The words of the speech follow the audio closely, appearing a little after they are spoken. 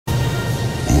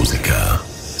המוזיקה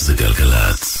זה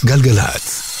גלגלץ.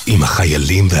 גלגלץ, עם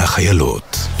החיילים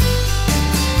והחיילות.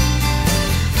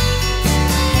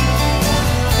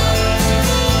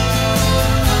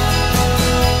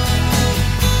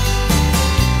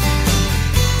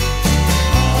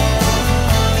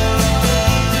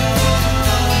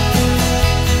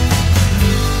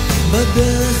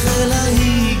 בדרך אל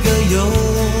ההיגיון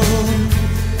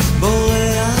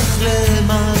בורח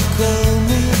למקום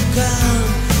מוכר,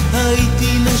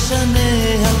 הייתי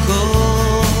משנה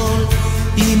הכל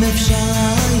אם אפשר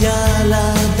היה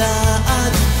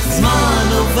לדעת. זמן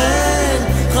עובר,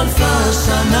 חלפה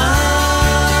שנה,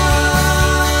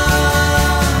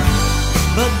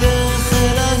 בדרך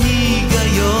אל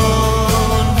ההיגיון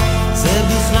זה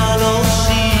בכלל לא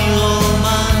שיר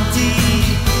רומנטי,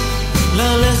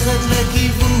 ללכת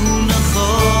לכיוון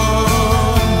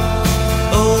נכון,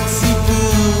 עוד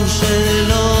סיפור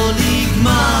שלא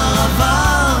נגמר,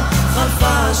 עבר,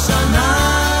 חלפה שנה,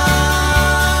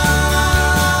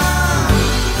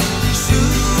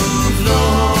 שוב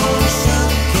לא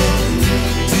שקט,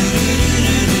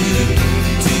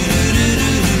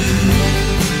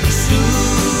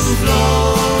 שוב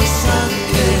לא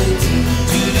שקט,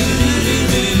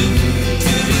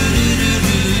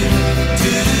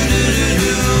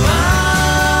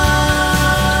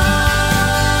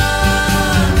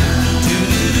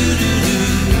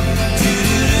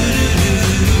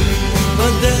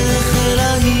 בדרך אל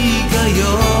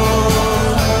ההיגיון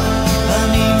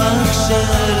אני מקשה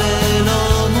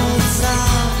ללא מוצא,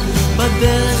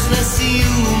 בדרך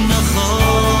לסיום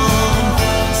נכון,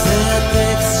 זה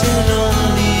הטקסט שלא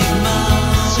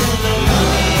נגמר, שלא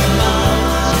נגמר,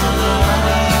 שלא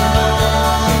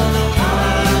נגמר.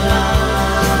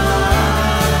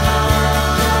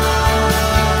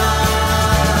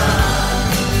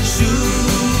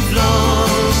 שוב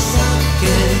לא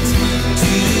שקט,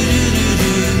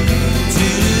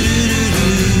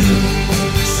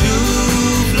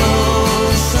 שוב לא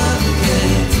שקט,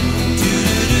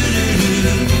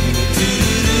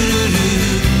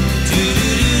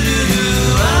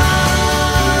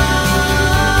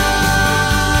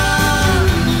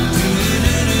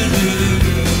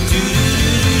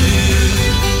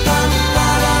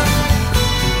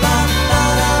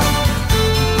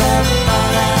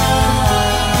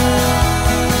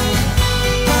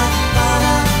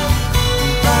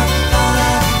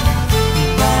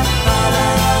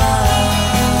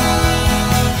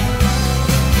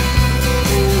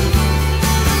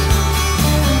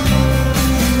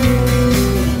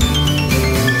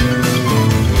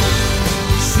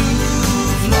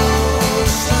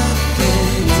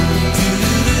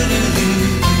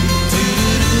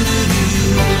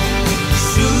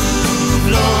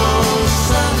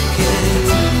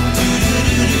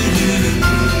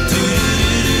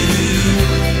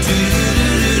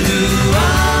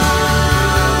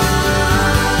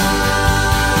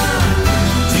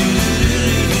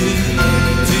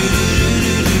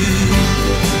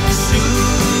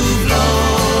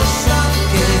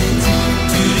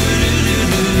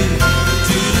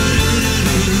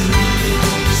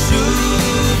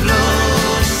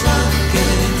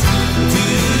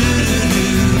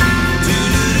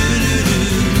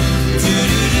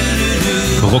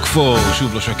 רוקפור,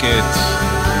 שוב לא שקט,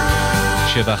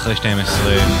 7:12,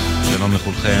 שלום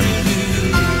לכולכם.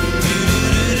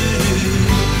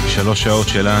 3 שעות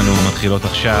שלנו מתחילות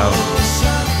עכשיו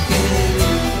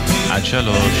עד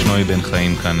 3, נוי בן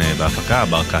חיים כאן בהפקה,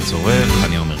 ברקת עורך,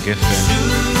 אני עומר גפן.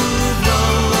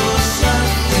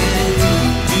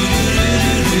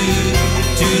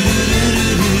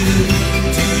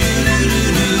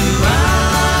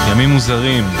 ימים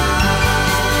מוזרים,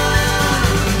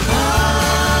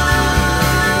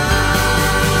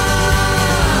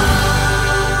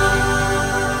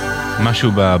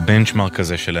 משהו בבנצ'מרק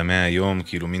הזה של המאה היום,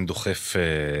 כאילו מין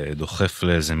דוחף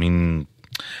לאיזה מין,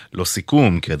 לא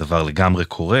סיכום, כי הדבר לגמרי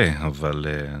קורה, אבל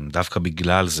דווקא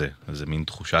בגלל זה, איזה מין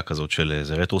תחושה כזאת של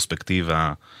איזה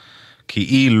רטרוספקטיבה,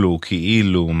 כאילו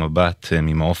מבט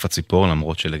ממעוף הציפור,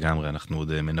 למרות שלגמרי אנחנו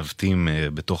עוד מנווטים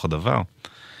בתוך הדבר.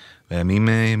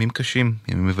 ימים קשים,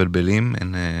 ימים מבלבלים,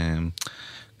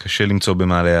 קשה למצוא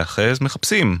במעלה האחז,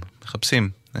 מחפשים.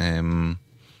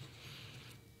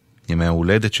 ימי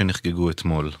ההולדת שנחגגו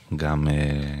אתמול, גם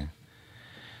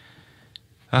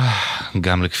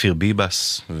לכפיר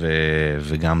ביבס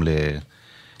וגם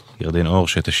לירדן אור,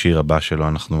 שאת השיר הבא שלו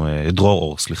אנחנו,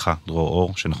 דרור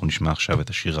אור, שאנחנו נשמע עכשיו את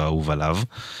השיר האהוב עליו,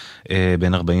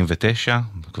 בן 49,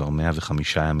 כבר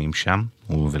 105 ימים שם,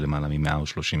 הוא ולמעלה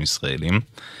מ-130 ישראלים.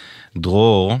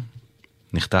 דרור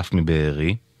נחטף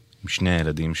מבארי עם 2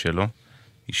 הילדים שלו,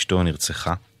 אשתו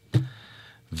נרצחה,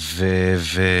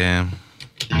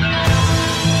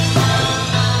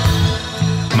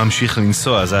 ממשיך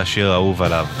לנסוע, זה השיר האהוב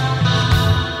עליו.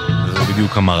 זה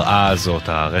בדיוק המראה הזאת,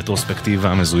 הרטרוספקטיבה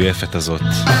המזויפת הזאת.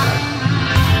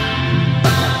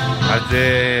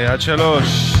 עד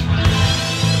שלוש.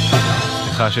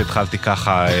 סליחה שהתחלתי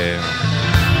ככה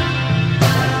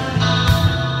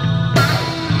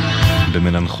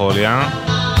במלנכוליה,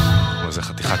 אבל זה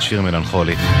חתיכת שיר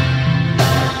מלנכולי.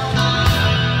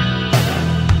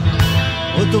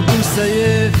 אוטובוס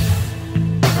עייף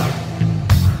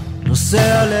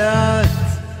נוסע לאט,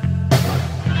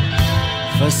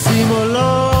 פסים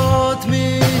עולות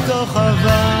מתוך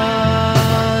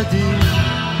הוואדי,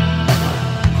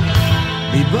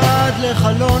 מבעד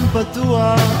לחלון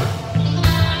פתוח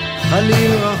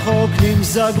חליל רחוק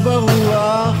נמזג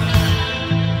ברוח,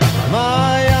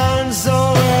 מעיין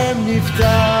זורם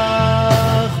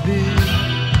נפתח בי,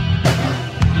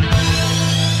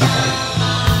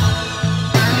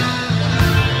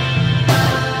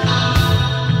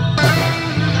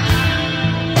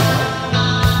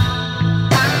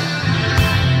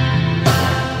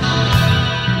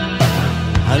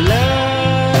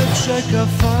 הלב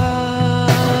שקפה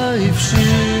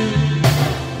הפשיר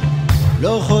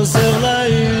לא חוזר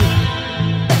לעיר,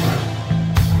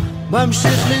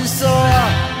 ממשיך לנסוע,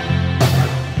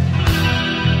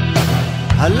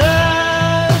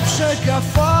 הלב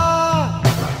שקפה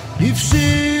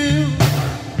הפשיר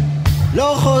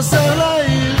לא חוזר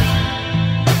לעיר,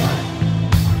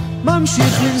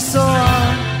 ממשיך לנסוע.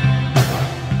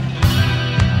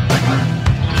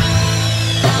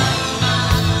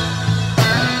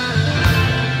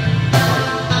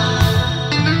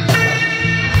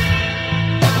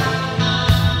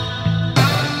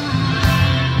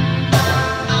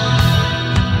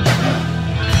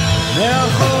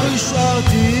 מאחור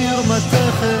השארתי עיר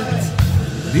מתכת,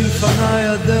 בלפניי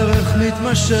הדרך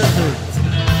מתמשכת,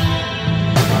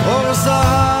 אור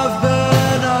זהב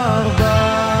בין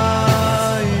הארבעים,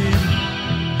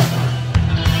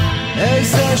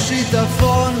 איזה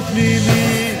שיטפון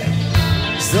פנימי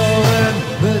זורם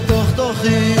בתוך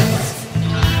תוכי,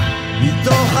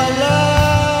 מתוך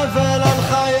הלב אל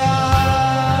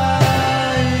החיים,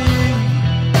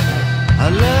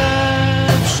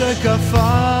 הלב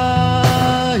שקפה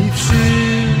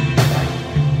הפשיר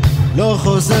לא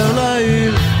חוזר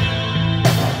לעיר,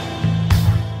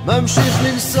 ממשיך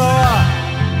לנסוע,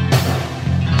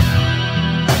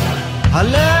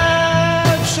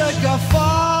 הלב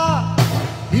שקפה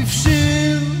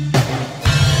הפשיר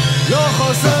לא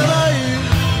חוזר לעיר,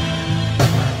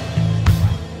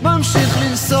 ממשיך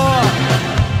לנסוע.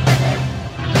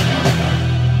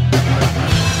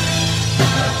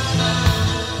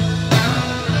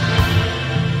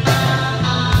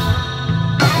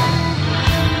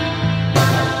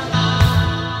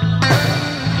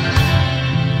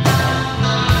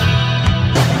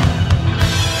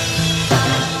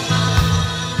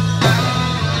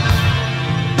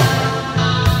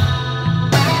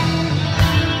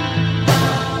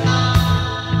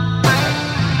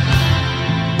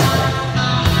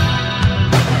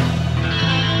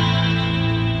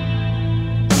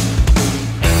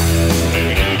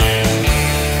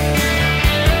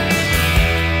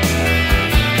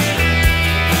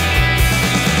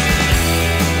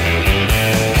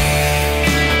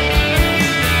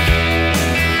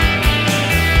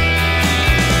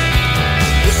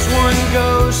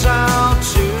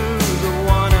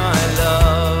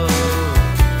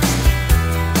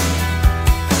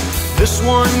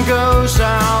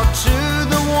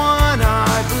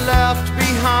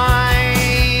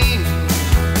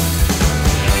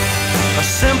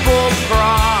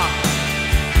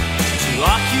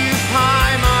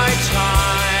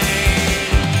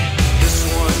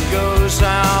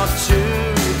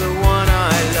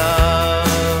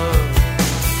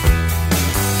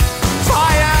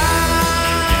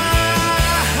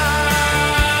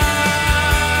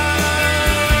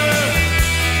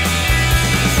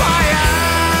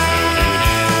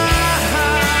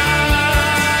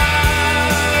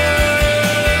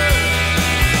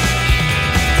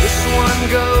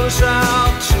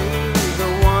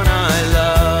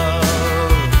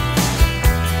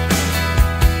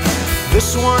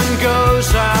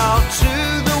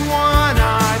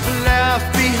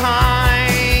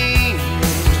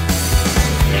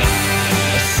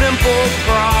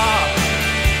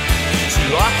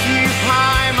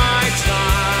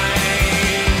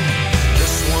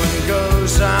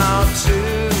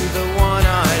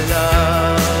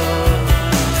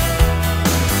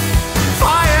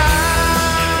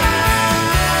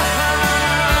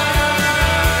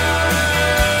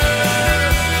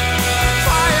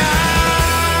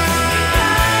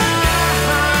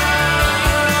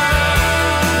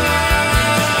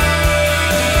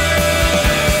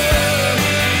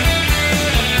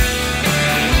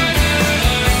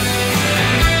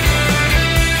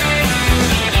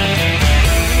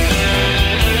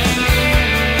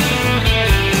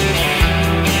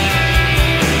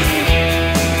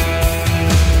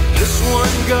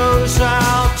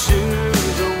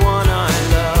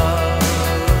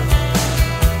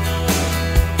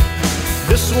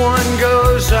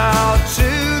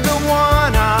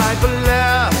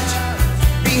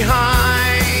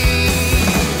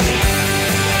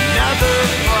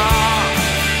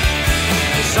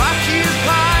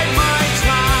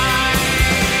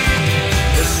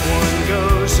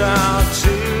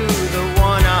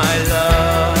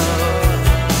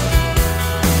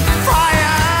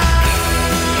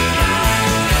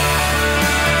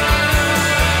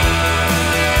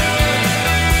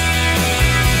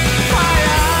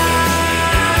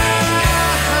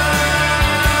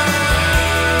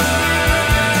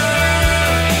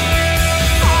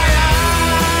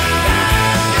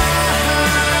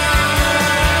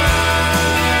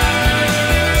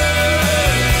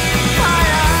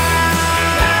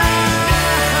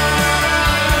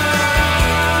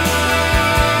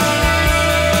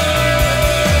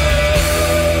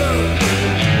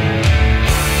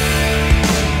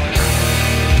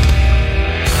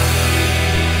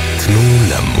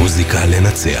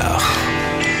 לנצח.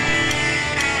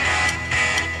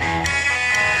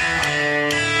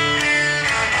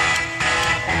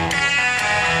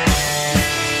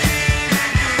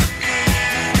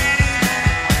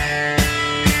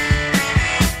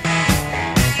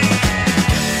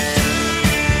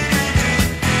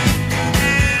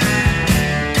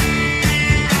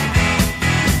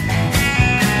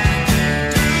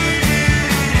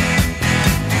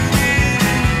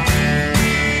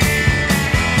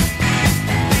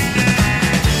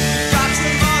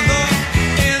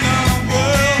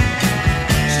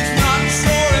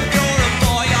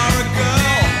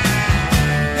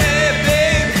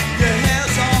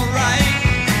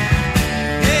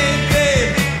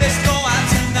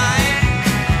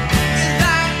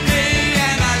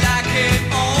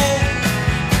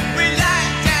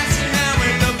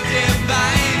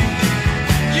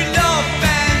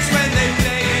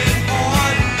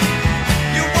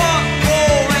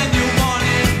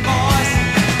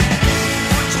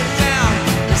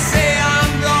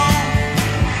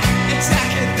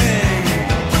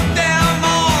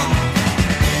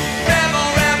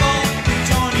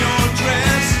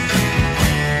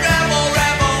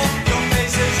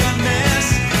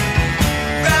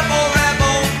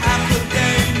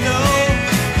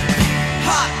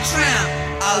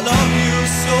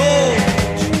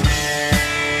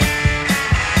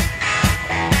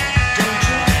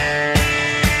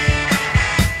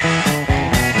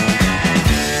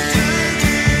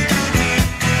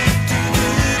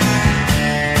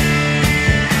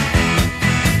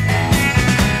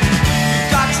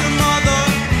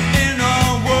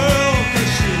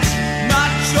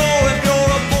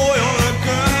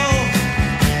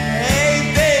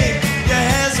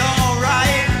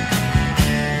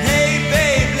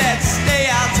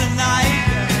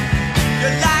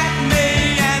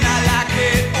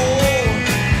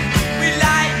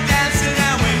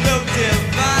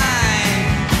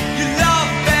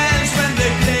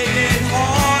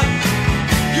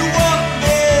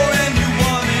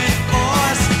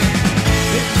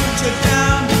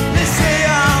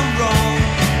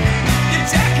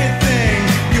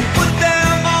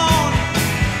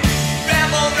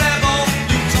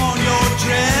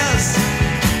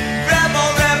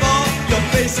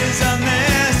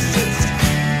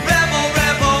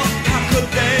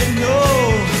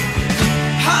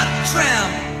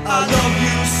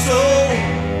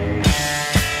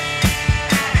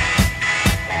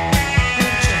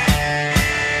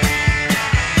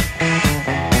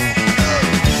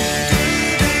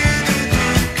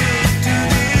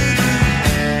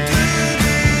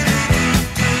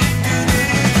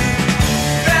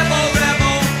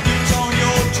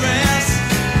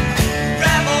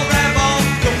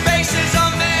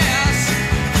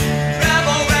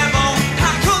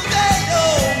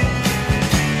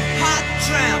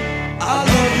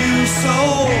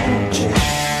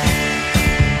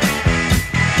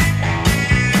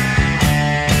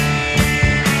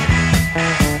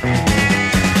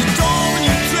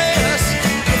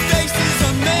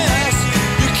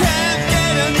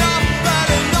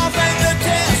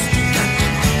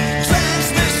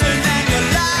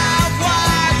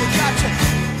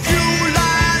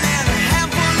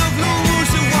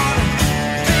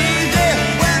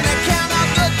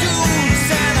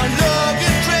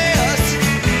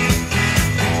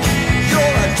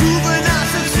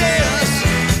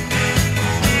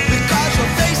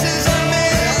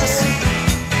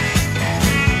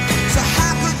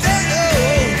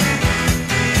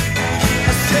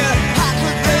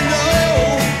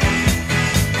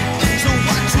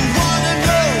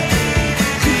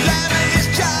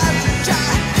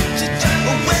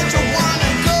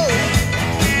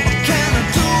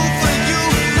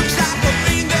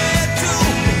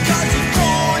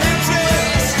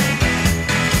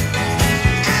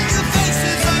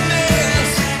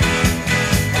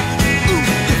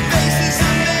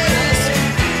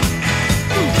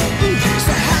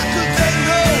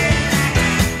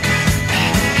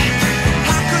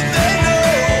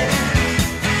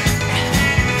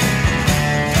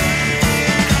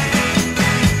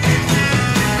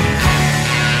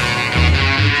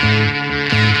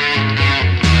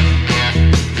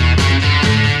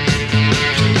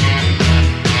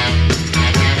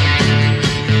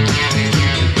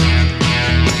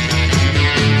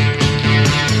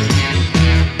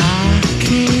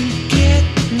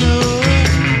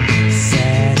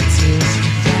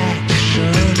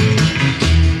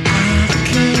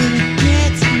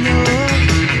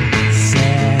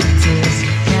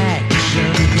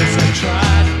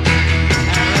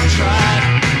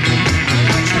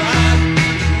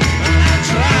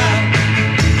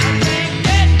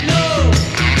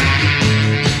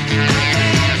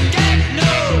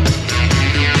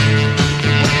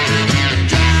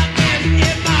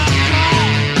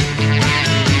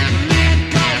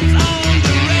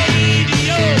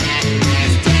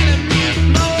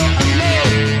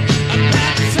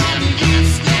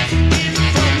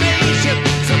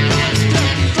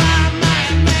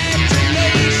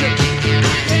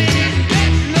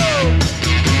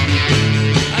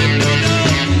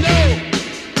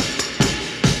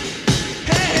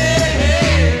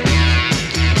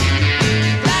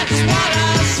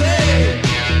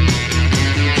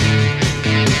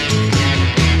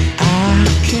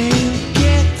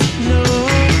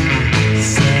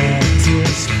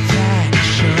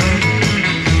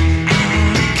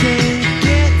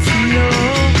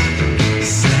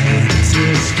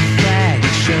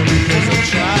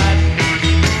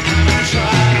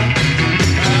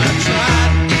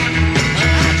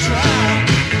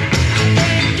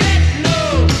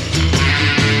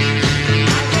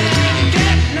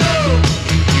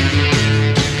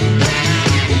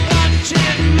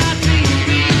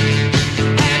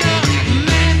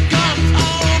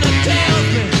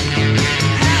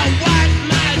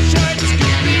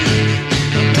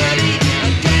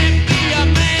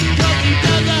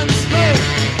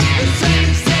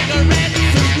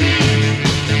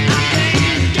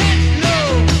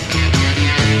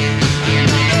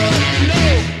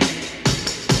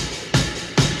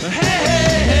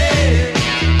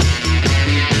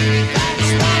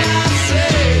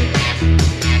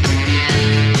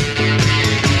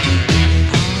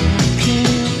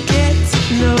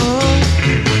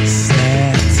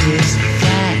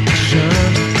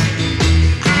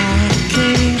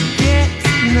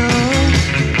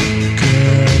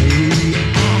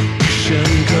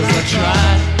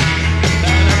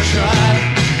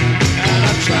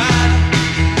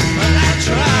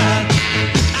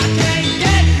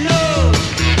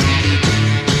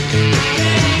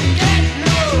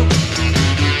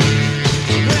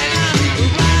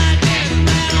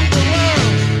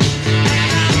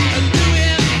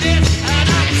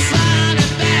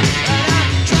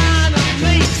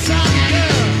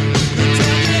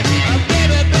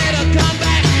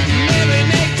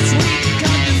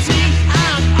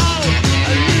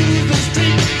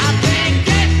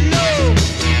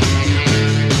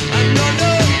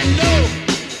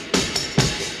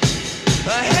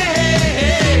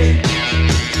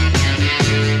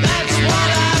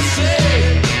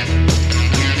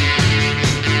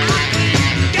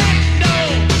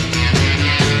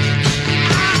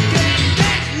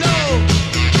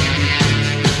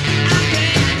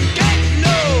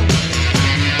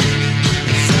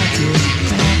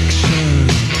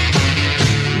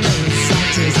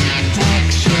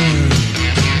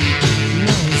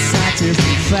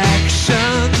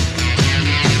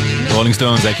 רולינג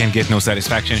סטונס, I can't get no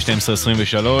satisfaction,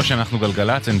 12:23, אנחנו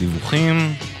גלגלת, אין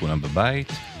דיווחים, כולם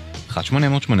בבית, 1-800-891-8,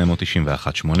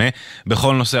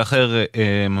 בכל נושא אחר,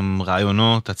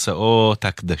 רעיונות, הצעות,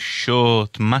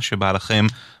 הקדשות, מה שבא לכם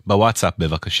בוואטסאפ,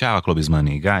 בבקשה, רק לא בזמן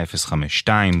נהיגה,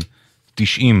 052-90-2002.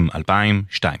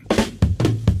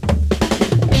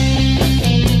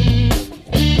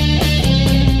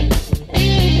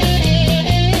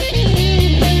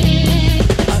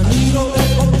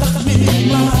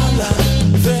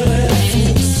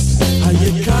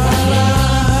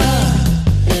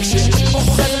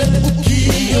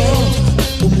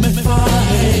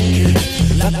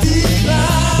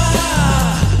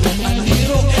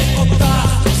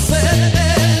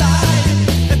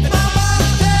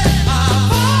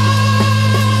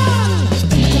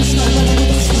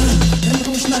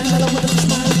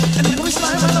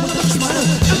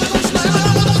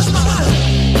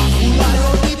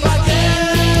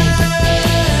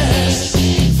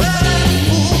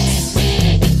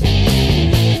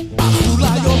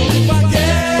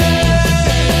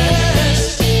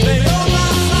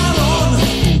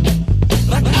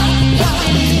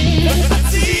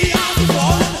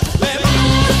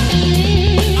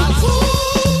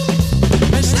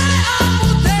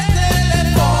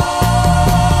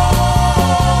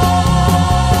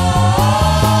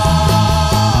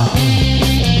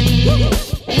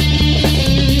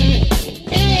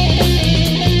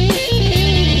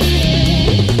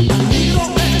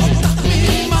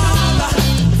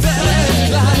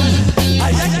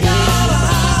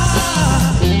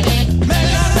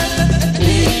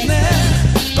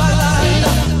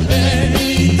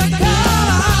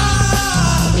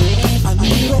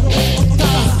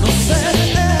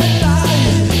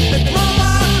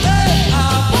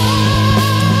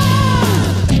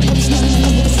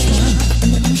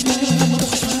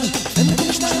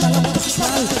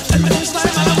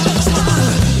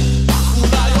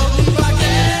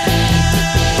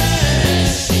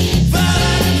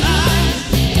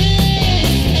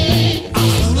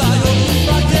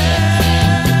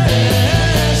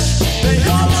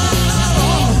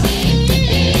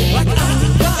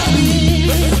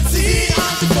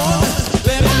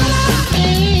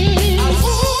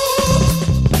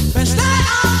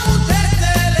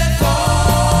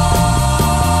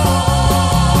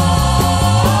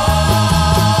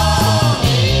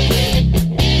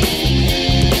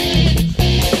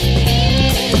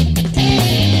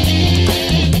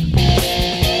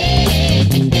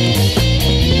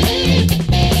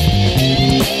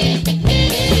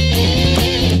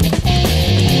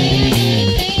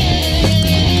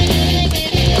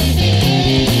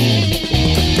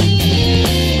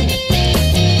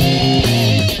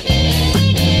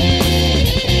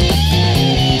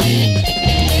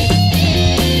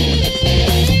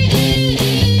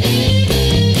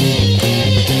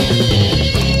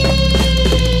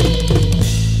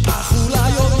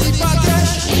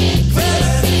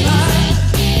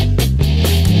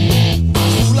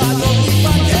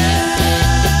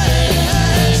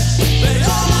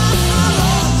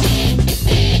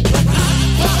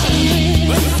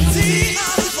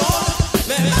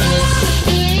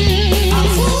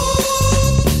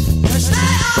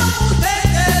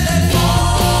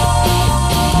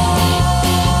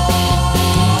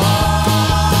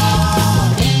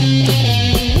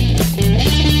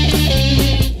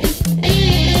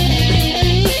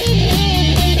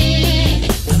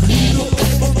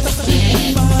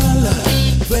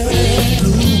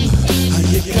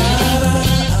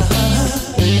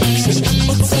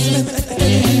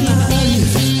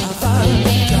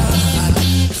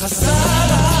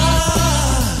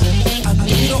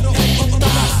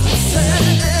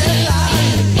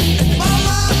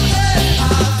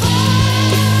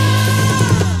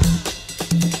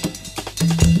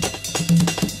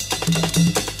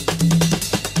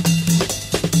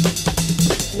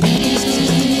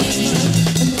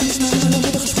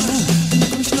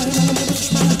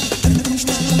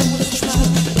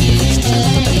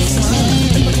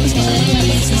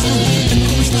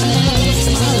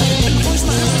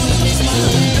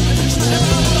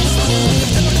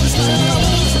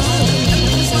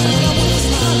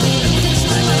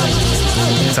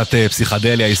 קצת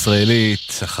פסיכדליה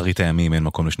ישראלית, אחרית הימים, אין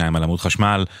מקום לשניים על עמוד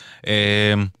חשמל.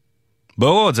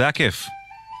 בואו, זה היה כיף.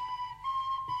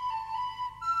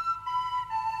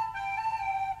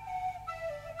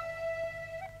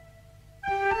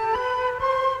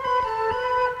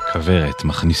 כברת,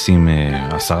 מכניסים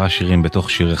 10 שירים בתוך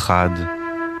שיר אחד.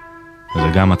 זה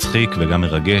גם מצחיק וגם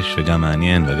מרגש וגם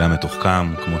מעניין וגם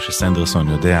מתוחכם, כמו שסנדרסון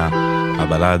יודע,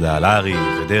 הבלדה על ארי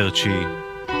ודרצ'י.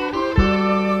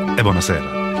 בוא נעשה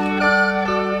לה.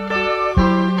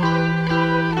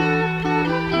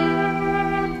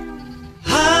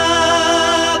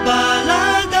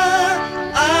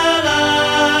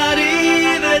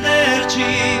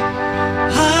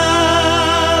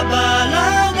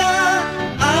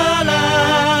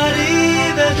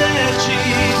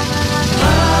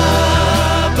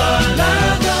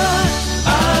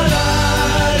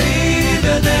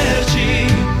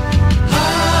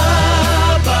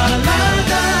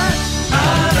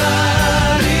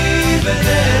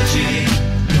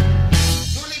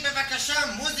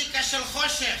 של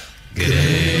חושך.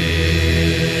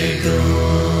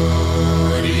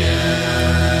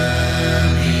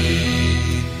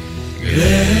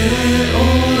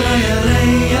 לאור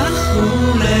הירח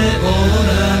ולאור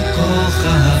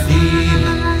הכוכבים,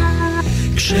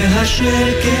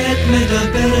 כשהשקט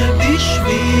מדבר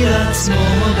בשביל עצמו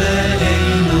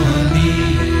בעינוני,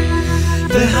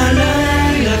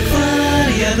 והלילה כבר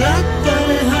ירד על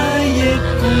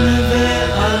היקום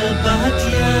ועל בת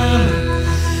ים,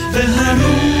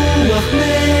 והרוח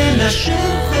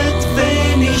מנשבת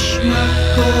ונשמע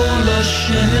קולו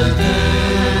של דם.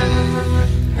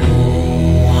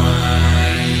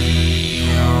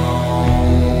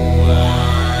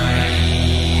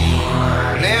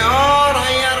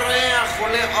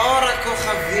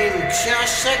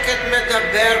 כשהשקט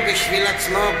מדבר בשביל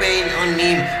עצמו בין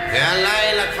עונים,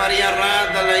 והלילה כבר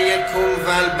ירד על היקום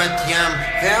ועל בת ים,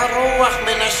 והרוח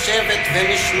מנשבת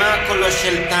ונשמע קולו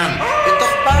של טן, בתוך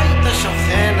בית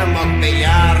השוכן עמוק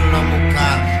ביער לא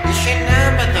מוכר,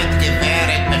 ישנה בת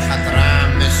גברת בחדרה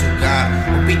מסוגר,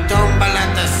 ופתאום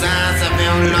בלטה זזה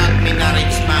ועולות מן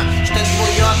הרצפה שתי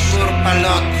דמויות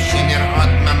מורפלות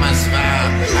שנראות ממש זוועה.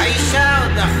 האישה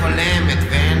עודה חולמת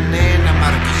ואיננה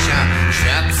מרגישה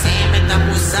שהצמד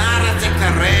המוזר הזה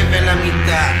קרב אל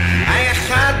המיטה.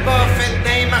 האחד באופן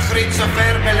די מחריד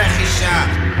סופר בלחישה,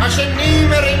 השני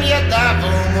מרים ידיו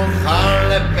ומוכן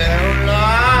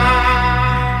לפעולה.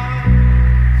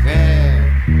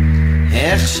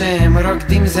 ואיך שהם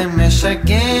רוקדים זה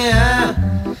משגע,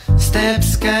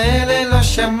 סטפס כאלה לא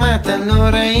שמעת, לא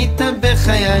ראית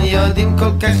בחיי, יודעים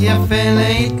כל כך יפה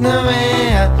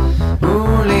להתנועע,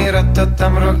 ולראות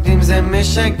אותם רוקדים זה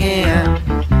משגע.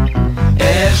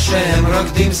 איך שהם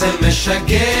רוקדים זה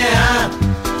משגע,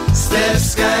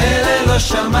 סטפס כאלה לא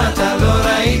שמעת, לא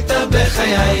ראית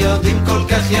בחיי, יודעים כל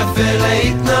כך יפה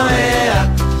להתנועע,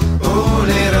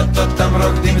 ולראות אותם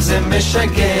רוקדים זה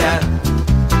משגע.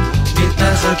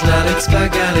 מתחת לרצפה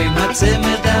גרים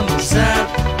הצמד המוזר,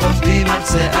 עובדים על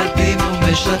צעדים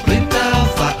ומשתפים את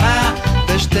ההופעה,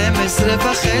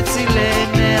 ב-12:30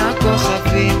 לעיני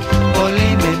הכוכבים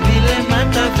עולים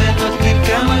מלמטה ונותנים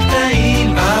כמה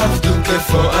קטעים. עבדו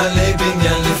כפועלי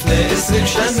בניין לפני 20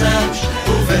 שנה,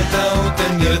 ובטעות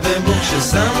הם נרדמו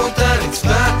כששמו את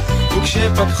הרצפה,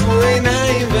 וכשפקחו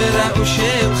עיניים וראו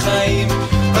שהם חיים,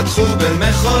 פתחו בין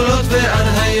מחולות ועד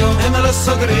היום הם לא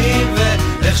סוגרים.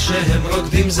 ואיך שהם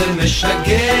רוקדים זה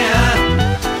משגע,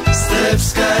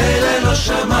 סטפס כאלה לא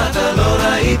שמעת, לא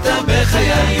ראית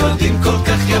בחיי, יודעים כל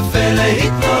כך יפה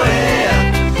להתנועע,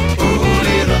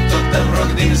 ולראות אותם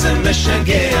רוקדים זה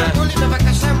משגע. תנו לי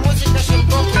בבקשה מוזיקה של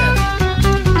בוקר.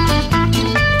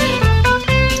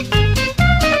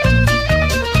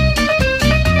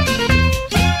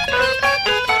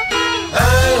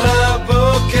 על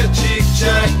הבוקר צ'יק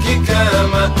צ'קי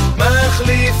קמה,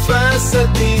 מחליפה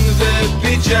סדין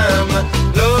ופיג'מה,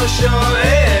 לא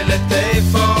שואלת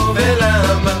איפה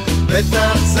ולמה,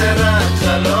 בטח זה רק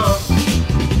חלום.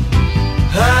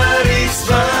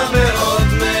 הרצפה מאוד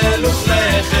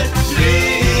מלוכלכת,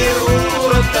 בלי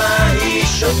ערעור אותה היא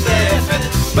שוטפת,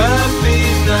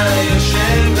 בפינה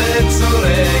יושבת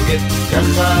צורגת,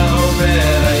 ככה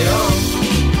עובר היום.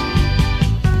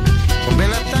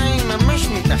 ובינתיים ממש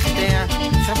מתחתיה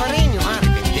חברינו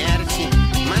ארבע דארצים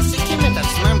מעסיקים את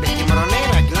עצמם בתמרוני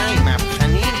רגליים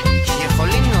מהפכנים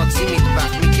שיכולים להוציא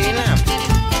מטבח מכליו.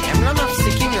 הם לא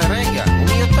מפסיקים לרגע,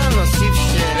 ומיותר להוסיף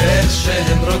איך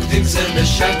שהם רוקדים זה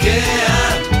משגע,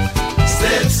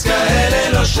 סטפס כאלה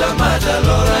לא שמעת,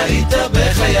 לא ראית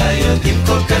בחיי, יודעים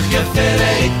כל כך יפה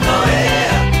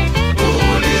להתנועע,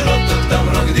 ולראות אותם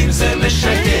רוקדים זה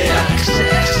משגע.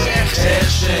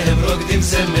 איך שהם רוקדים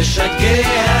זה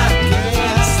משגע,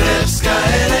 סטפס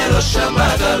כאלה לא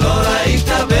שמעת, לא ראית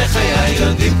בחיי,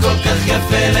 יודעים כל כך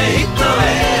יפה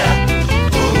להתנועע,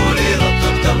 ולראות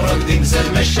אותם רוקדים זה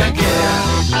משגע.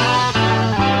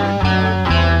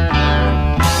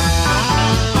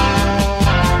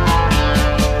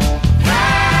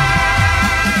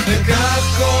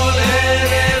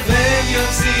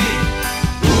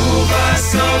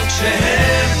 ובסוף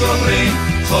כשהם גומרים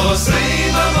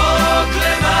חוזרים עמוק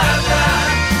למטה,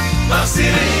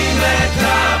 מחזירים את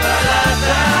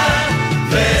הבלטה,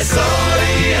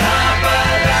 וזוהי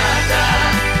הבלטה,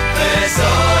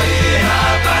 וזוהי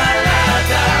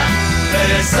הבלטה,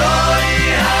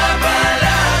 וזוהי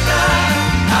הבלטה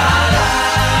על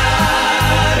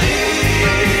הערים,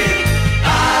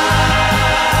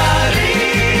 הערים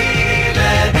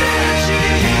ודשי.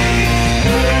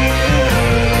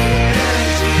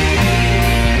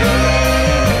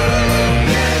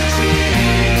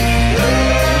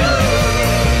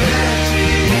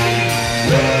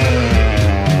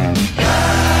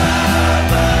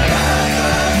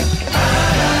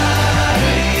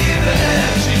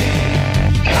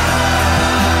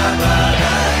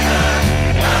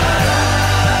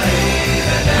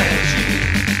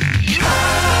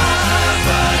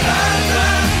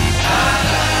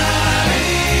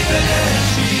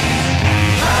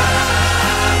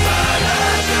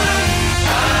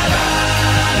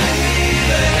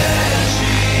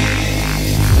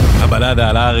 בלדה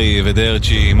על ארי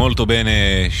ודרצ'י, מולטו בן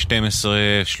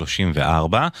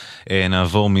 12:34.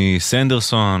 נעבור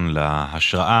מסנדרסון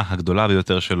להשראה הגדולה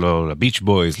ביותר שלו, לביץ'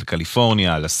 בויז,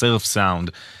 לקליפורניה, לסרף סאונד.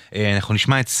 אנחנו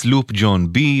נשמע את סלופ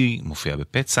ג'ון בי, מופיע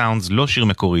בפט סאונדס, לא שיר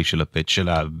מקורי של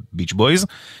הביץ' בויז,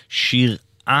 שיר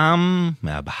עם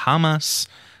מהבהאמאס.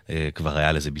 כבר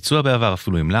היה לזה ביצוע בעבר,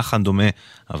 אפילו עם לחן דומה,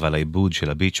 אבל העיבוד של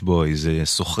הביץ' בויז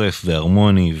סוחרף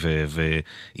והרמוני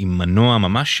ועם מנוע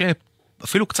ממש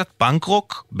אפילו קצת פאנק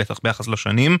רוק, בטח ביחס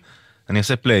לשנים. אני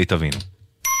אעשה פליי, תבינו.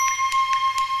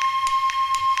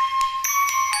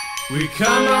 We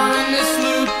come on this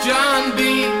loop, John B.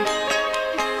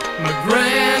 My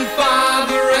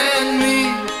grandfather and me.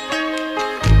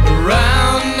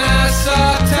 Around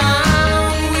Nassau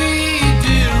town we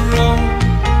did roam,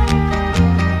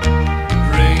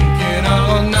 drinking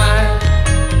all night.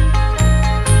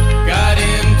 Got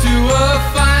into a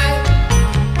fight.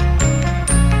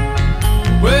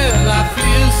 Well, I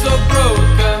feel so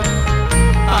broke up,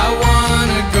 I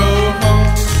wanna go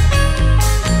home.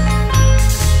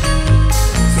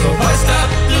 So hoist up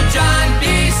the John B.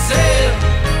 sail,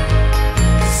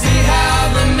 see how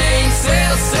the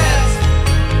mainsail sets.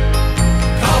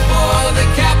 Call for the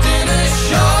captain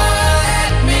ashore,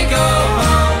 let me go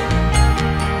home.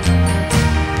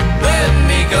 Let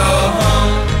me go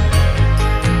home.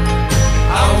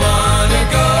 I wanna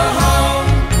go home.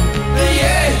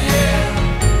 Yeah, yeah.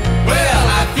 Well,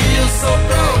 I feel so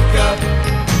broke up,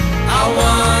 I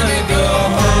wanna go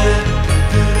home.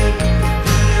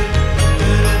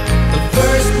 The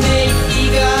first mate, he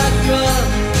got drunk,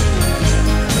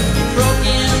 broke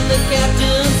in the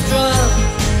captain's trunk.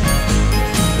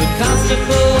 The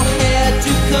constable had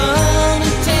to come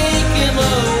and take him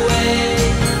away.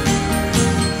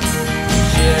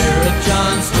 Sheriff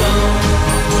John Stone,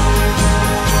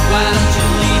 why don't you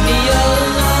leave me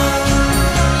alone?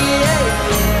 Yeah,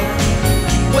 yeah.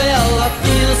 Well, I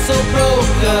feel so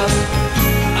broke up,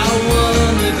 I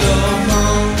wanna go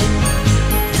home.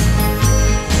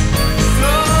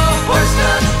 So hoist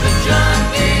up the John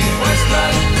B, hoist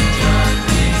up the John B.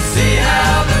 See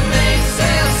how the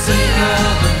mainsail, see how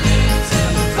the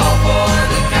mainsail. Call for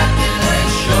the captain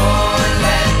ashore,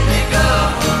 let me go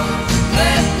home,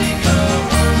 let me go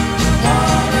home.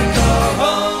 Wanna go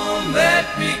home, let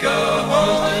me go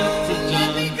home. Let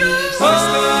me go home.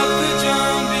 Hoist up the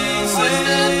John B, hoist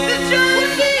up the John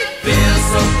B. Feel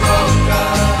so broke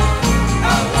up,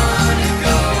 I wanna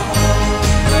go home,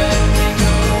 let me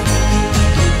go home.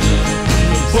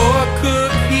 Poor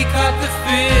cook, he caught the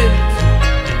fit,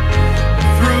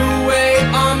 threw away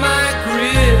all my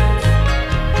grit,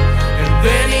 and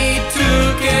then he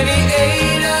took and he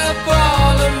ate up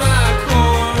all of my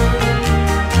corn.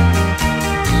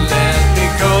 Let me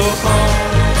go home.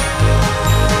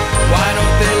 Why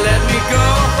don't they let me go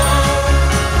home?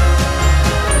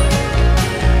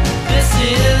 This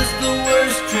is the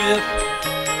worst trip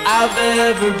I've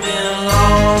ever been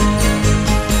on.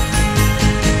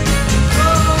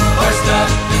 Hoist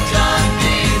up the John B,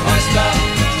 hoist up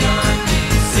the John B.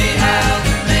 See how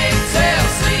the mainsail,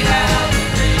 see how the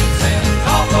mainsail.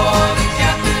 Call for the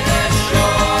captain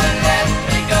ashore, let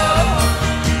me go home,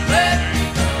 let me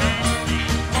go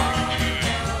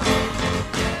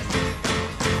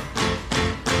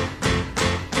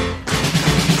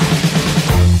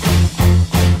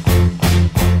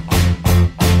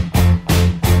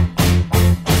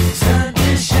Sun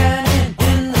is shining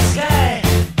in the sky,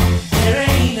 there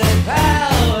ain't a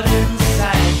cloud in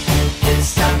sight. It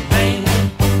stopped raining,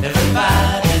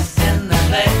 everybody's in the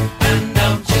play, and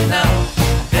don't you know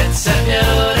it's a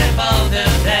beautiful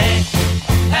new day?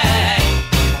 Hey,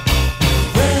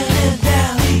 running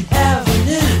down the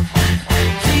avenue,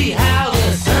 see how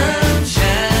the sun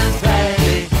shines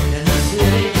brightly in the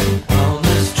city, on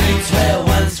the streets where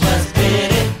once was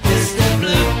pity, Mr.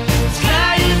 Blue.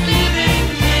 Sky is living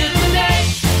here today.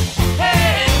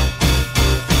 Hey,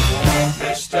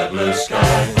 Mr. Blue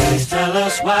Sky, please tell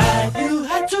us why you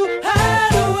had to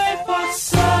hide away for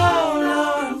so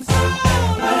long.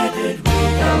 Where did we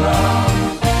go wrong?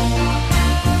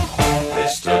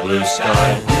 Mr. Blue Sky,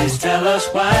 please tell us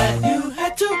why you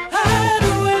had to hide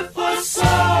away for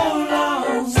so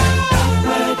long.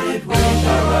 Where did we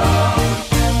go wrong?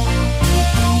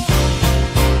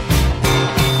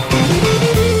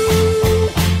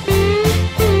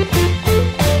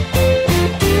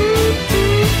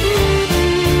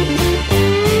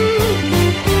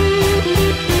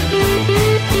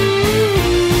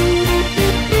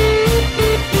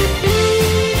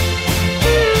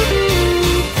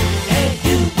 Hey,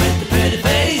 you with the pretty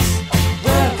face,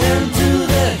 welcome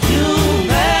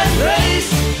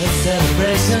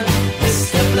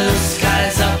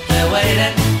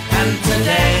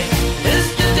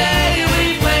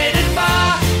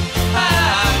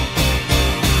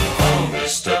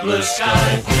blue sky.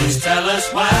 Please tell us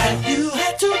why you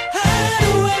had to hide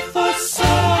away for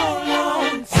so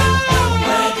long.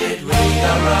 Where did we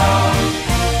go wrong?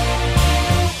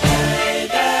 Hey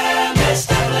there,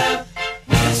 Mr. Blue,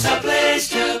 it's a place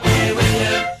to be with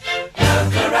you.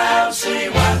 Look around, see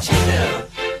what you do.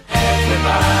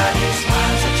 Everybody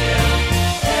smiles at you.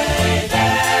 Hey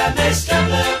there, Mr.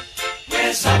 Blue,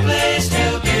 it's a place to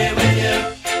be with you.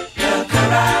 Look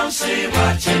around, see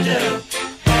what you do.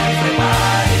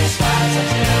 Everybody smiles at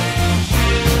you.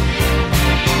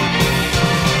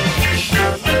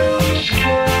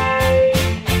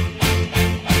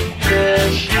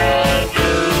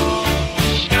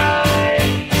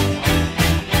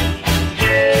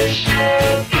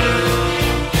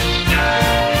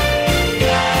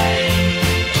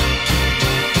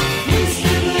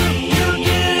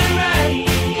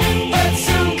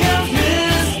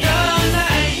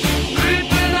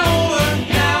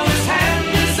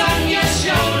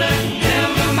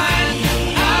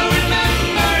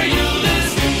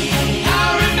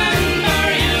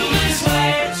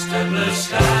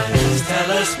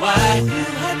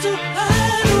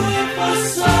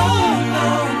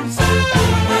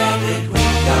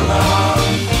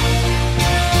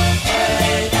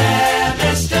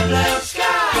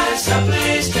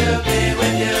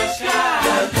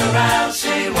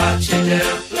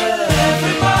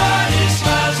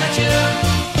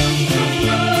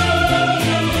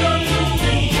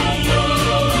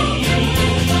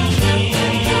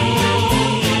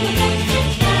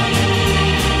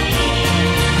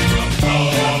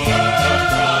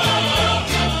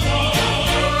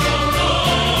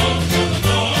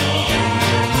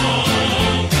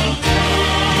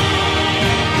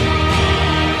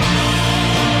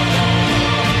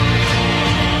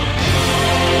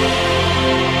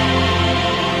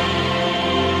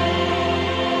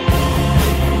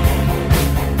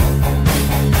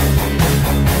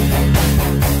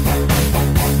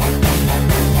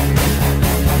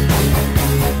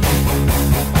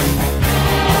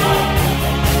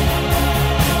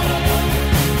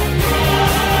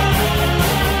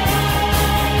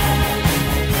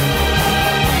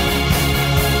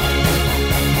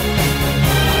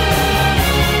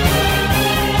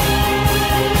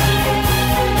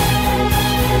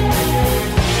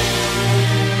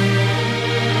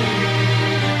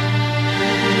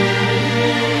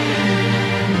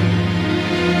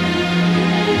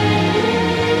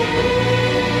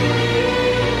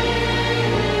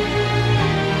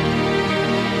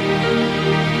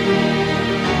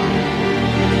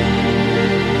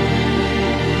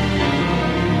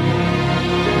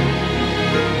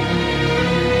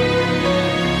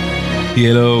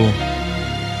 Yellow,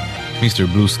 Mr.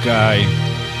 Blue Sky.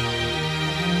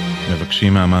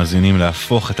 מבקשים מהמאזינים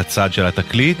להפוך את הצד של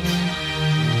התקליט.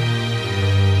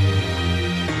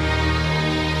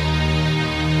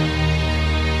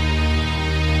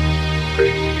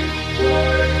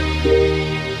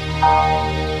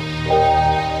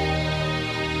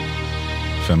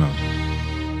 יפה מאוד.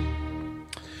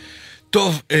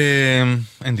 טוב,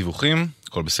 אין דיווחים.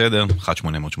 הכל בסדר,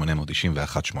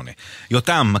 1-800-891-8.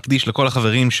 יותם מקדיש לכל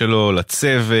החברים שלו,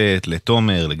 לצוות,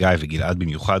 לתומר, לגיא וגלעד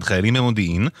במיוחד, חיילים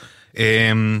במודיעין,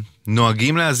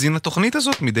 נוהגים להאזין לתוכנית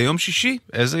הזאת מדי יום שישי,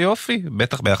 איזה יופי,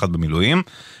 בטח ביחד במילואים.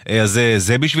 אז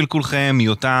זה בשביל כולכם,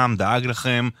 יותם דאג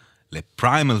לכם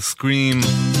לפריימל סקרים,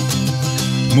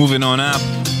 moving on up.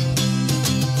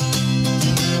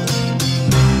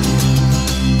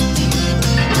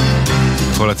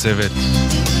 כל הצוות,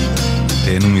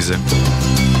 תהנו מזה.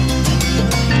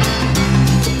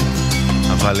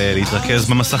 אבל להתרכז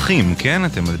במסכים, כן?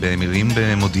 אתם במילים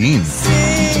במודיעין.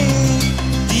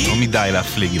 לא מדי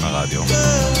להפליג עם הרדיו.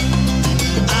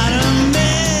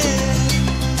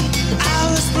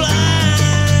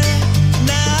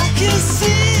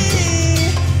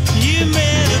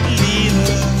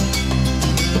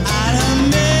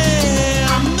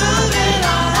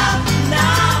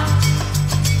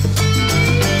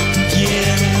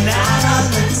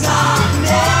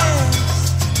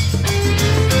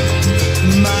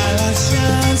 My love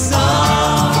shines on.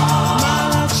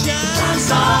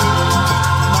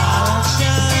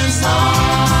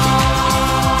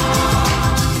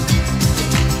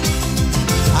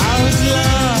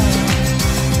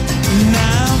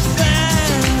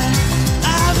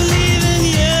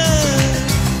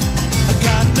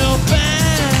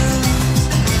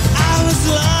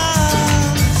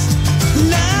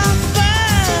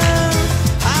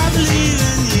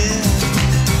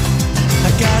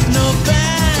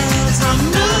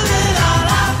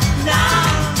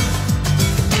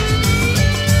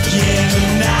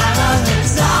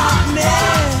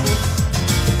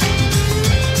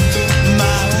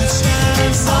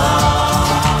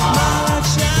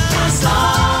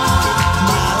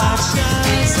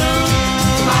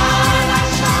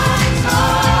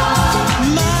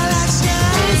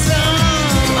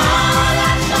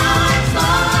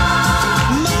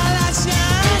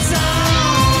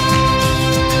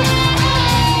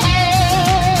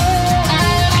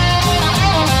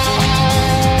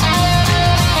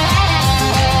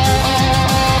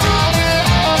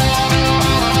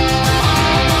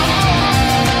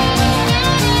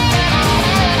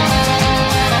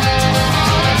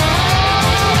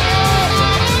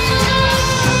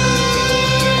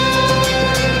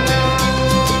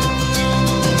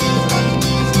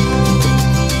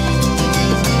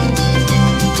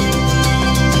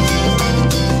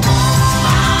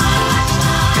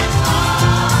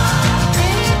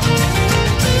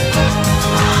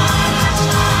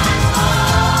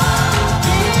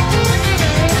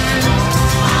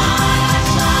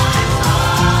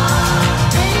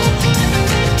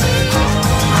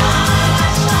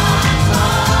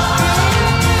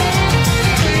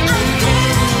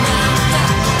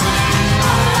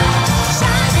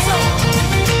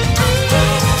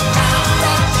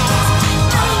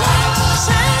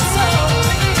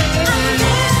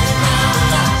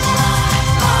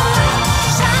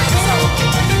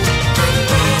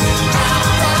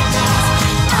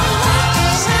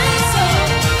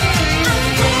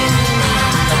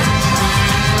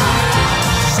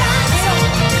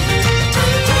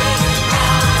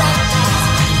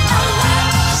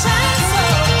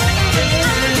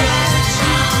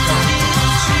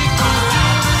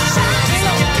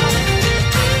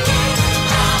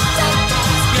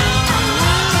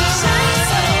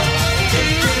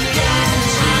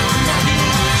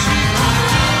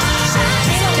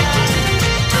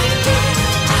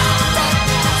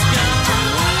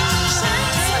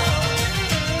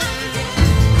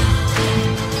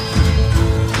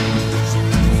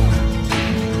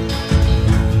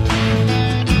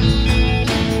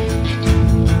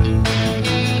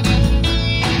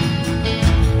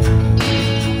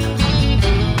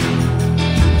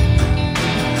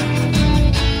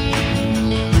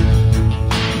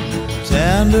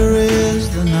 Tender is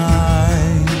the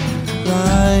night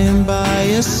lying by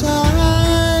your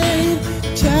side.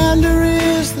 Tender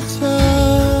is the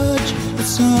touch of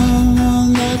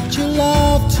someone that you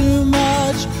love too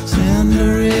much.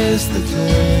 Tender is the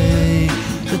day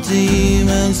the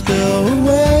demons go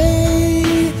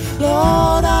away.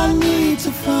 Lord, I need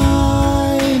to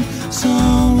find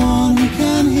someone who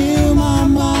can heal my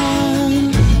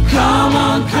mind. Come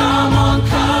on, come on,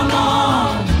 come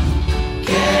on,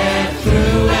 get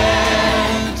through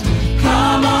it.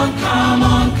 Come on, come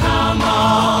on, come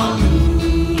on,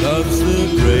 love's the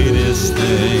greatest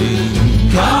thing.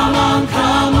 Come on,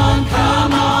 come on,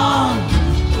 come on,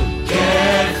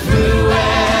 get through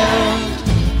it.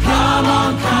 Come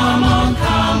on, come on,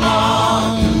 come on,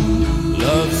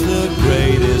 love's the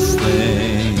greatest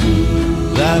thing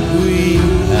that we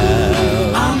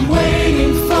have. I'm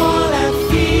waiting for that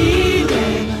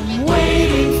feeling,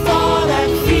 waiting for that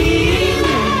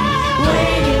feeling,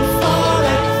 waiting for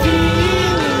that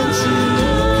feeling to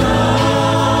come.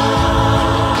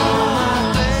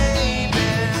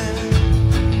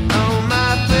 Oh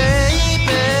my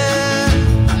baby,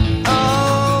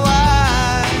 oh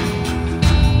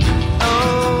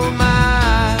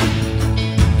my.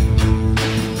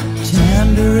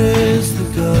 Tender is the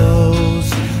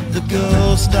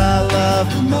ghost I love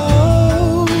the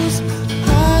most,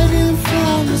 hiding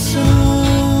from the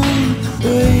sun,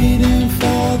 waiting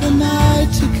for the night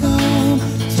to come.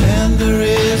 Tender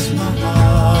is my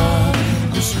heart,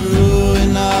 I'm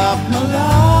screwing up my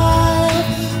life.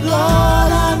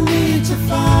 Lord, I need to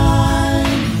find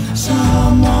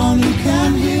someone who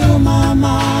can heal my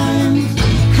mind.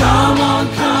 Come on,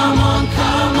 come on,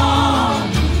 come on,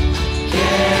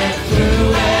 get through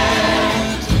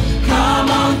it. Come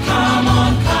on, come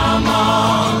on, come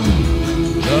on,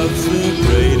 love's the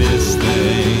greatest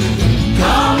thing.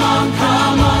 Come on,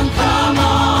 come on, come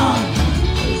on,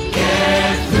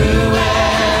 get through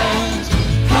it.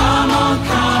 Come on,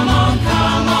 come on,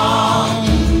 come on,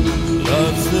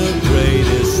 love's the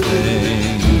greatest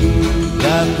thing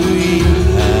that we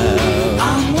have.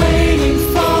 I'm waiting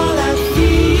for that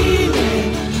feeling,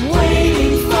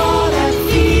 waiting for that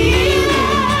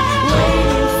feeling,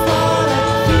 waiting for that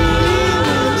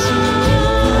feeling to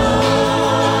come.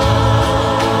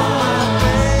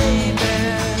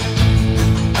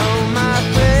 Oh my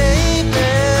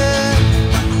baby,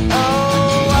 oh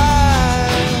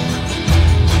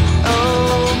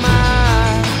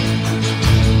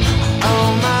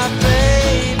my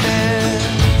baby,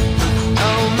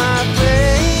 oh my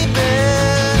baby,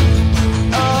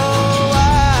 oh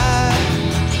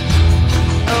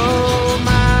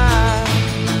my.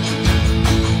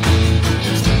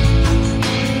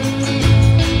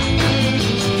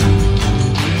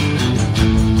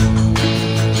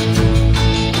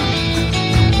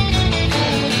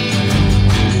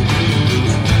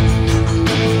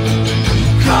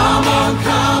 Come on,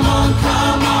 come on,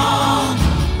 come on,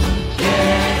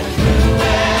 get through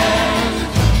it.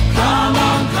 Come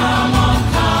on, come on,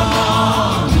 come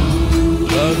on,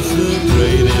 love's the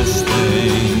greatest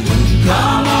thing.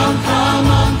 Come on, come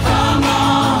on, come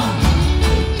on,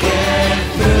 get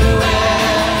through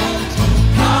it.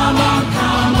 Come on,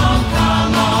 come on,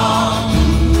 come on,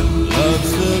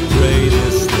 love's the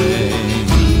greatest thing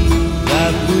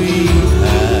that we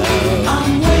have.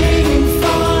 I'm waiting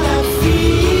for that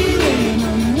feeling,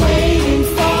 I'm waiting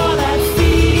for that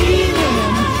feeling,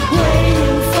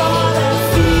 waiting for that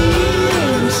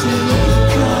feeling to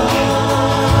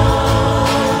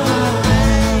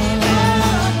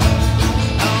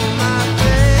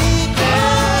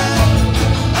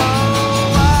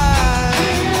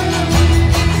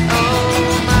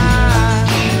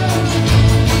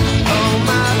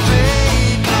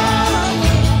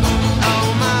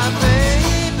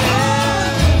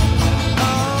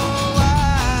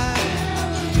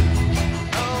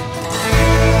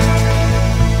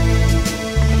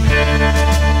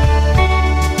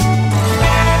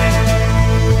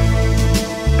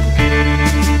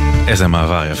איזה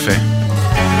מעבר יפה.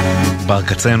 בר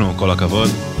קצנו, כל הכבוד.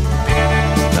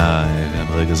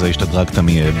 ברגע זה השתדרגת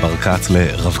מבר קץ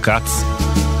לרב קץ.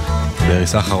 בארי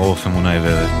סחרוף, אמונה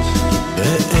עיוורת.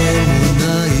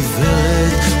 באמונה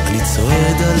עיוורת אני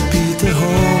צועד על פי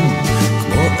תהום,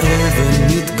 כמו אבן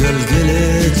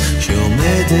מתגלגלת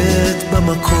שעומדת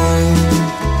במקום.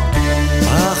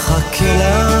 אחכה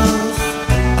לך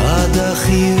עד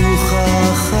החיוך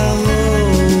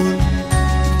האחרון,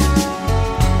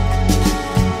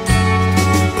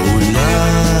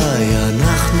 אולי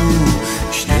אנחנו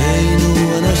שנינו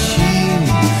אנשים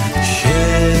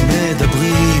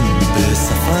שמדברים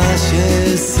בשפה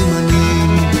של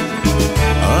סימנים.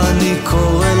 אני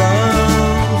קורא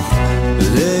לך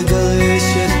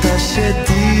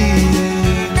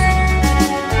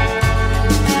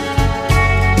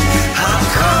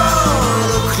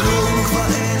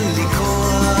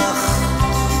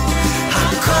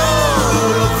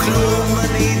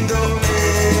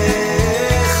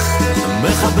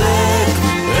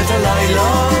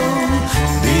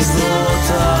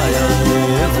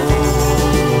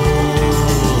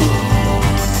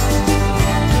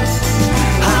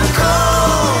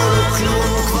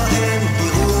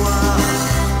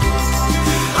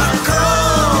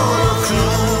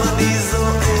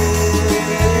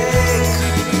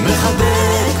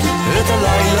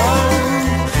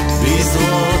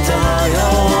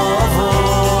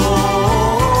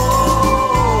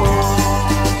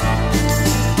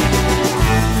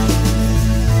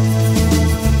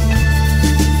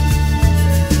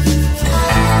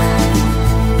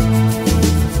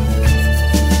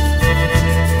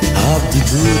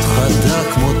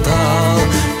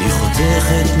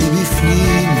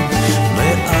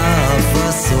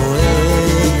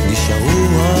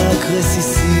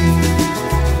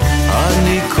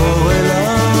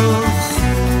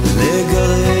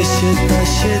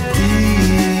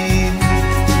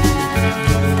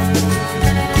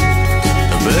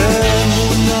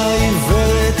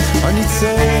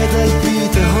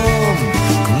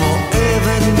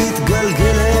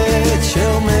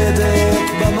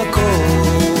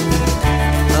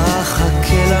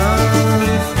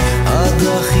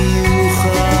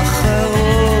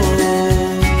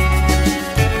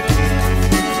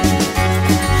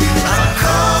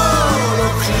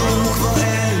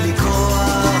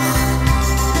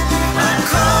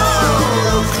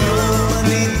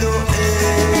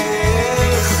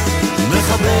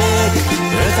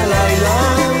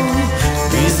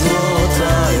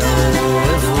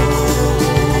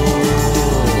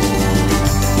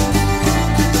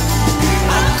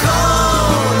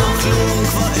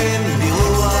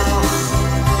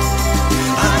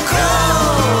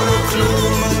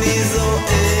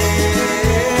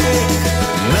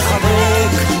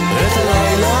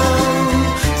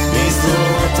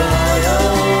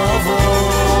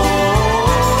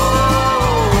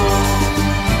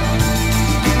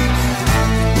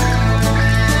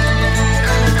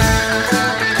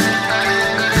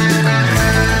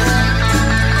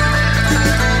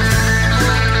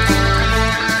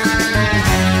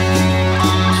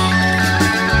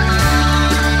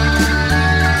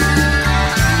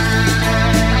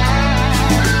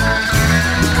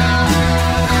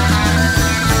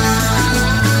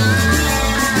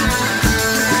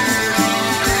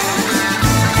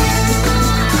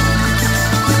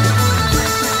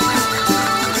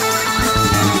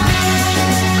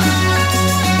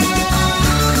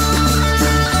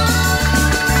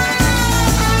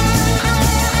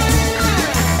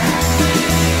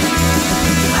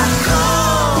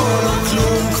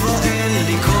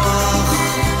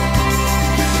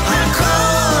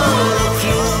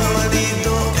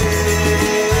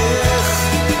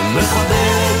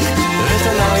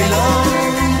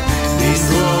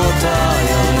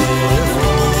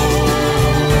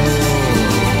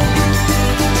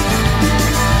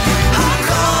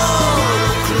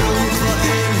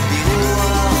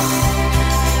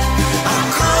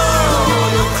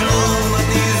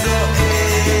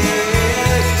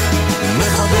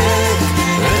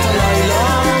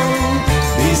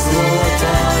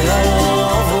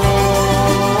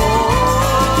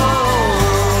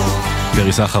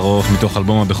גרי סחרוף מתוך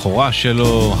אלבום הבכורה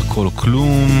שלו, הכל או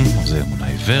כלום, זה אמונה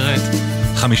עיוורת.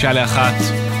 1:55.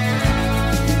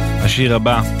 השיר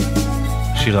הבא,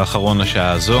 השיר האחרון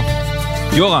לשעה הזו.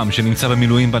 יורם שנמצא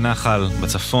במילואים בנחל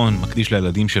בצפון, מקדיש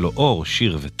לילדים שלו אור,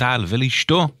 שיר וטל,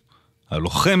 ולאשתו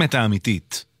הלוחמת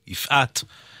האמיתית יפעת,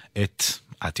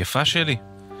 את יפה שלי.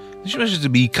 אני חושב שזה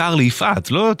בעיקר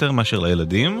ליפעת, לא יותר מאשר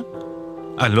לילדים.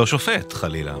 אני לא שופט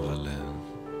חלילה, אבל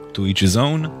to each his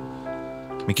own.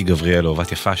 מיקי גבריאלוב,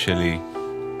 את יפה שלי.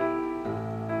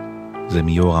 זה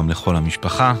מיורם לכל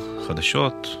המשפחה,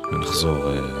 חדשות, ונחזור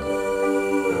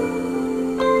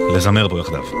לזמר בו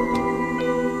יחדיו.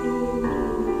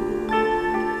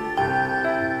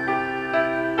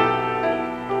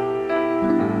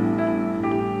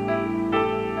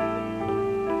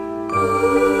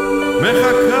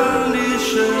 מחכה לי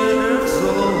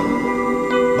שאחזור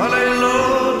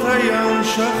בלילות הים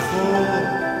שחור,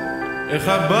 איך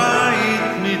הבית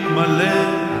מתמלא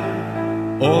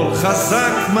אור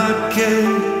חזק מכה,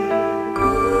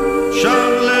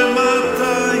 שם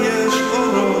למטה יש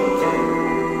אורות,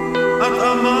 את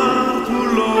אמרת הוא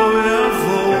לא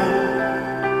יבוא,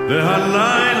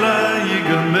 והלילה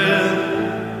ייגמר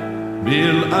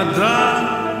בלעדה.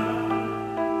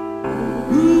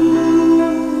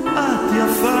 את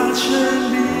יפה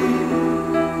שלי,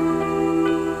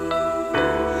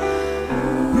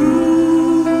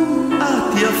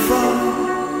 את יפה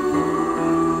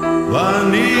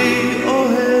ואני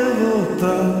אוהב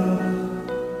אותה.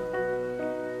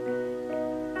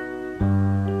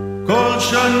 כל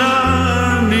שנה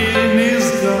אני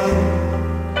נזכר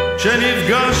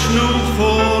כשנפגשנו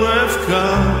חורף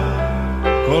כאן,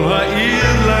 כל העיר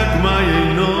לגמה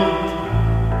יינות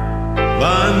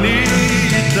ואני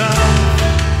איתה,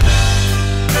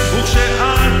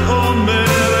 וכשאת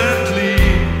אומרת לי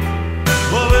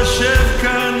בוא ושב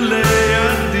כאן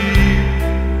לידי,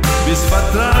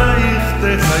 בשפתייך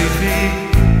תחייכי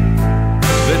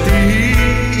ותהי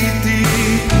איתי.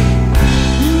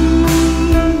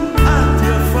 את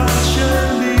יפה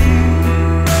שלי,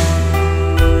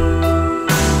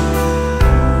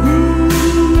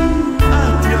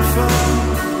 את יפה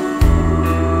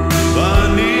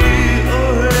ואני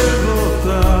אוהב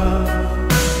אותה.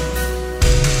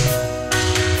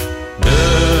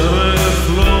 דרך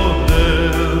לא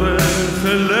דרך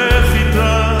אלך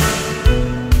איתה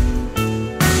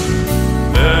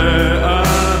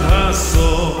ועד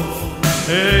הסוף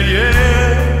אהיה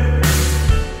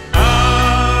את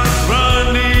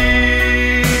ואני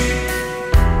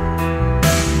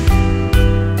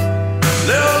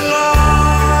לעולם.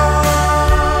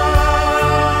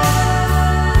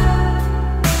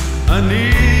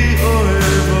 אני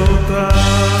אוהב אותה.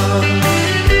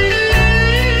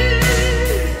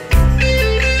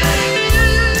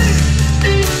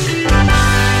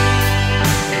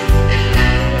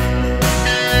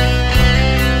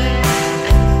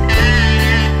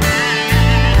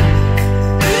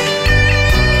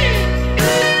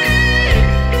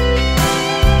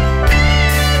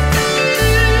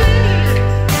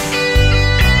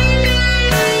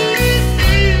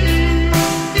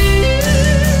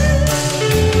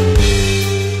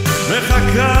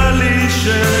 מחכה לי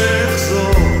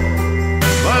שאחזור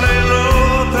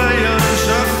בלילות הים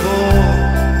שחור,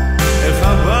 איך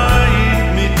הבית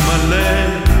מתמלא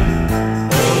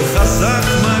אור חזק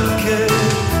מכה,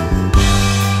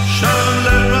 שם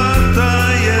למטה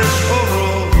יש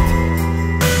אורות,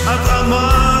 את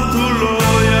אמרת הוא לא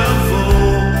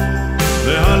יבוא,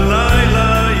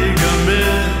 והלילה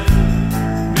ייגמר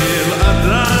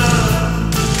בלעדה.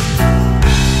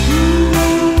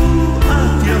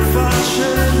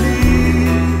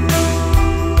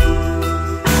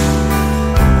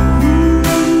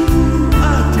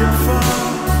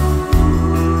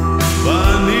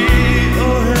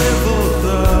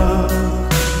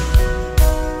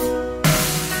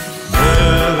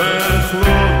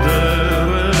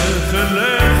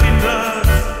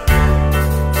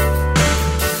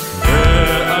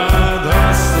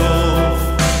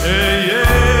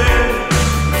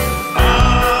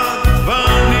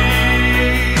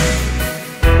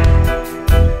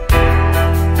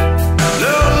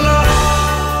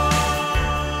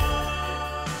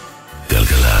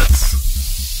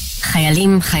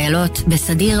 חיילים, חיילות,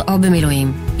 בסדיר או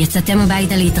במילואים. יצאתם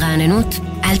הביתה להתרעננות?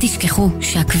 אל תשכחו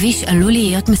שהכביש עלול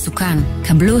להיות מסוכן.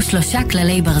 קבלו 3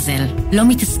 כללי ברזל. לא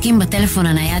מתעסקים בטלפון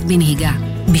הנייד בנהיגה.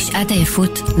 בשעת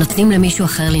עייפות נותנים למישהו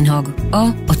אחר לנהוג. או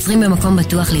עוצרים במקום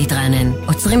בטוח להתרענן.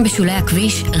 עוצרים בשולי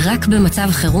הכביש רק במצב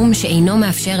חירום שאינו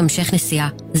מאפשר המשך נסיעה.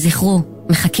 זכרו,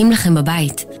 מחכים לכם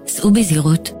בבית. סעו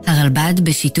בזהירות, הרלב"ד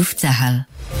בשיתוף צה"ל.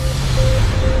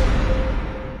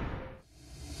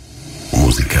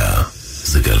 מוזיקה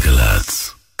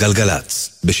גלגלצ.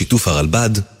 גלגלצ, בשיתוף הרלב"ד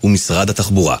ומשרד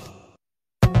התחבורה.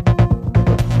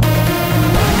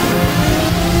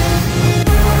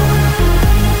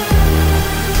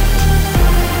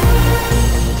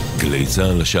 גלי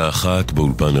צה"ל לשעה 1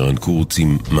 באולפן ערן קורץ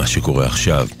עם מה שקורה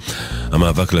עכשיו.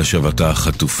 המאבק להשבת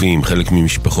החטופים, חלק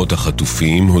ממשפחות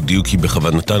החטופים הודיעו כי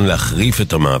בכוונתן להחריף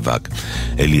את המאבק.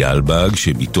 אלי אלבג,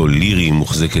 שביתו לירי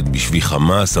מוחזקת בשבי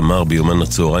חמאס, אמר ביומן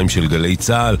הצהריים של גלי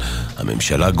צה"ל,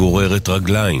 הממשלה גוררת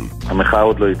רגליים. המחאה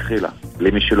עוד לא התחילה,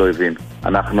 למי שלא הבין.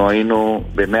 אנחנו היינו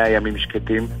ב100 ימים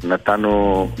שקטים,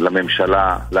 נתנו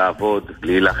לממשלה לעבוד,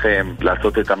 להילחם,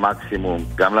 לעשות את המקסימום,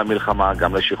 גם למלחמה,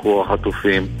 גם לשחרור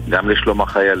החטופים, גם לשלום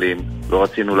החיילים. לא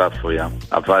רצינו להפריע,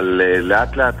 אבל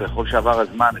לאט לאט, ככל שעבר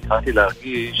הזמן, התחלתי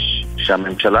להרגיש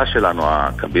שהממשלה שלנו,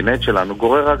 הקבינט שלנו,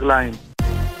 גורר רגליים.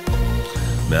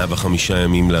 105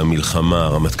 ימים למלחמה,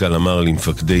 הרמטכ"ל אמר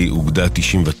למפקדי אוגדה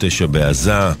 99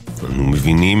 בעזה, אנו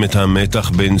מבינים את המתח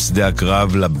בין שדה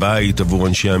הקרב לבית עבור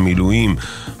אנשי המילואים.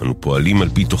 אנו פועלים על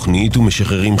פי תוכנית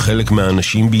ומשחררים חלק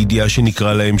מהאנשים בידיעה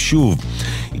שנקרא להם שוב.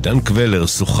 עידן קבלר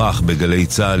שוחח בגלי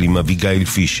צה"ל עם אביגיל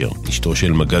פישר, אשתו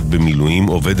של מג"ד במילואים,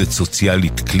 עובדת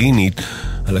סוציאלית קלינית,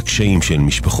 על הקשיים של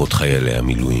משפחות חיילי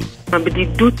המילואים.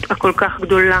 הבדידות הכל כך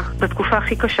גדולה בתקופה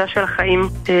הכי קשה של החיים,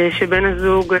 שבן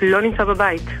הזוג לא נמצא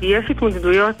בבית. יש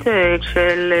התמודדויות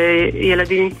של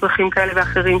ילדים עם צרכים כאלה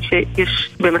ואחרים שיש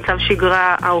במצב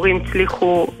שגרה, ההורים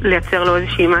הצליחו לייצר לו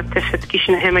איזושהי מעטפת כי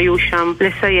שניהם היו שם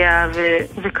לסייע,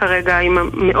 וכרגע האמא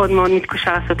מאוד מאוד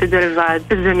מתקשה לעשות את זה לבד.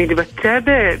 זה מתבטא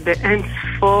באין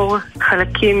ספור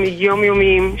חלקים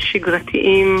יומיומיים,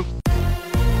 שגרתיים.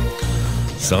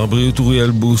 שר הבריאות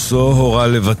אוריאל בוסו הורה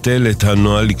לבטל את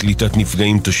הנוהל לקליטת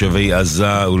נפגעים תושבי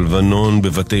עזה ולבנון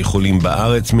בבתי חולים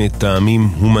בארץ מטעמים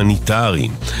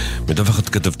הומניטריים. מדווחת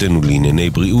כתבתנו לענייני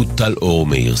בריאות טל אור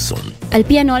מאירסון. על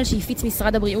פי הנוהל שהפיץ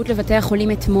משרד הבריאות לבתי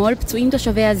החולים אתמול, פצועים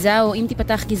תושבי עזה או אם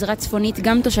תיפתח גזרה צפונית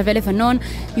גם תושבי לבנון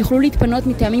יוכלו להתפנות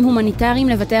מטעמים הומניטריים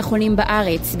לבתי החולים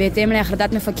בארץ, בהתאם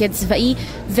להחלטת מפקד צבאי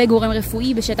וגורם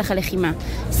רפואי בשטח הלחימה.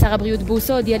 שר הבריאות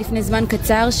בוסו הודיע לפני זמן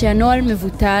קצר שהנוהל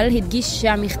מבוטל, הדגיש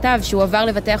שהמכתב שהוא עבר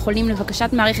לבתי החולים לבקשת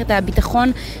מערכת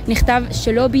הביטחון נכתב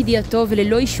שלא בידיעתו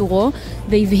וללא אישורו,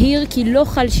 והבהיר כי לא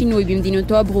חל שינוי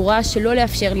במדיניותו הברורה שלא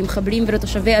לאפשר למחבלים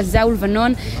ולתושבי עזה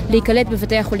ולבנון להיקלט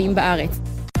בבתי החולים בארץ.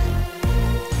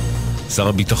 שר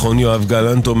הביטחון יואב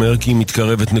גלנט אומר כי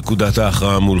מתקרבת נקודת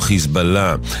ההכרעה מול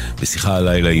חיזבאללה. בשיחה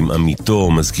הלילה עם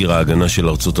עמיתו, מזכיר ההגנה של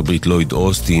ארצות הברית לויד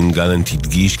אוסטין, גלנט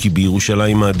הדגיש כי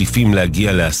בירושלים מעדיפים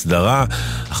להגיע להסדרה,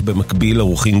 אך במקביל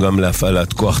ערוכים גם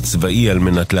להפעלת כוח צבאי על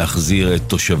מנת להחזיר את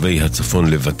תושבי הצפון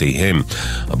לבתיהם.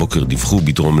 הבוקר דיווחו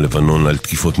בדרום לבנון על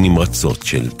תקיפות נמרצות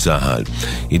של צה"ל.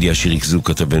 ידיעה שריכזו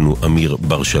כתבנו אמיר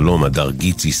בר שלום, הדר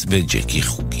גיציס וג'קי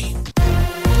חוגי.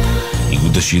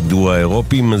 איגוד השידור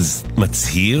האירופי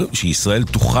מצהיר שישראל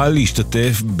תוכל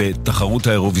להשתתף בתחרות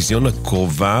האירוויזיון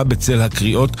הקרובה בצל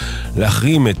הקריאות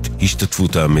להחרים את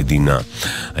השתתפות המדינה.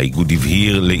 האיגוד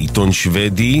הבהיר לעיתון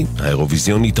שוודי,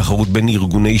 האירוויזיון היא תחרות בין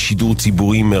ארגוני שידור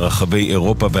ציבוריים מרחבי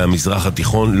אירופה והמזרח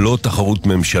התיכון, לא תחרות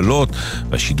ממשלות,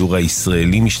 והשידור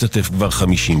הישראלי משתתף כבר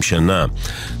 50 שנה.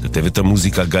 כתבת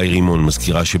המוזיקה גיא רימון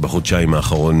מזכירה שבחודשיים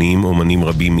האחרונים אומנים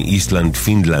רבים מאיסלנד,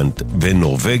 פינלנד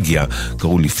ונורווגיה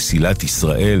קראו לפסילת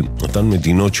ישראל, אותן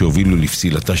מדינות שהובילו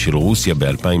לפסילתה של רוסיה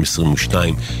ב-2022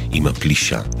 עם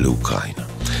הפלישה לאוקראינה.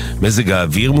 מזג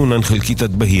האוויר מעונן חלקית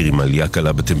עד בהיר עם עלייה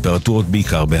קלה בטמפרטורות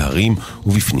בעיקר בהרים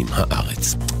ובפנים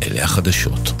הארץ. אלה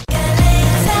החדשות.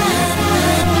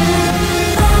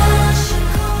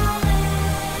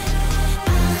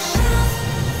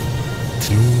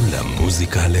 תנו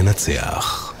למוזיקה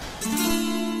לנצח.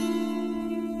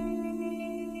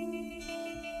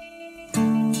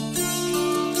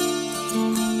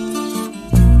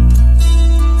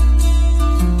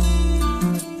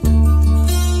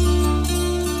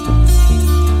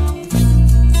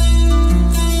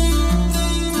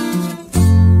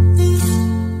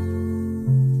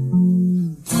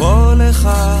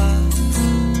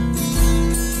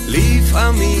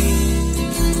 לפעמים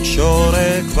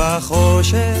שורק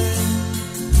בחושך,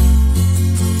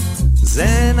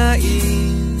 זה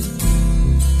נעים,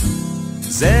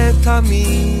 זה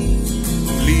תמיד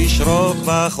לשרוק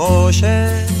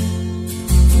בחושך.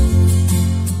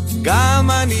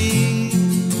 גם אני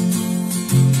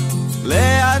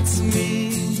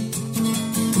לעצמי,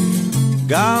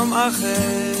 גם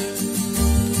אחר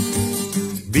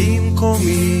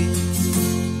במקומי.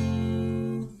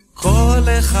 כל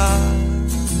אחד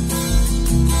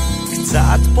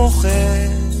קצת פוחד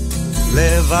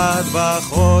לבד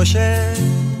בחושך,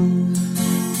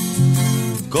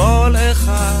 כל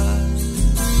אחד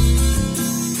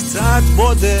קצת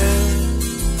בודד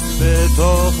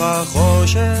בתוך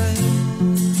החושך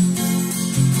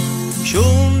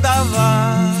שום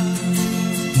דבר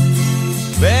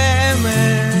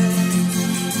באמת,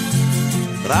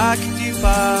 רק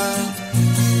טיפה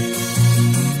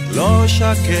לא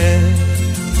שקט.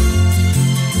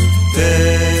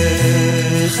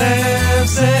 תכף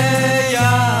זה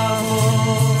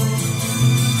יעבור,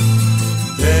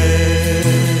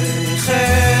 תכף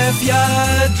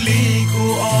ידליקו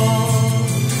אור.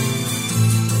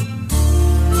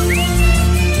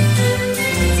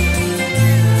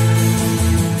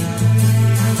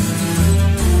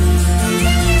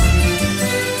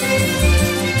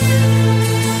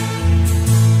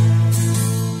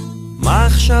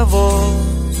 מחשבות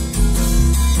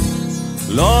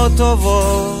לא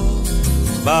טובות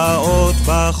באות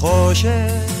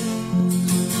בחושך,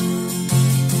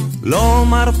 לא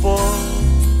מרפות,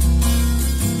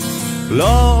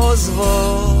 לא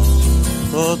עוזבות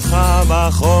אותך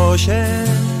בחושך.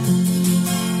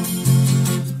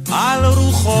 על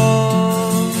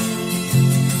רוחות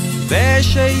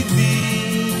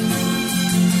ושדים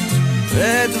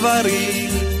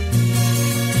ודברים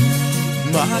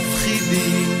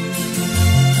מפחידים,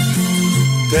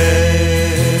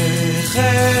 תכף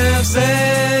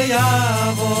זה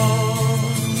יעבור,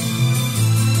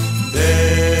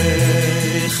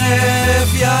 תכף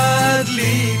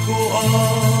ידליקו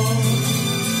אור.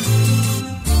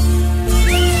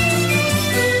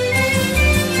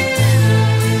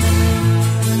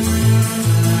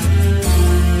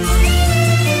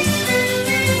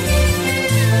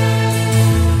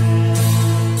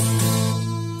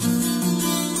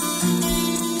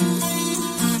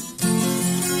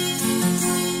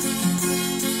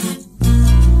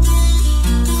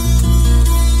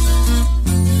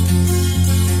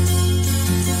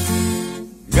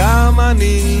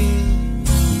 אני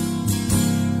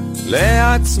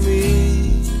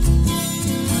לעצמי,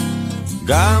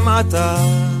 גם אתה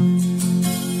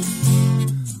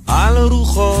על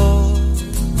רוחות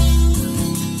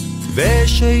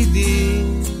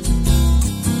ושדים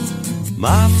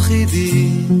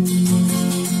מפחידים,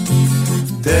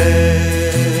 תכף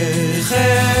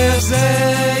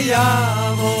זה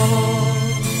יעבור,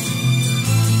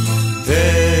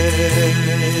 תכף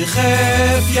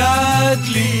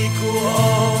ידליקו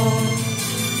אור.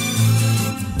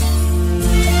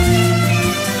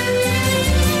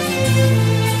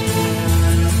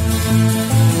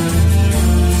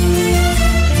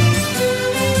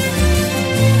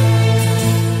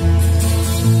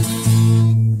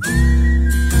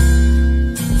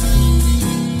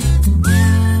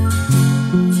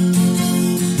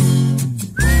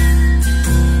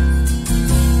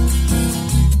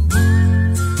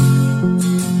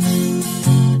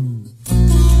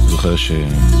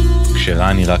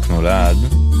 כשרני רק נולד,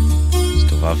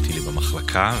 הסתובבתי לי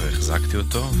במחלקה והחזקתי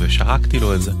אותו ושרקתי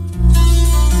לו את זה.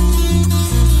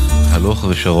 הלוך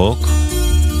ושרוק.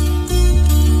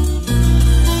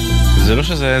 זה לא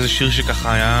שזה היה איזה שיר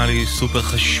שככה היה לי סופר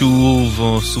חשוב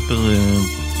או סופר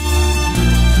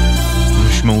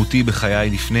משמעותי בחיי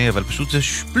לפני, אבל פשוט זה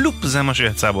שפלופ, זה מה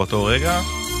שיצא באותו רגע.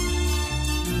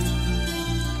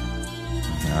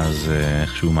 אז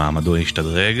איכשהו מעמדו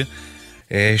השתדרג.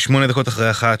 8 דקות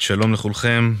אחרי 1, שלום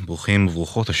לכולכם, ברוכים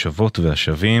וברוכות השבות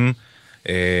והשבים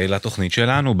לתוכנית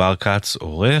שלנו. בר קץ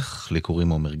עורך, לי קוראים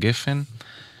עומר גפן.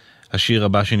 השיר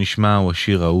הבא שנשמע הוא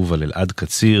השיר האהוב על אלעד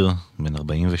קציר, בן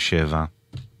 47,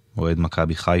 אוהד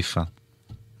מכבי חיפה,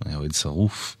 אוהד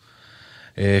שרוף.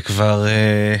 כבר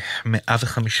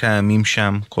 105 ימים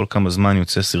שם, כל כמה זמן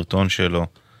יוצא סרטון שלו,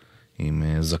 עם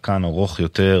זקן ארוך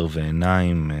יותר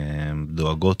ועיניים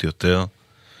דואגות יותר.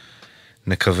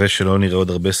 נקווה שלא נראה עוד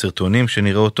הרבה סרטונים,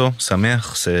 שנראה אותו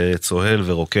שמח, צוהל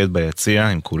ורוקד ביציע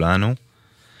עם כולנו.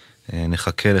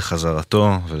 נחכה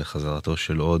לחזרתו ולחזרתו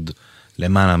של עוד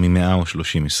למעלה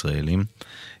מ-130 ישראלים.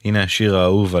 הנה השיר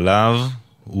האהוב עליו,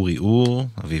 אורי אור,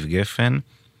 אביב גפן.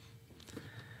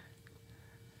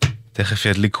 תכף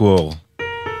ידליקו אור.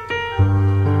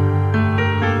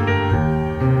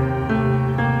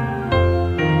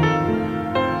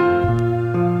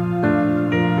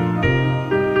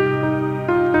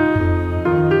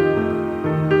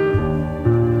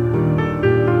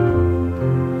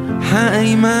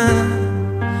 האימה,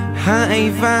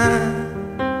 האיבה,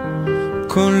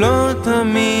 קולות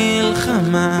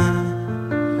המלחמה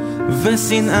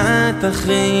ושנאת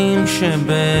אחים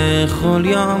שבכל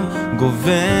יום גוברת.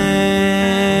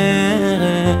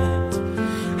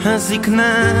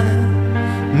 הזקנה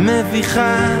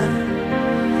מביכה,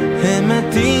 הם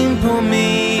מתים פה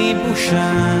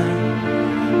מבושה,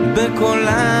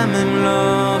 בקולם הם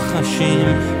לא חשים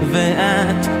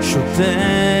ואת שותקת.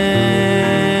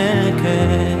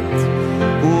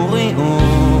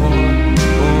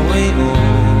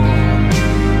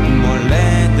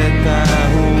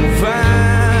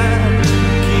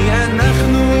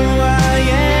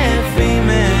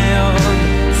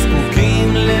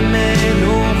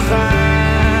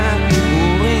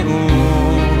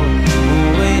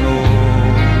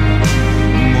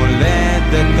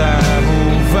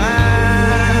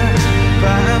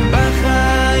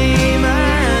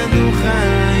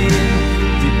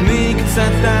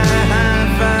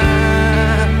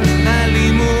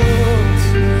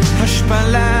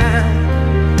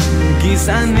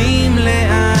 גזענים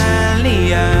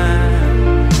לעלייה,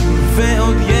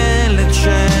 ועוד ילד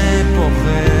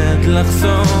שפוחד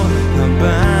לחזור הביתה.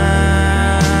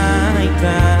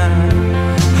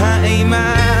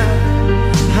 האימה,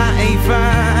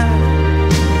 האיבה,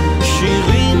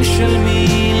 שירים של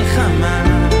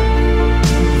מלחמה,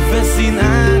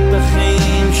 ושנאת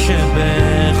אחים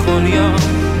שבכל יום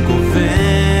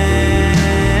גוברת.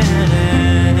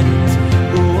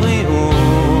 אורי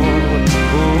אור,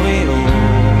 אורי אור,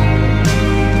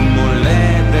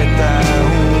 מולדת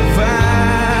אהובה,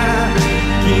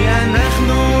 כי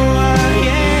אנחנו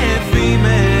עייפים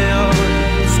מאוד,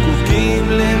 זקוקים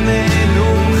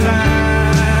למנוחה.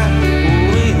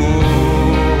 אורי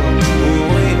אור,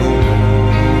 אורי אור,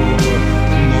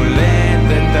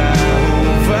 מולדת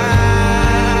אהובה,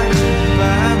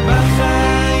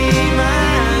 בחיים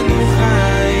אנו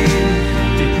חיים,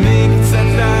 תתני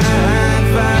קצת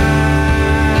אהבה.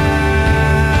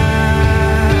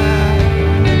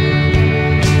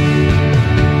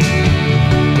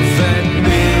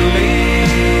 ותני לי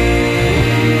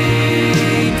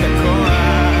את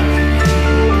הכוח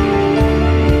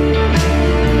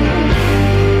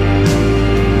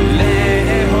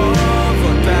לאהוב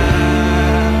אותך,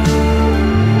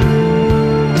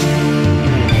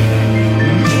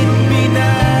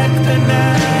 מפינה קטנה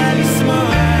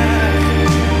לשמוח,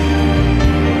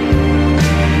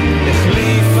 איך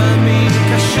לפעמים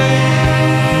קשה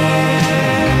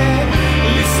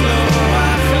לסלוח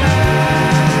לך.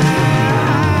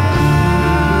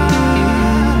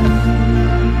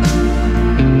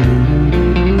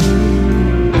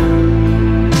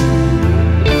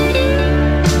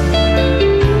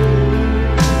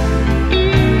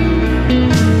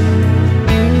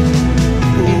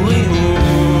 אורי אור,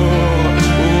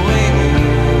 אורי אור,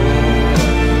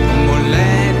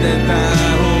 מולדת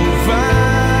אהובה,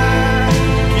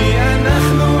 כי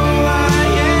אנחנו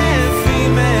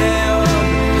עייפים מאוד,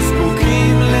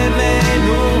 זקוקים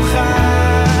למנוחה.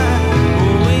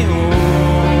 אורי אור,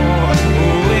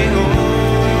 אורי אור,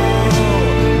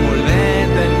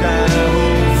 מולדת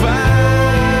אהובה,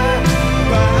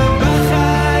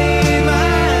 בחיים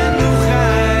אנו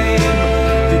חיים,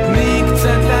 תתני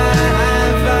קצת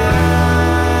אהבה.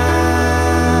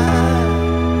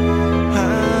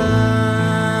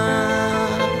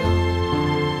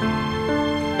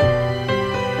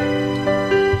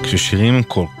 כששירים הם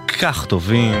כל כך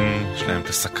טובים, יש להם את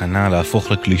הסכנה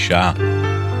להפוך לקלישאה.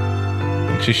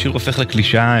 כששיר הופך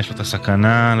לקלישאה, יש לו את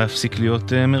הסכנה להפסיק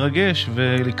להיות מרגש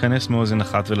ולהיכנס מאוזן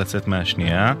אחת ולצאת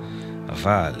מהשנייה.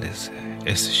 אבל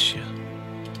איזה שיר,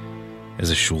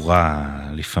 איזה שורה,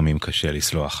 לפעמים קשה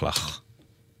לסלוח לך.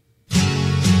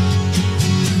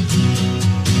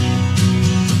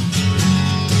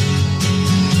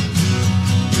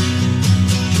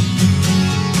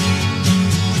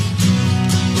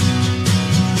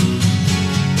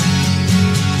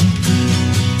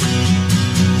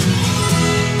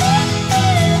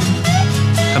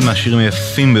 אחד מהשירים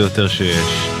היפים ביותר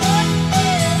שיש,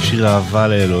 שיר אהבה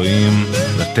לאלוהים,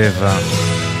 לטבע,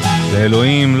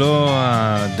 לאלוהים לא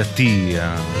הדתי,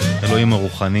 האלוהים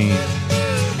הרוחני,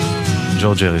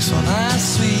 ג'ורג' הריסון. My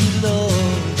sweet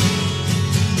Lord,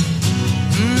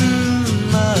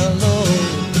 my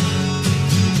Lord,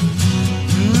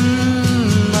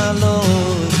 my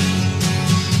Lord,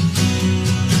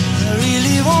 I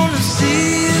really want to see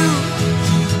you,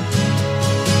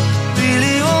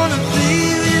 really want to be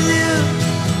with you,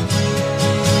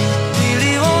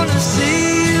 really want to see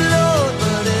you, Lord,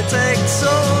 but it takes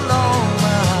so long,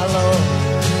 my Lord,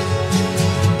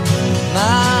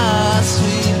 my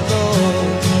sweet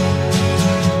Lord.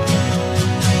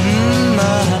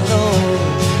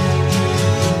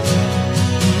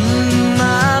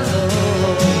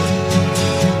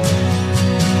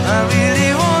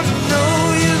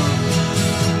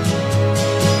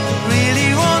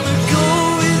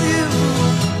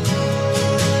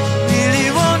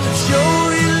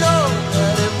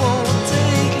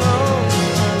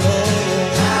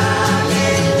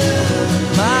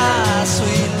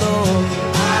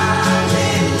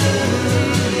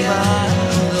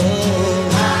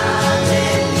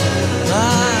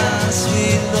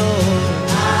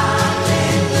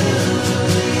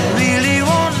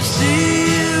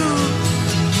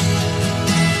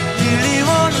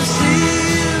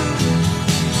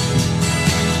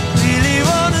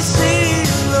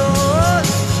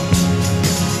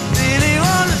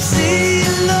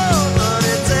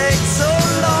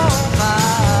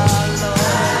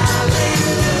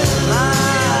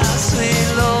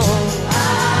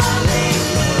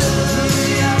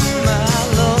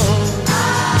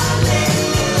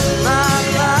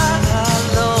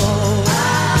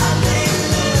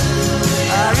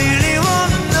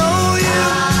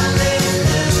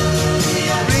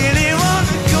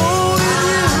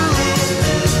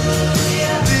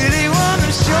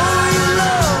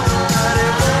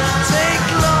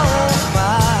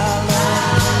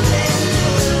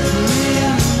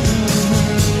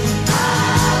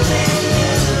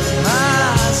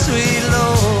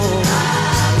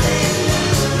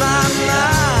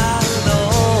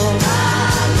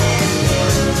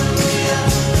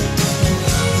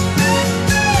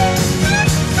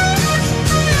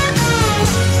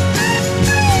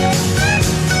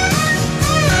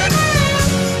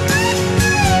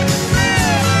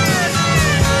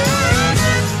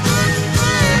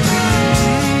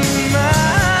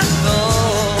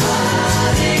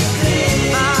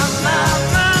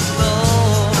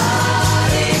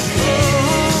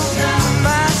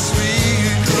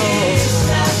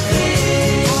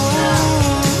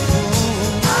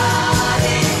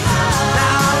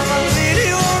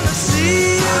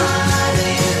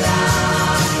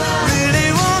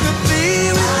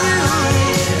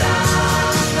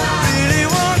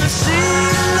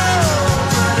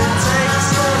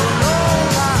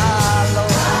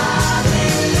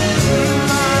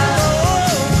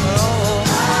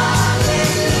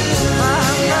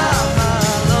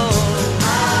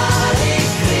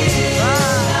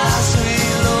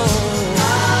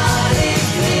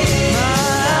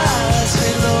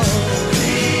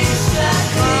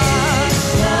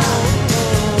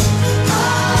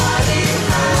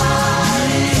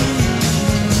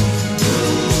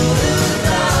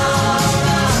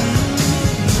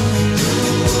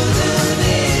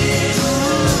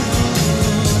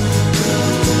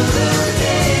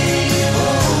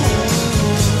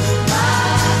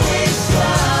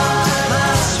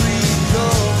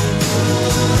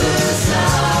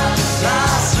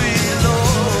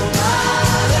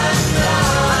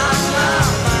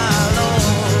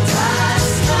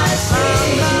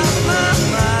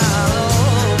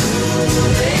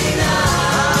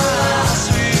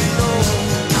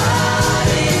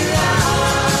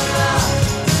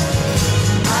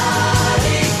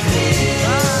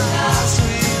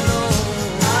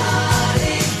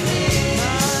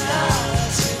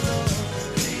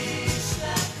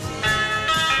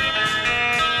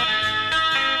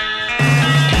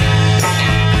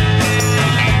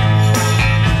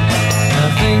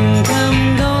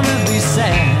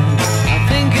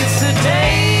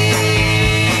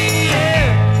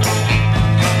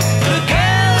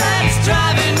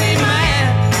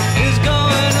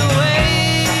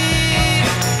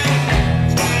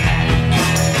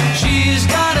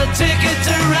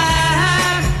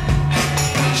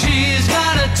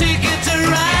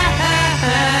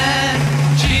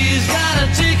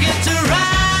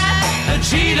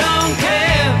 she don't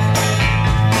care.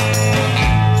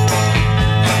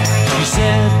 She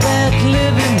said that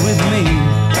living with me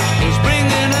was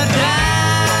bringing her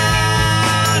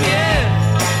down, yeah.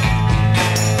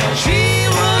 She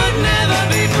would never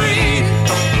be free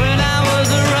when I was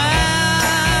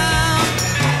around.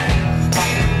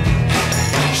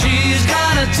 She's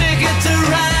got a ticket to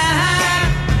ride.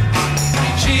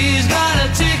 She's got a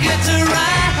ticket to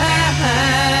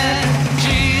ride.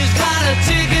 She's got a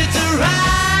ticket to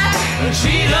ride, but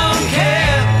she don't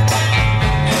care.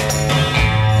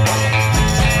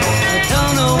 I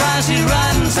don't know why she's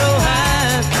riding so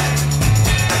high.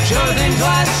 Sure think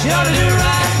twice, sure to do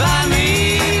right by me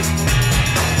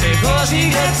before she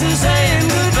gets to saying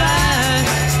goodbye.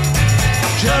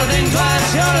 Sure think twice,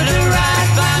 sure to do right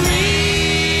by me.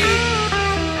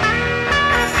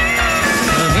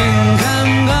 I think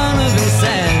I'm gonna be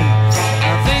sad.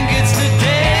 I think it's the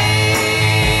day,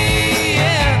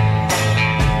 yeah.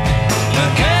 The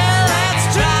girl that's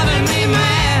driving me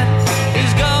mad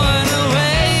is going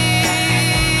away,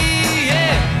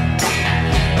 yeah.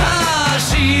 Ah,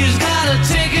 she's got a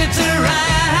ticket to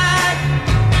ride.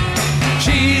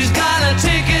 She's got a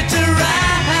ticket to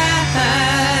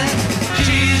ride.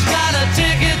 She's got a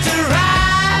ticket to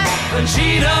ride, but she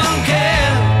don't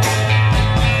care.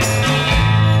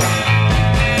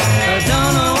 I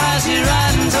don't know why she's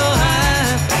riding so high.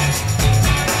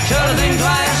 Sure to think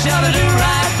twice, sure to do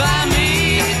right by me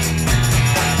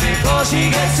before she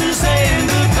gets to saying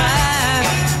goodbye.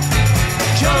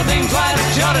 Sure to think twice,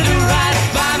 sure to do right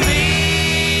by me.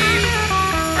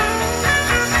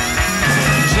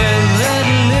 Said that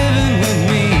living with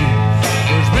me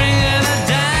was bringing her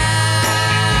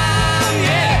down,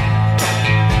 yeah.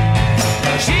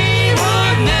 She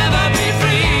would never be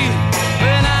free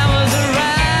when I was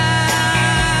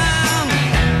around.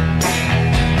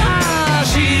 Ah,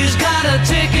 she's got a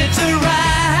ticket to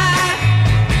ride.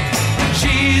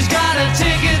 She's got a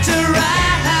ticket to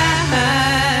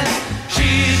ride.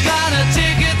 She's got a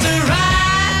ticket to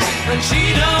ride, but she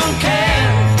don't care.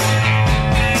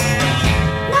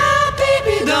 My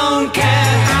baby don't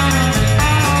care.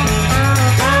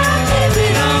 My baby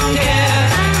don't care.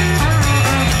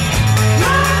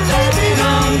 My baby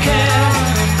don't care.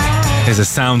 איזה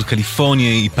סאונד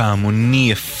קליפורניאי פעמוני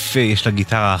יפה, יש לה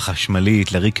גיטרה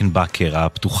חשמלית, לריקנבקר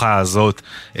הפתוחה הזאת,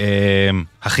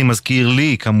 הכי מזכיר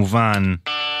לי כמובן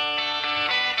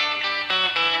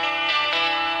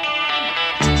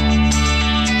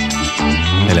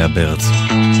אלה הברדס.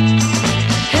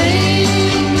 Hey,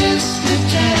 Mr.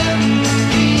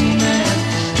 Tambourine Man,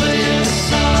 play a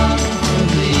song for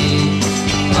me.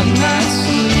 I'm not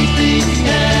sleepy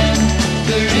and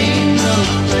there ain't no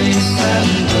place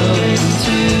I'm going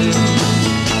to.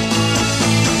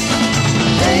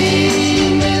 Hey,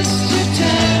 Mr.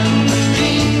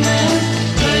 Tambourine Man,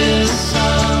 play a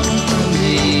song for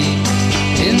me.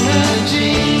 In the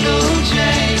jingle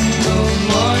jangle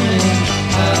morning,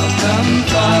 I'll come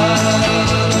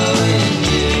following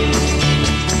you.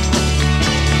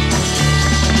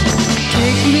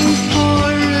 Take me for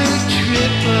a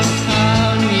trip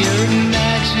upon your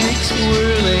magic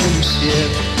swirling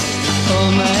ship.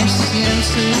 All my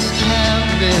senses have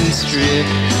been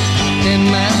stripped, and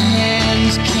my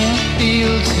hands can't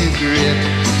feel to grip,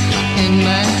 and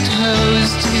my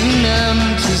toes too numb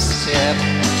to step.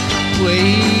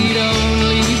 Wait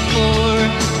only for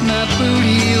my boot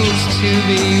heels to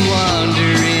be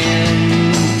wandering.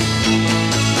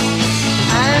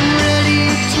 I'm ready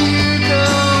to go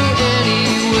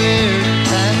anywhere.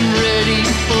 I'm ready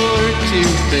for to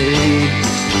fade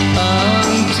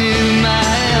onto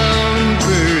my own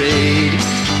parade.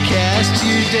 Cast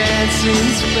your dancing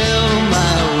spell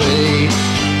my way.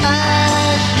 I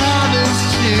promise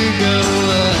to go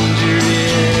under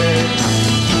it.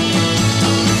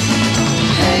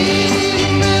 Hey,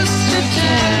 Mr.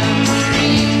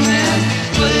 Tambourine Man,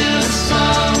 play a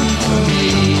song for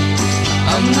me.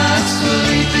 I'm not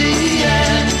sleepy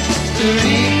yet, there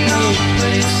ain't no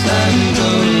place I'm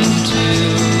going to.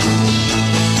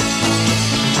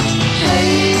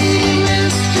 Hey,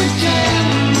 Mr.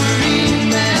 Tambourine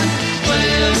Man, play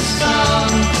a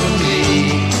song for me.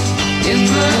 In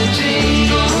the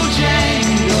jingle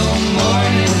jangle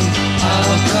morning,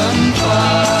 I'll come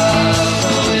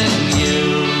following you.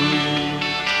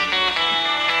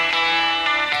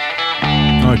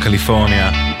 אוי, קליפורניה.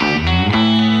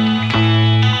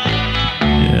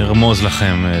 ארמוז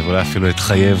לכם, ואולי אפילו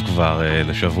אתחייב כבר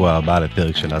לשבוע הבא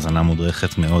לפרק של האזנה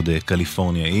מודרכת מאוד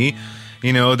קליפורניאי.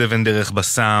 הנה עוד אבן דרך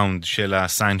בסאונד של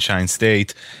ה-Sunshine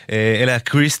State. אלה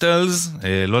הקריסטלס,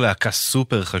 לא להקה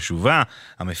סופר חשובה,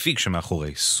 המפיק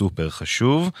שמאחורי סופר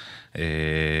חשוב.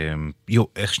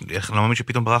 איך לא מאמין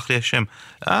שפתאום ברח לי השם.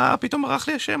 פתאום ברח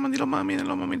לי השם, אני לא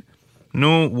מאמין.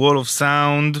 נו, Wall of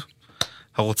Sound,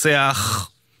 הרוצח,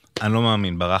 אני לא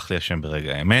מאמין, ברח לי השם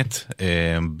ברגע האמת.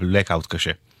 Blackout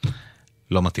קשה.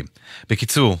 לא מתאים.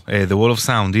 בקיצור, The Wall of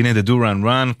Sound, הנה The Do Run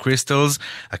Run, Crystals,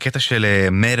 הקטע של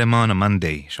Met Em on a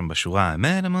Monday, שם בשורה,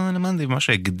 Met Em on a Monday, מה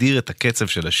שהגדיר את הקצב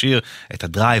של השיר, את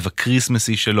הדרייב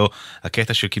הקריסמסי שלו,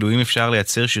 הקטע שכאילו אם אפשר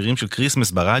לייצר שירים של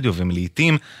קריסמס ברדיו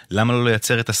ומלעיתים, למה לא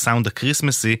לייצר את הסאונד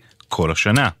הקריסמסי כל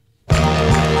השנה?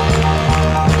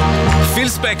 פיל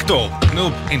ספקטור,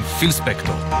 נו, אין, פיל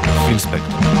ספקטור.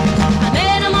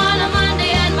 Met 'em on a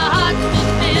Monday and my heart stood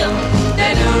still.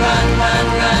 They do run, run,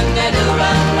 run, they do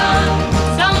run, run.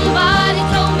 Somebody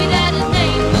told me that his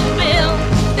name was Bill.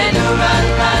 They do run,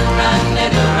 run, run, they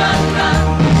do run, run.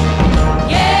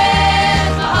 Yes,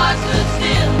 my heart stood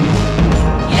still.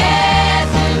 Yes,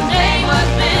 his name was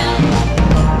Bill.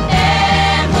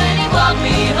 And when he walked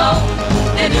me home,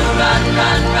 they do run,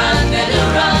 run, run, they do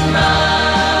run, run.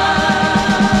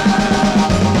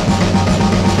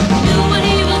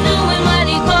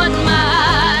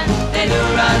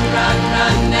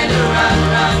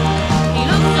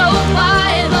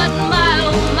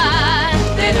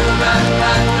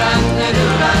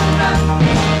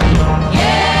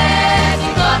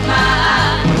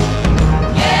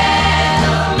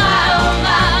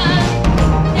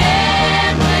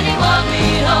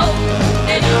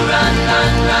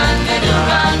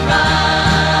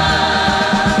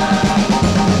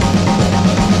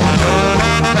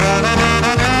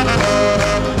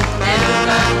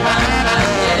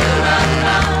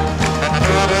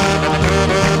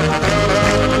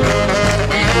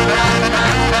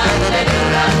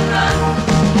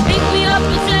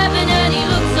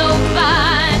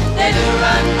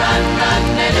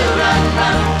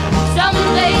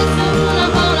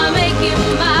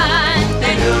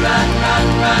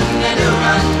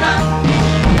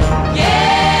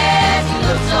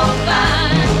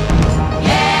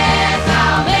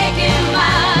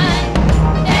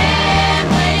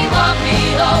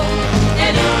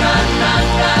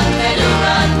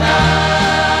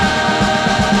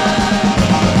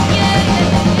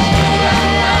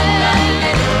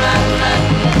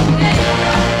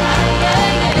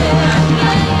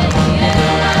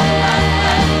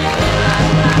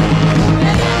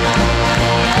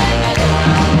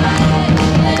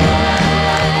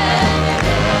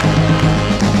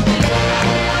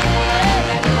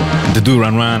 The Do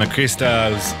Run Run,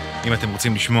 הקריסטלס. אם אתם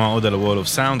רוצים לשמוע עוד על ה-Wall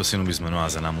of Sound, עשינו בזמנו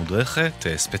האזנה מודרכת,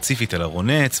 ספציפית על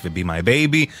הרונץ ו-Be My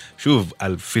Baby, שוב,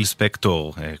 על פיל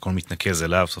ספקטור, כל מתנקז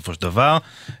אליו, בסופו של דבר,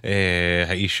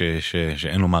 האיש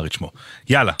שאין לומר את שמו.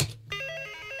 יאללה.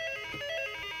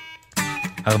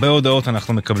 הרבה הודעות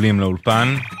אנחנו מקבלים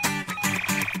לאולפן.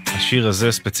 השיר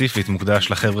הזה ספציפית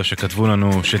מוקדש לחבר'ה שכתבו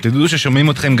לנו, שתדעו ששומעים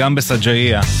אתכם גם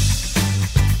בסג'איה.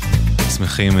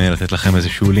 שמחים לתת לכם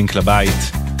איזשהו לינק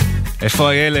לבית. איפה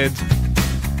הילד?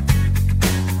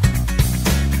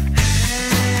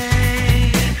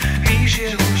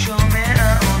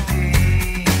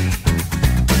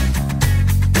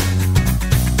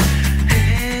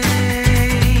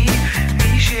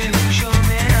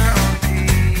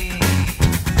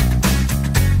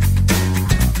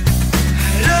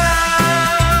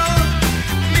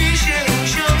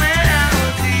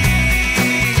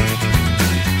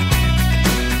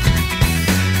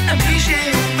 מי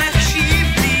שהוא מקשיב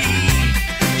לי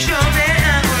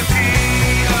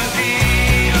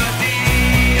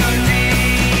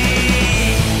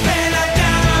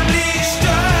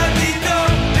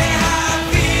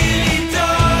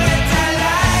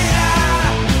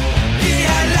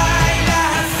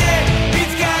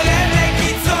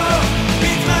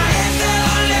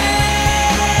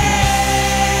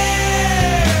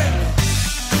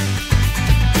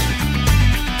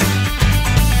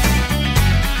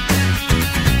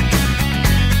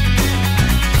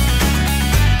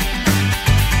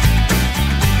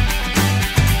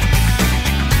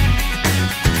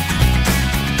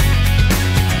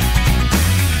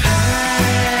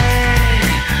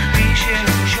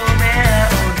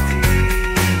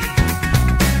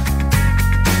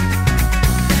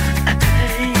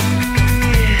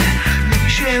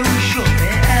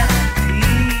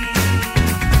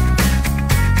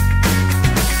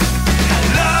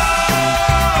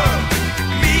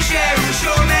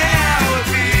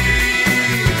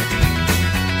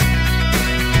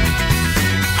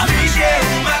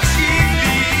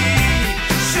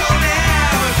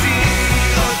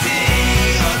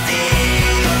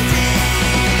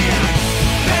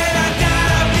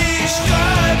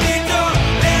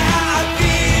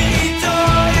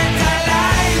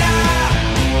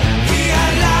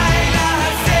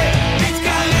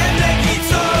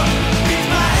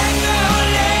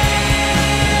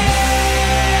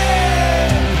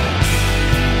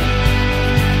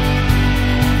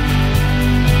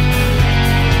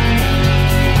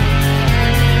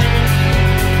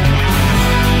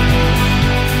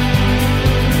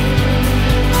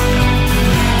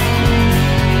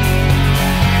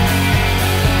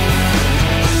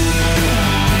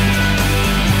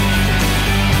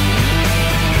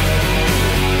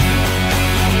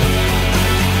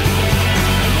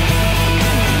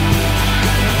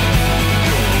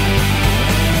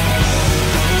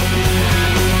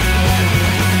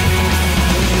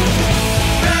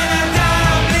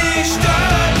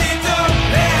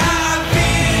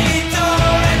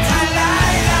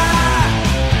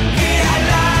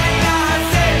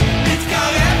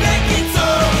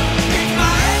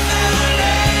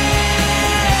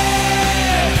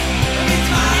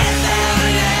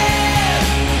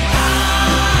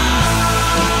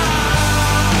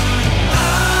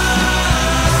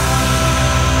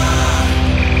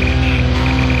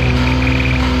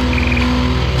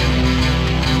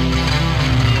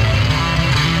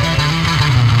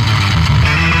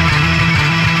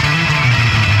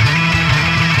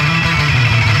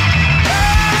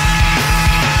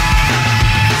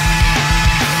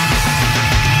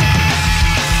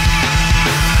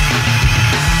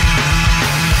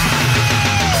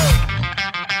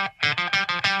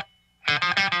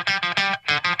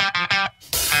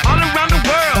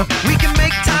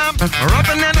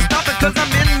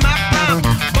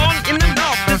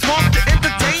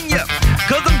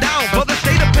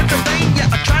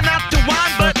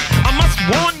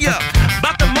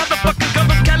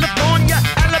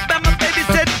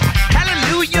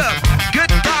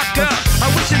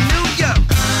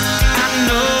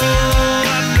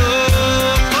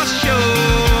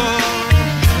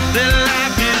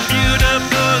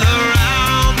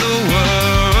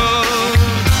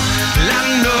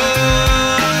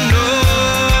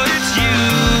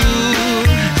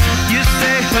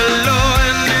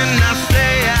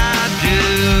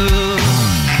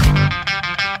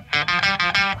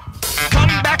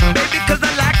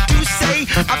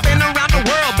I've been around the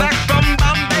world, back from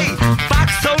Bombay. Fox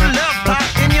so love pop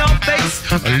in your face.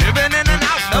 Living in and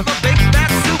out of a big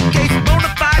fat suitcase.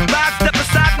 Bonafide ride, step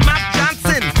aside Mike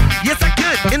Johnson. Yes, I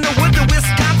could, in the woods of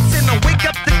Wisconsin. I wake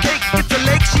up the cake, get the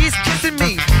lake, she's kissing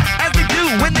me. As they do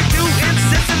when they do in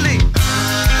Sicily.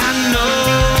 I know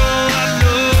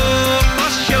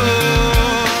for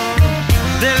sure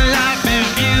that life is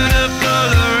beautiful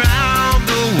around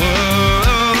the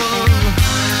world.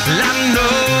 I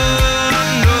know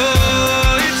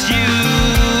it's you.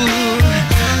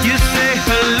 You say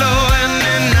hello and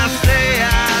then I say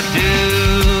I do.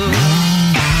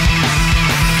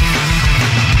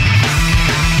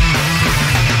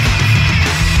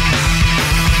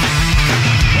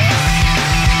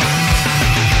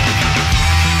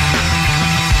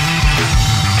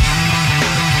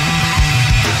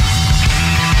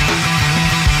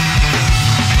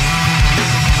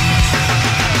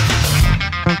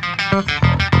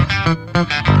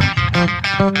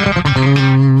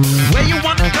 Where you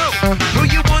wanna go, who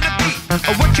you wanna be,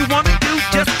 or what you wanna do,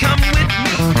 just come with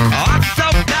me. I saw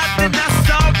that, then I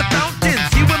saw the fountains.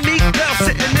 You and me, girl,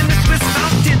 sitting in the Swiss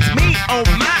mountains. Me, oh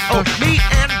my, oh, me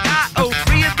and I, oh,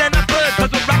 freer than a bird,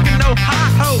 cause we're rockin' no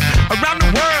hi-ho. Around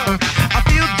the world, I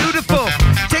feel dutiful.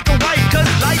 Take a wife,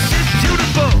 cause life is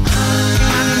beautiful.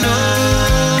 I know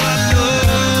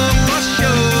for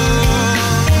sure.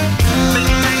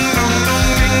 Ding dang dong dong,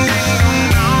 ding dang dong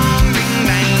dong, ding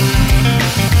dang.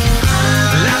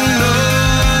 I know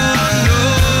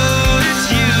it's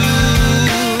you.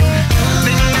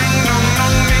 Ding dang dong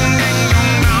dong, ding dang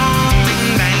dong dong, ding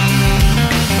dang.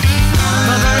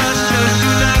 Mother Russia, do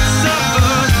not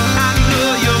suffer. I know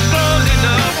you're bold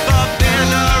enough. I've been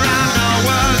around the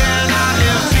world and I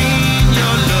have seen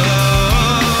your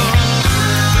love.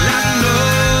 I know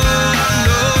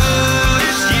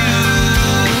it's you.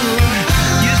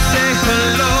 You say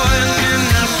hello and then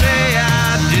I say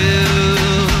I do.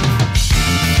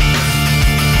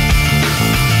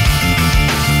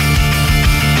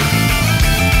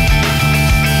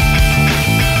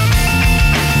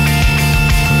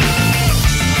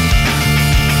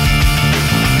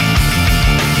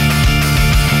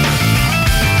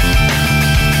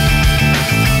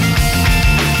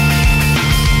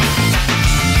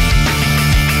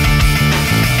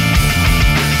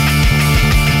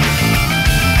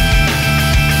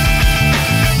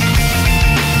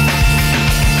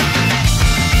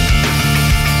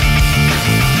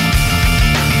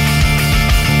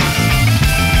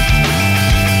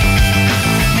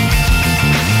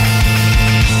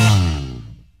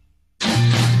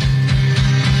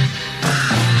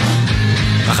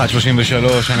 אחת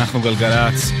 33, אנחנו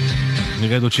גלגלץ.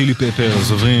 נרד עוד צ'ילי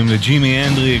פפרס, עוברים לג'ימי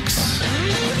הנדריקס.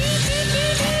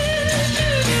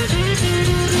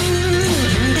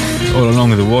 All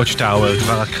Along the Watchtower,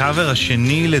 כבר הקאבר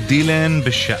השני לדילן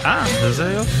בשעה,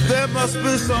 וזה יופי. There must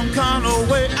be some kind of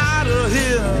way out of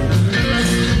here.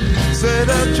 Say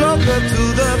the joker to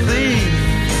the thief.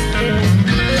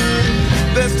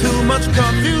 There's too much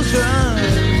confusion.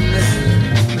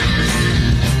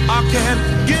 I can't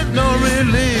get no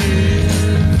relief.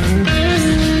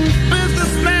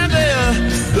 Businessman there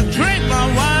to drink my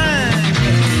wine.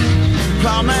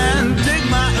 Plowman dig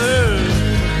my earth.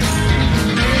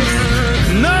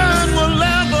 None will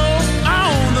level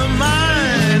on the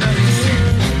mine.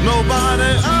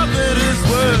 Nobody of it is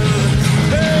worth.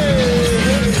 Hey.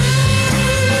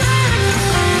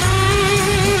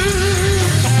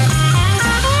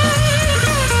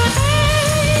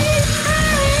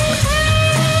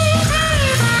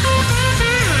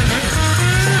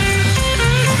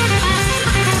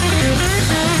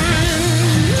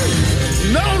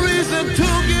 No reason to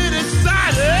get excited.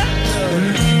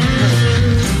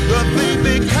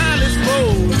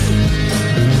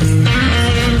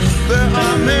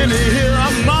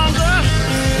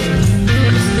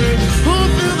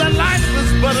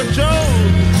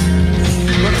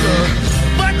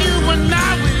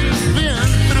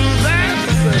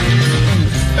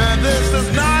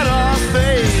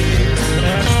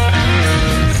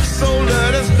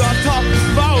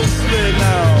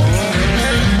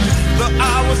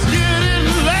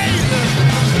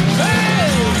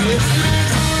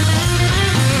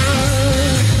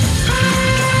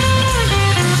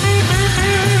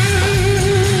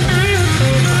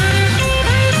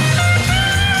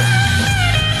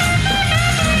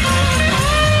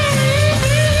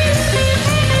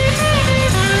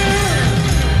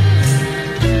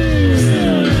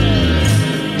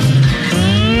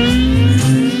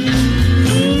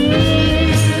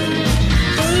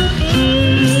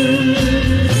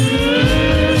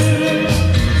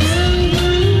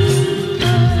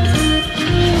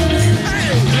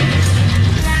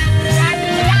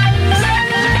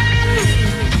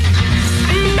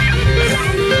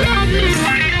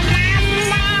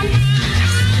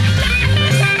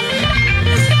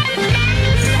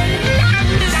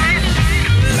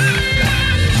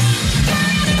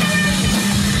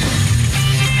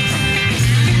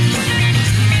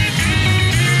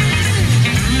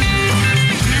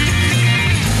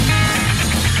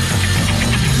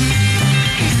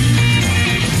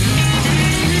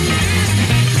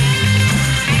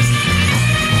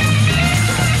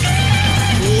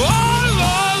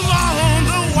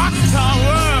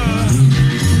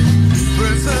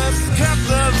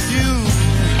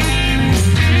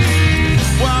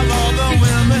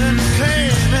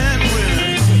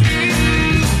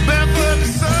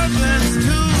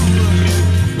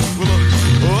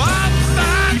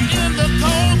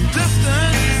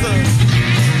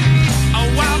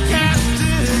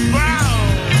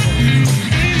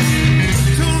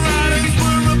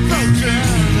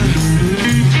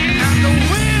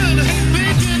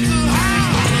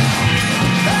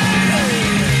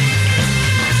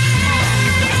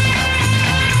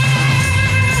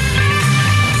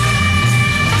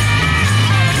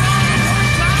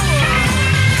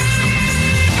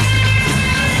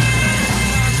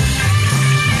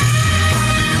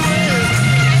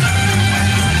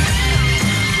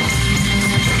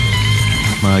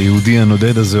 היהודי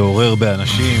הנודד הזה עורר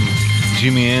באנשים,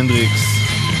 ג'ימי הנדריקס,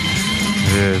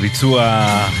 ביצוע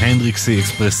הנדריקסי,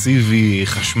 אקספרסיבי,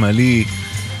 חשמלי,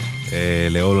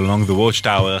 ל-All Along the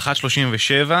Watchtower.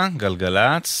 1:37,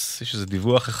 גלגלץ, יש איזה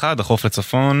דיווח אחד, החוף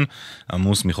לצפון,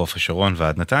 עמוס מחוף השרון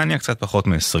ועד נתניה, קצת פחות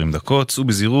מ-20 דקות, סעו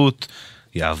בזהירות,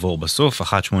 יעבור בסוף, 1-800-891-8.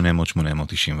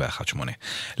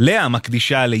 לאה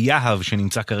מקדישה ליהב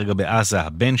שנמצא כרגע בעזה,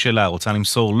 הבן שלה רוצה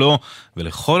למסור לו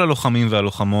ולכל הלוחמים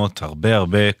והלוחמות הרבה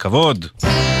הרבה כבוד.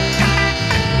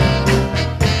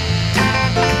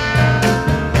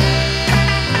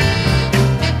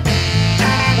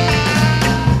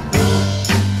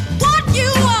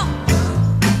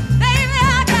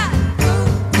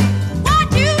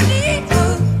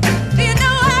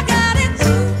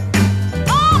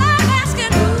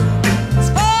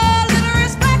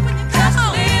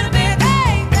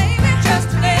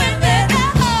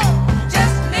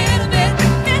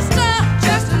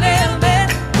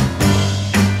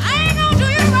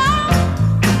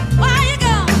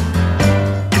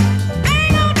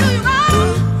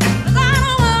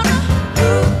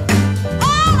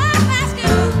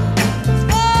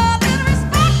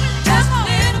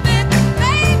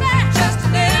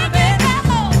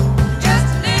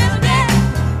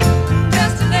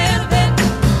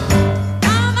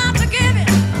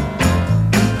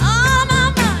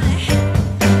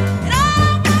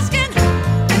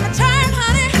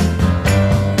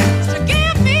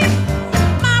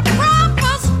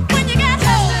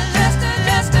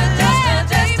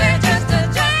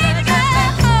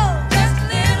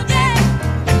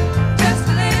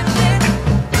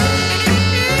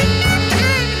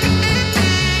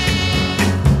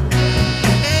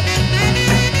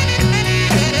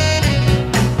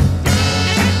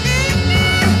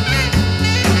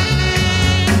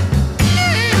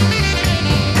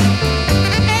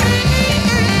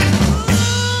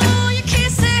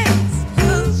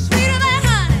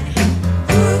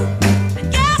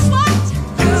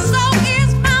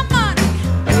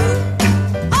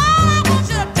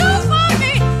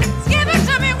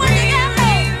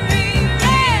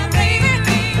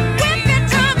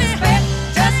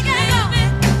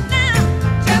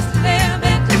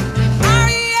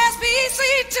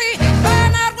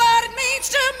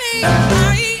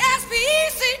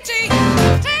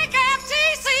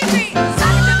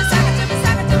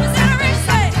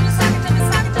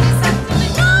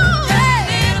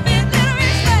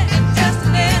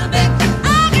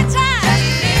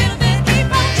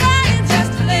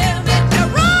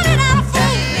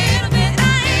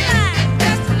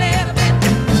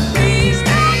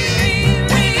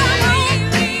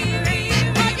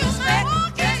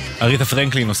 אריתה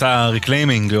פרנקלין עושה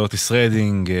ריקליימינג לאוטיס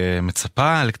רדינג,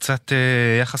 מצפה לקצת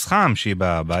יחס חם שהיא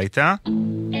באה הביתה.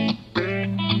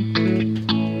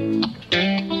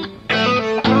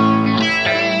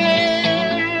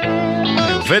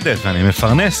 אני עובדת ואני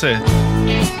מפרנסת.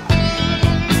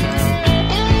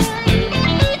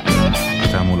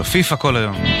 אתה מול הפיפה כל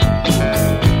היום.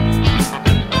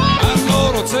 אני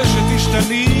לא רוצה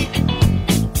שתשתני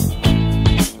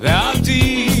ואל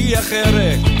תהי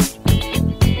אחרת,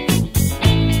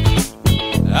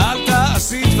 אל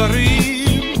תעשי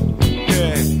דברים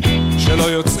שלא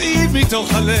יוצאים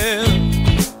מתוך הלב,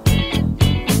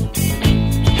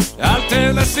 אל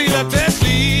תנסי לתת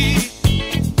לי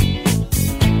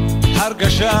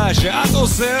הרגשה שאת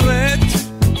עוזרת,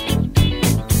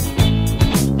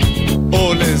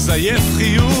 או לזייף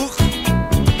חיוך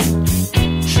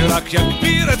שרק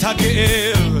יגביר את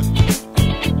הכאב.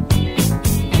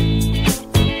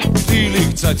 תני לי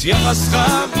קצת יחס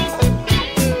חם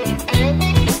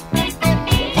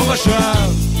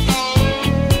עכשיו.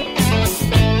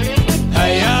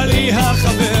 היה לי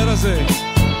החבר הזה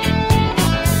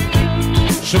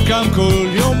שקם כל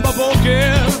יום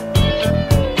בבוקר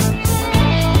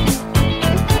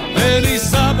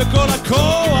וניסה בכל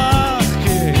הכוח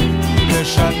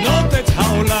לשנות את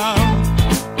העולם.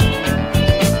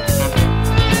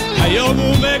 היום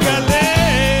הוא מגלה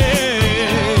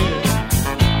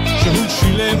שהוא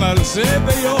שילם על זה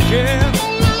ביוקר,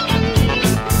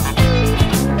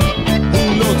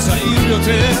 לא צעיר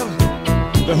יותר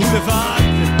והוא לבד,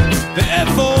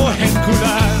 ואיפה הן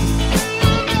כולן?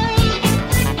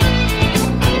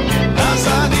 אז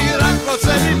אני רק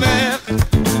רוצה ממך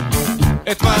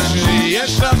את מה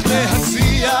שיש לך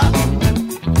להציע,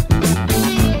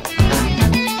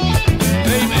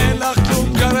 ואם אין לך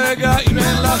כלום כרגע, אם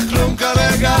אין לך כלום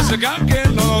כרגע, זה גם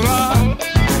כן לא רע,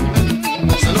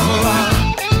 זה לא רע,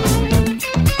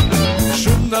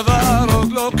 שום דבר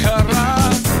עוד לא קרה.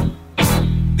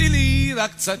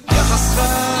 רק קצת יחס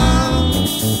חם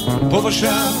פה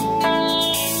ושם,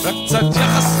 רק קצת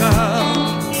יחס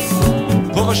חם.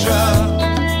 ושם,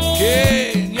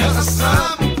 כן, יחס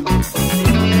חם,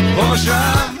 פה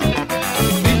ושם,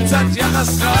 קצת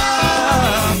יחס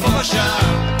חם, פה ושם.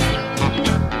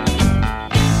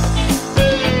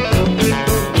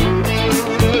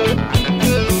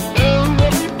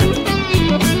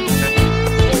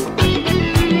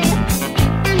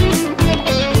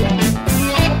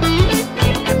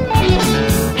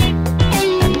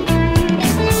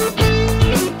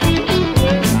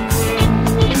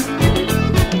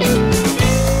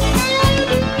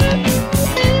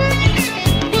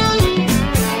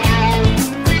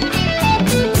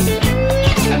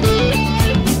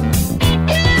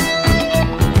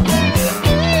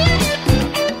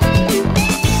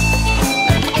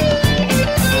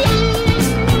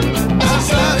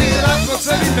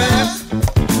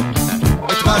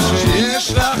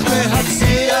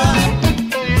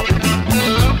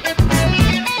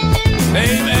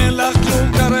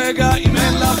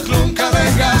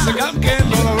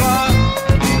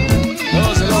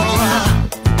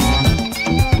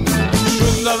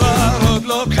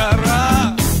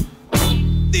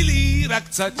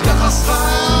 קצת יחס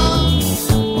חם,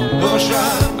 פה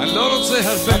ושם, אני לא רוצה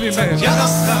הרבה ממך,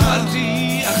 יחס חם, אל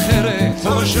תהי אחרת, פה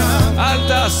ושם, אל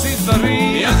תעשי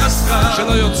דברים, יחס חם,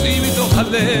 שלא יוצאים מתוך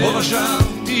הלב, פה ושם,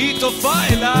 תהי טובה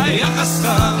אליי, יחס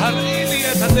חם, הראי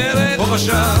לי את הדרך, פה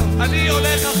ושם, אני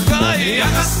הולך אחריי,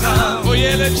 יחס חם, או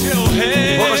ילד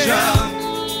שאוהב, פה ושם,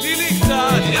 תהי לי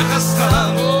קצת, יחס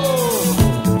חם,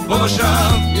 פה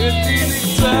ושם, תהי לי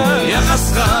קצת,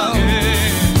 יחס חם,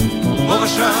 פה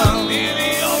ושם,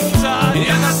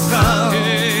 יחס חם,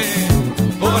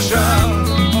 פה ושם,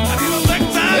 אני רוצה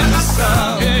קצת יחס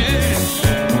חם,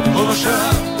 פה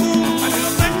ושם, אני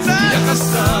רוצה קצת יחס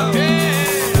חם,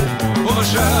 פה ושם, יחס חם, פה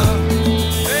ושם,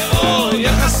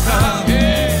 יחס חם,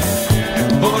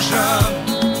 פה ושם,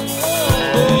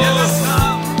 יחס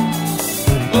חם,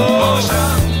 פה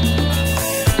ושם,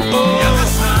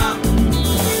 יחס חם,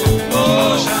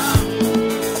 פה ושם.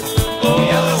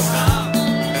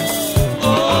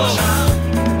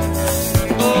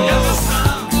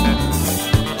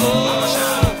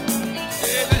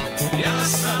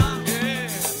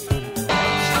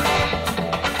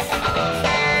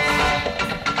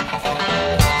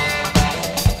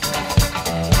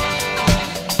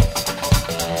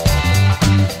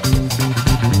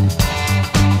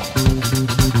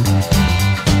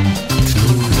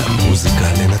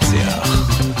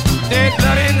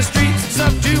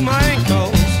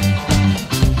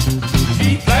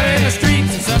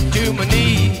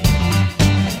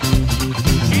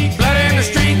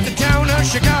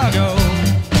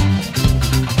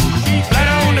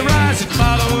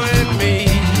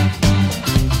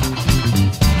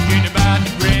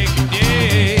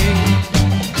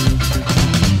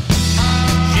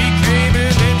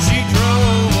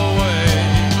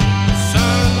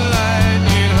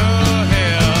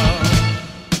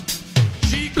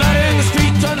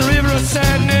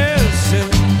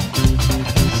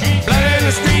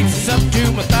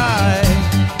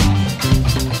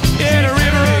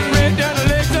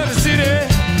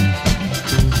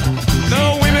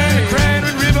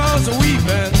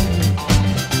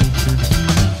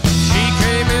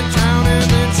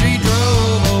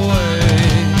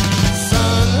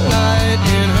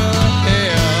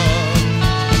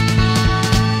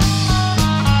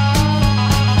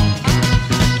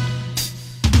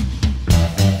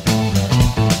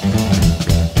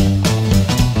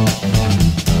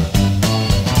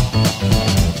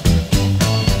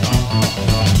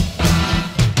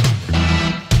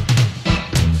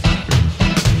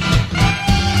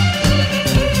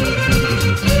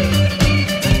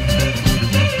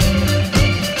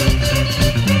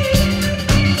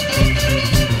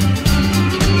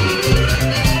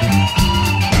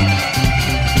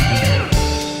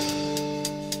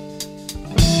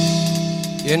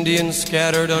 Indians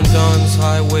scattered on dawn's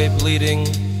highway bleeding.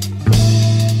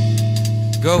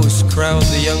 Ghosts crowd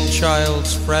the young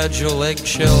child's fragile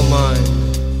eggshell mind.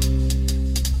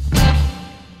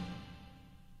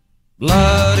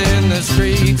 Blood in the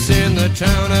streets in the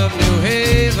town of New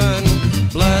Haven.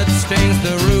 Blood stains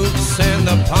the roofs and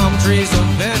the palm trees of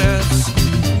Venice.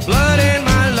 Blood in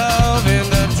my love in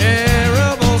the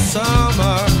terrible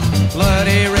summer.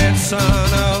 Bloody red sun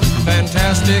of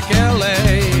fantastic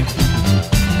LA.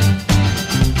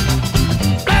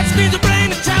 Blood speeds the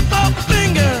brain and chop off the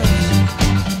fingers.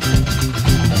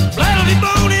 Bloody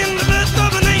bone in the birth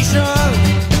of a nation.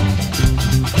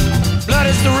 Blood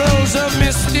is the rose of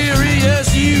mysterious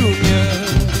union.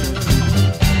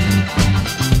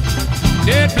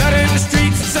 Dead blood in the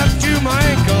streets, it's up to my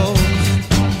ankles.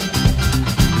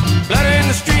 Blood in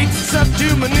the streets, it's up to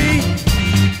my knee.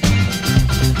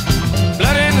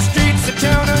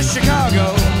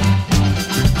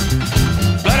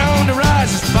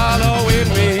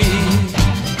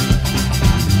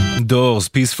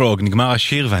 Peace Frog, נגמר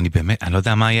השיר ואני באמת, אני לא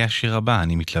יודע מה יהיה השיר הבא,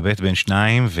 אני מתלבט בין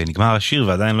שניים ונגמר השיר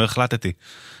ועדיין לא החלטתי.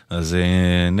 אז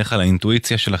נלך על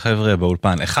האינטואיציה של החבר'ה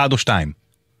באולפן, 1 או 2?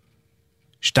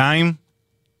 2?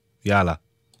 יאללה.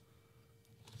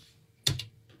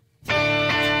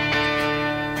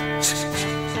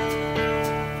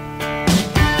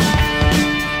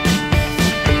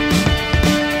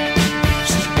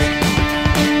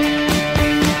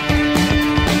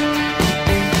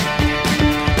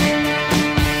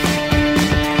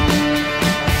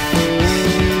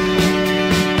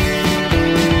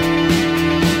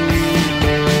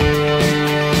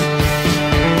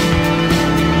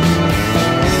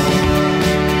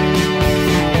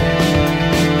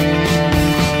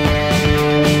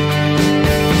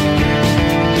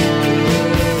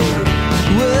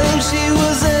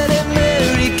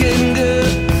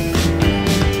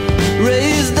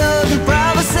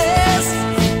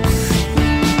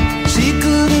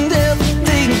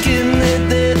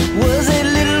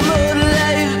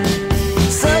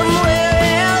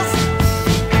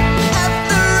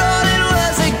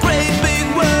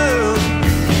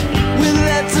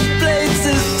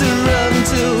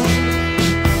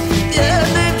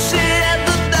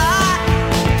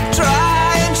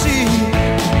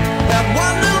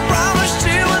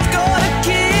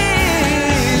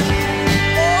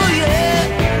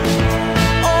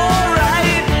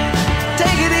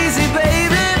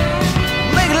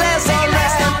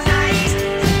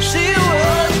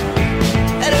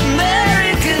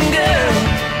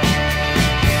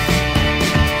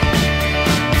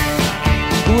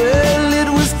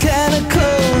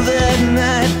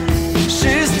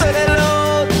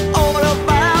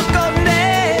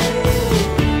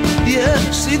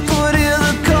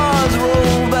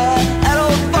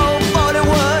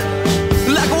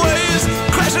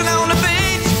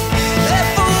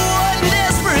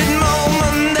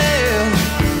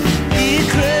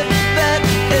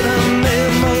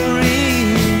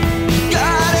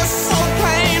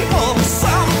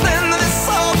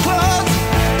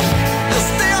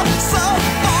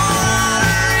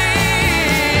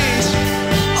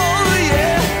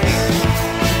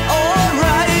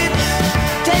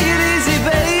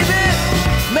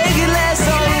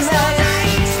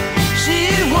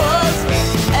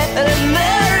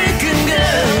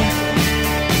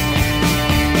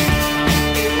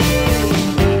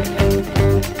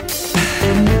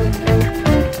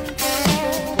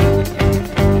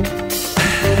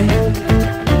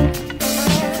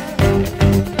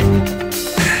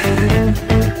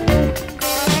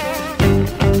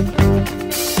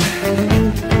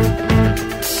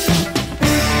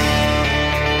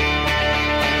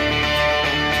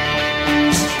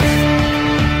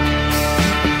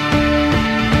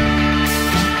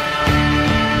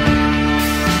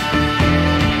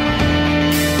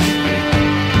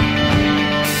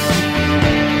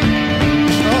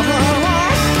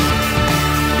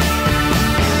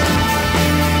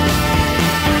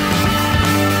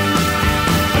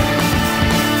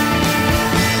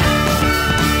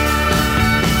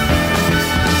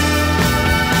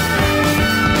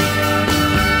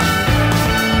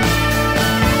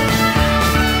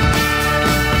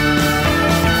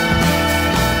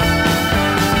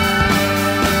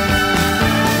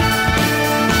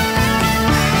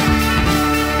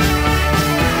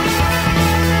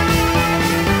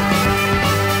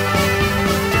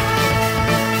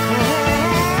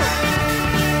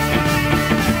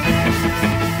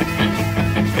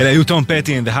 אלה היו תום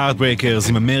פטי and the Heartbreakers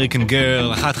עם American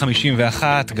Girl,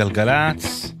 1:51,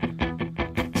 גלגלץ.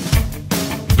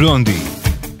 בלונדי,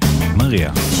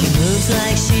 מריה. She moves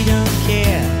like she don't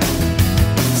care,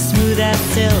 smooth as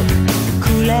silk,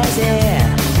 cool as air.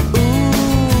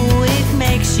 Ooh, it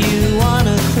makes you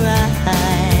wanna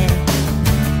cry.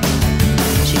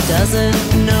 She doesn't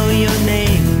know your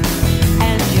name,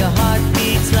 and your heart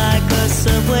beats like a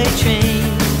subway train.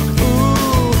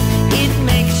 Ooh, it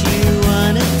makes you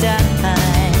wanna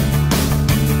die.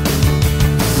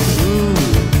 Ooh,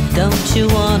 don't you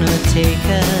wanna take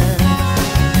her?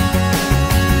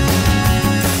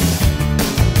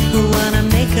 Who wanna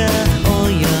make her all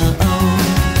your own?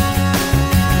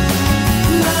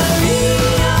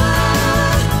 Maria,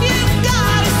 you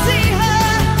gotta see her.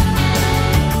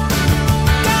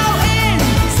 Go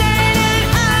insane and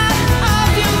out of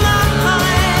your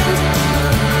mind.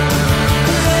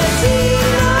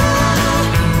 Retina,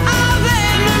 Ave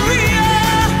Maria.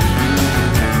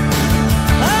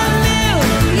 A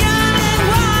million and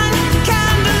one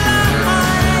candlelights.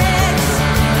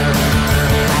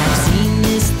 I've seen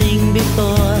this thing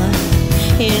before.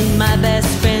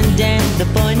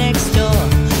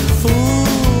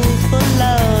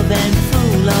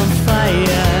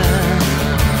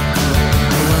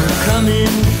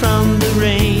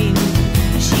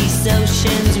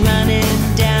 running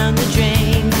down the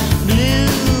drain, blue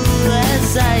as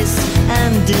ice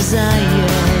and desire.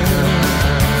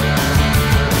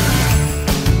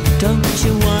 Don't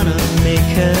you wanna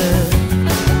make her?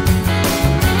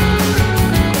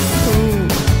 Ooh,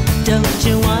 don't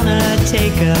you wanna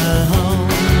take her home?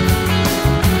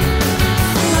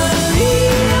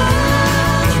 Maria,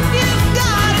 you've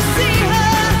gotta see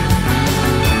her.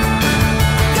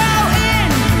 Go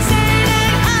insane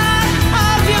and out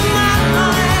of your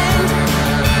mind.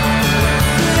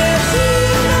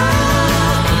 Latina,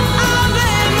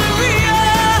 Ave Maria,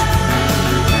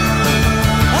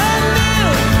 a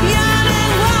million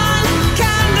and one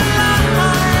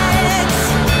candlelights.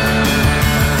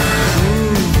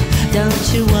 Ooh, don't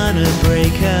you wanna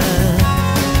break her?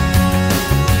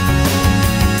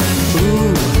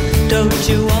 Ooh, don't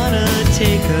you wanna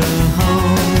take her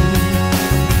home?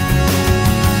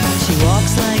 She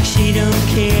walks like she don't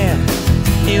care.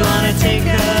 You wanna take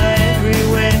her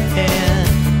everywhere.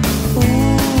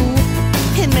 Ooh,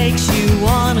 it makes you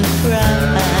wanna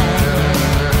cry.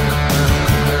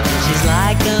 She's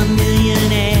like a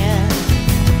millionaire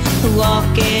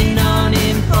walking on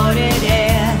imported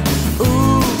air.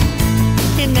 Ooh,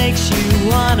 it makes you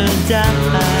wanna die.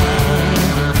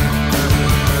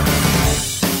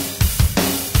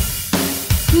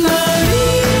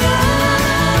 Maria,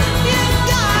 you've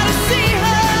gotta see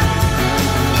her.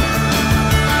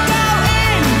 Go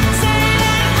insane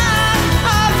and out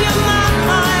of your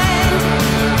mind.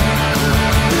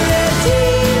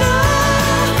 Latina,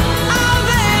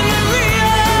 Ave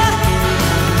Maria,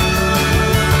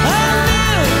 a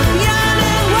million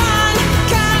and one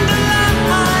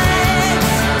candlelights.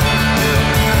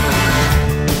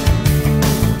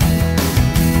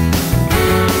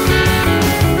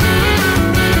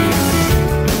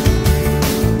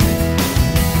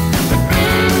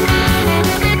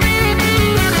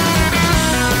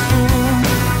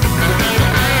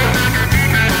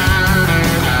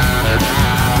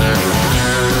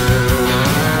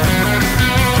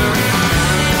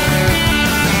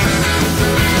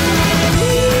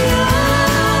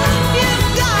 You've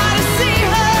gotta see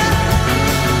her.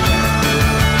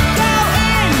 Go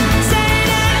insane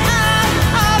and out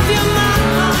of your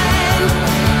mind.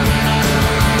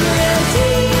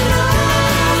 Latina,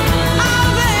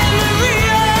 Ave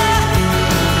Maria,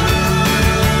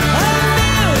 a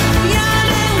million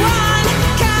and one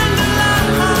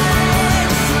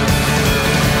candlelights.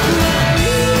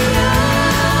 Maria,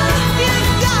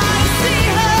 you've gotta see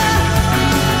her.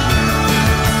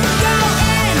 Go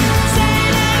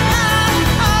insane and out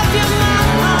of your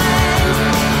mind.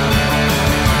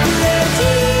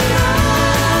 Latina,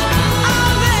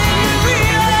 Ave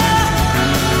Maria,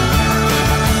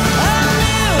 a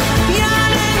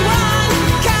million and one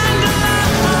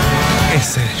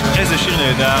candlelights. איזה שיר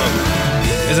נהדר,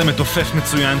 איזה מתופף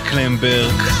מצוין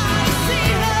קלמברג.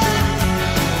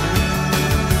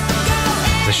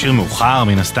 זה שיר מאוחר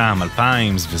מן הסתם,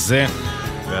 2000 וזה,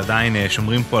 ועדיין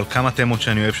שומרים פה על כמה תמות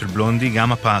שאני אוהב של בלונדי.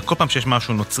 גם כל פעם שיש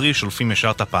משהו נוצרי שולפים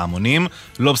ישר את הפעמונים,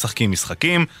 לא משחקים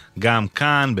משחקים, גם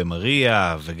כאן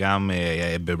במריה וגם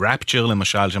ברפצ'ר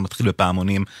למשל שמתחיל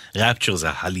בפעמונים. רפצ'ר זה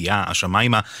העלייה,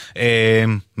 השמיימה,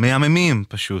 מהממים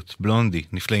פשוט, בלונדי,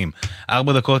 נפלאים.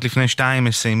 4 דקות לפני 2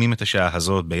 מסיימים את השעה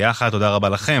הזאת ביחד. תודה רבה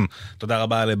לכם, תודה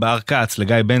רבה לבר קץ,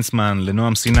 לגיא בנסמן,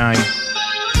 לנועם סיני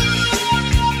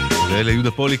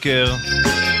וליהודה פוליקר.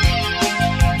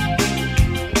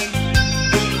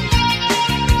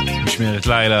 משמרת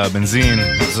לילה, בנזין,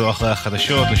 נחזור אחרי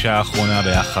החדשות לשעה האחרונה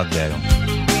ביחד להיום.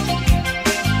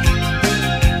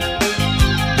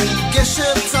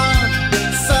 גשר צד,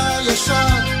 סע ישר,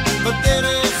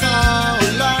 בדרך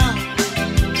העולה,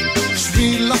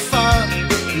 שביל עפר,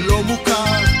 לא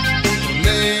מוכר,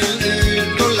 עולה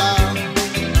גדולה,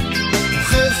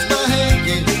 אוחז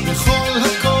בהגה, בכל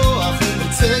הכוח,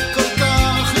 רוצה כל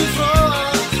כך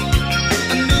לברוח,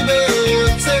 אני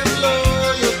בעצם לא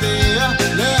יודע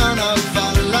לאן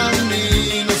אבל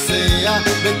אני נוסע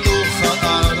בתוך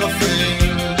הערפל.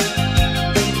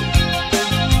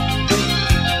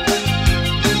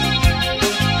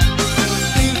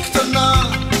 עיר קטנה,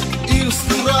 עיר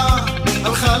סגורה,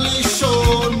 הלכה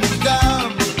לישון מוקדם,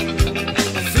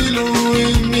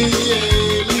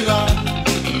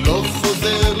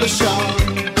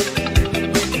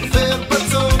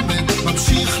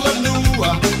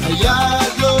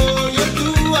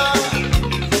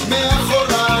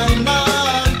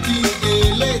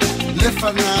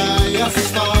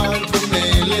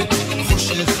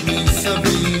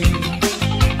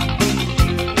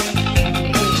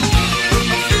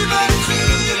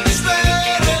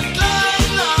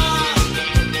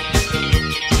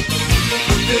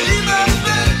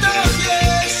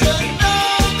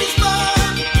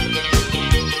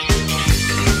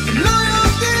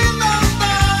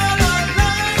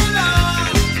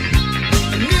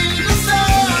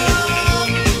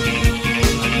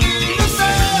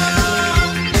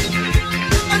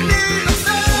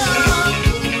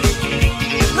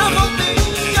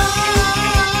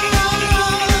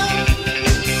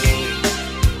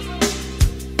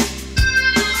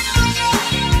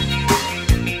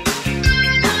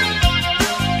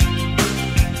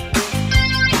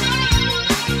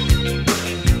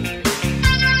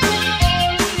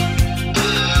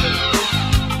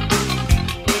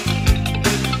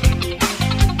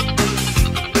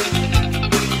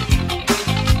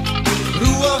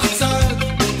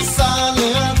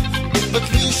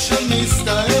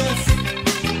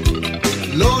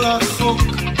 רחוק,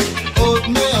 עוד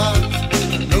מעט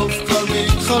הנוף כבר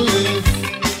מתחלף.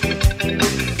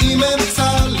 אם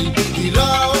אמצא לי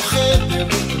דירה או חדר,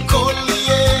 הכל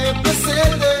יהיה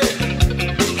בסדר.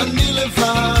 אני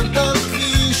לבד על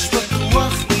כביש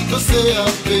פתוח, נוסע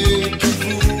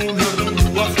בכיוון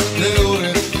הרוח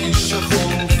לאורך כביש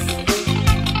החוף.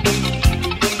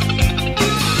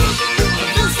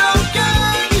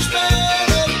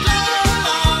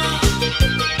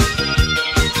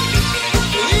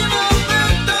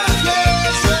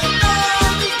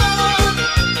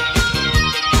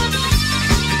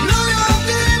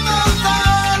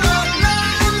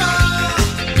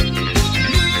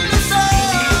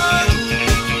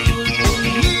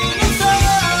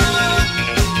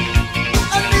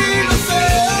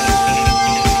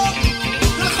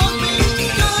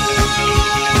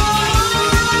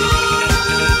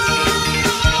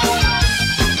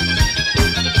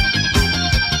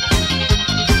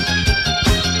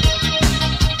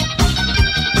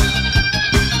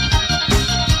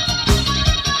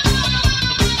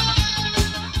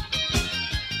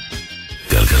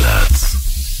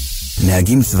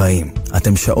 נהגים צבאיים,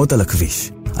 אתם שעות על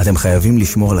הכביש. אתם חייבים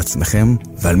לשמור על עצמכם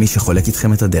ועל מי שחולק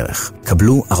איתכם את הדרך.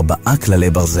 קבלו 4 כללי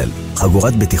ברזל,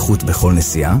 חגורת בטיחות בכל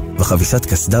נסיעה וחבישת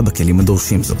קסדה בכלים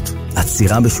הדורשים זאת.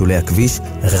 עצירה בשולי הכביש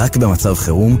רק במצב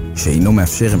חירום שאינו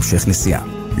מאפשר המשך נסיעה.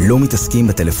 לא מתעסקים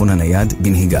בטלפון הנייד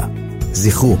בנהיגה.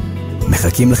 זכרו,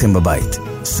 מחכים לכם בבית.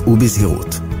 סעו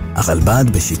בזהירות. הרלב"ד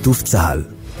בשיתוף צה"ל.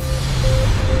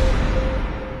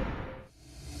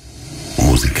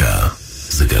 מוזיקה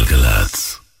זה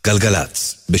גלגלץ.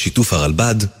 גלגלץ, בשיתוף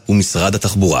הרלב"ד ומשרד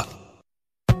התחבורה.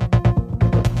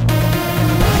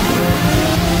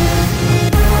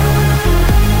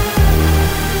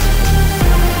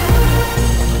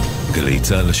 גלי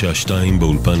צהל השעה 2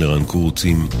 באולפן ערן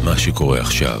קורצים, מה שקורה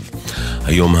עכשיו.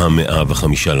 היום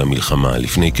 105 למלחמה,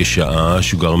 לפני כשעה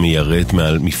שוגר מיירט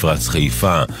מעל מפרץ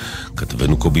חיפה.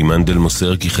 כתבנו קובי מנדל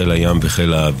מוסר כי חיל הים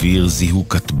וחיל האוויר זיהו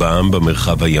כטב"ם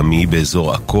במרחב הימי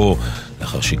באזור עכו,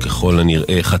 לאחר שככל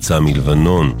הנראה חצה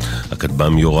מלבנון.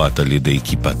 הכטב"ם יורט על ידי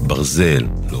כיפת ברזל.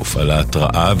 לא הופעלה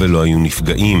התראה ולא היו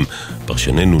נפגעים.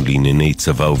 פרשננו לענייני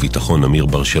צבא וביטחון אמיר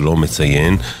בר שלום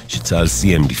מציין שצה"ל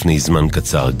סיים לפני זמן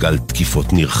קצר גל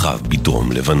תקיפות נרחב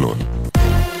בדרום לבנון.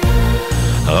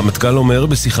 הרמטכ"ל אומר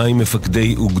בשיחה עם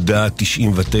מפקדי אוגדה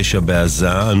 99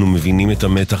 בעזה, אנו מבינים את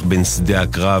המתח בין שדה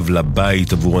הקרב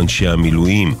לבית עבור אנשי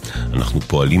המילואים. אנחנו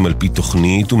פועלים על פי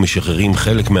תוכנית ומשחררים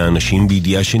חלק מהאנשים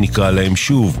בידיעה שנקרא להם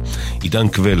שוב. עידן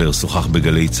קבלר שוחח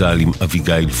בגלי צהל עם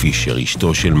אביגיל פישר,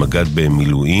 אשתו של מג"ד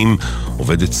במילואים,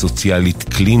 עובדת סוציאלית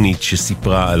קלינית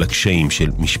שסיפרה על הקשיים של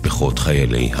משפחות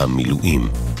חיילי המילואים.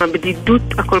 הבדידות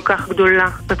הכל כך גדולה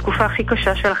בתקופה הכי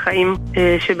קשה של החיים,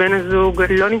 שבן הזוג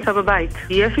לא נמצא בבית.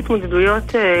 יש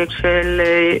התמודדויות של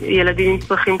ילדים עם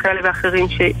צרכים כאלה ואחרים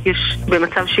שיש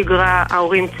במצב שגרה,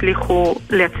 ההורים הצליחו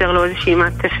לייצר לו איזושהי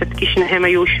מעטפת כי שניהם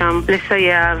היו שם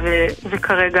לסייע,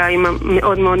 וכרגע אמא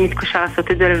מאוד מאוד מתקשה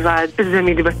לעשות את זה לבד. זה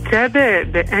מתבטא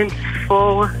באין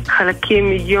ספור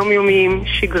חלקים יומיומיים,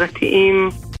 שגרתיים.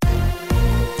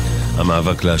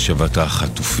 המאבק להשבת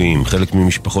החטופים. חלק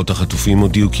ממשפחות החטופים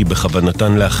הודיעו כי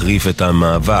בכוונתן להחריף את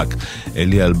המאבק.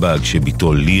 אלי אלבג,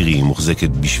 שביתו לירי מוחזקת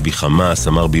בשבי חמאס,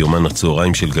 אמר ביומן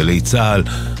הצהריים של גלי צהל,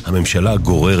 הממשלה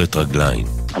גוררת רגליים.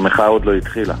 המחאה עוד לא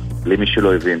התחילה, למי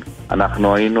שלא הבין.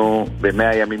 אנחנו היינו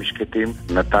ב100 ימים שקטים,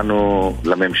 נתנו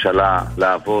לממשלה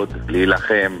לעבוד,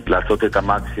 להילחם, לעשות את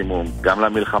המקסימום, גם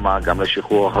למלחמה, גם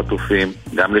לשחרור החטופים,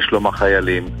 גם לשלום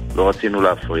החיילים, לא רצינו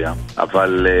להפריע.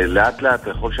 אבל לאט לאט,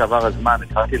 ככל שעבר הזמן,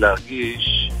 התחלתי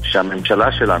להרגיש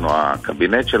שהממשלה שלנו,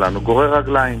 הקבינט שלנו, גורר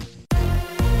רגליים.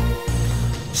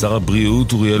 שר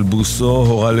הבריאות אוריאל בוסו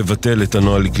הורה לבטל את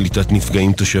הנוהל לקליטת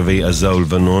נפגעים תושבי עזה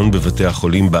ולבנון בבתי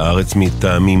החולים בארץ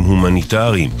מטעמים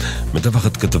הומניטריים.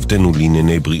 מדווחת כתבתנו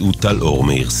לענייני בריאות טל אור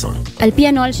מאירסון. על פי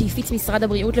הנוהל שהפיץ משרד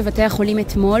הבריאות לבתי החולים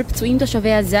אתמול, פצועים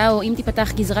תושבי עזה או אם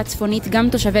תיפתח גזרה צפונית גם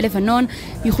תושבי לבנון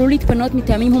יוכלו להתפנות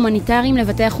מטעמים הומניטריים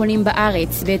לבתי החולים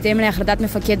בארץ, בהתאם להחלטת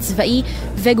מפקד צבאי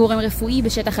וגורם רפואי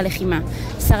בשטח הלחימה.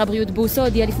 שר הבריאות בוסו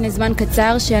הודיע לפני זמן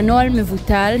קצר שהנוהל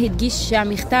מבוטל, הדגיש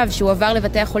שהמכתב שהועבר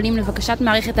לבתי החולים לבקשת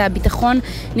מערכת הביטחון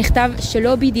נכתב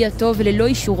שלא בידיעתו וללא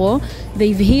אישורו,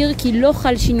 והבהיר כי לא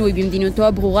חל שינוי במדיניותו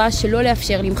הברורה שלא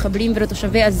לאפשר למחבלים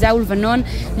ולתושבי עזה ולבנון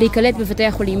להיקלט בבתי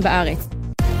החולים בארץ.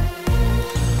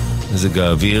 מזג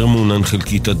האוויר מעונן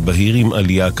חלקית עד בהיר עם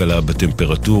עלייה קלה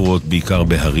בטמפרטורות, בעיקר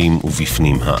בהרים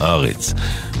ובפנים הארץ.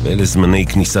 ואלה זמני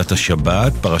כניסת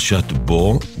השבת, פרשת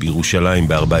בו, בירושלים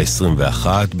ב-4:21,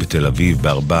 בתל אביב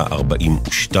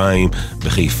ב-4:42,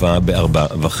 בחיפה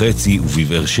ב-4:30,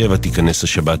 ובבאר שבע תיכנס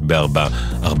השבת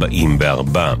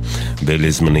ב-4:44.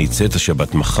 ואלה זמני צאת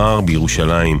השבת מחר,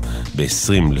 בירושלים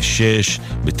ב-5:20,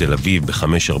 בתל אביב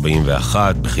ב-5:41,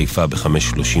 בחיפה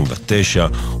ב-5:39,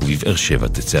 ובבאר שבע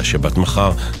תצא השבת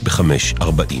מחר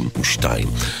ב-5:42.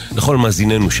 לכל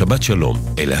מאזיננו שבת שלום,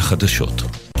 אלה החדשות.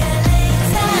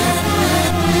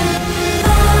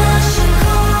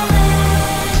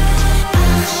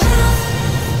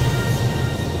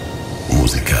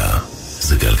 מוזיקה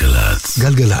זה גלגלת.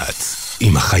 גלגלת,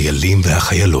 עם החיילים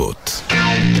והחיילות.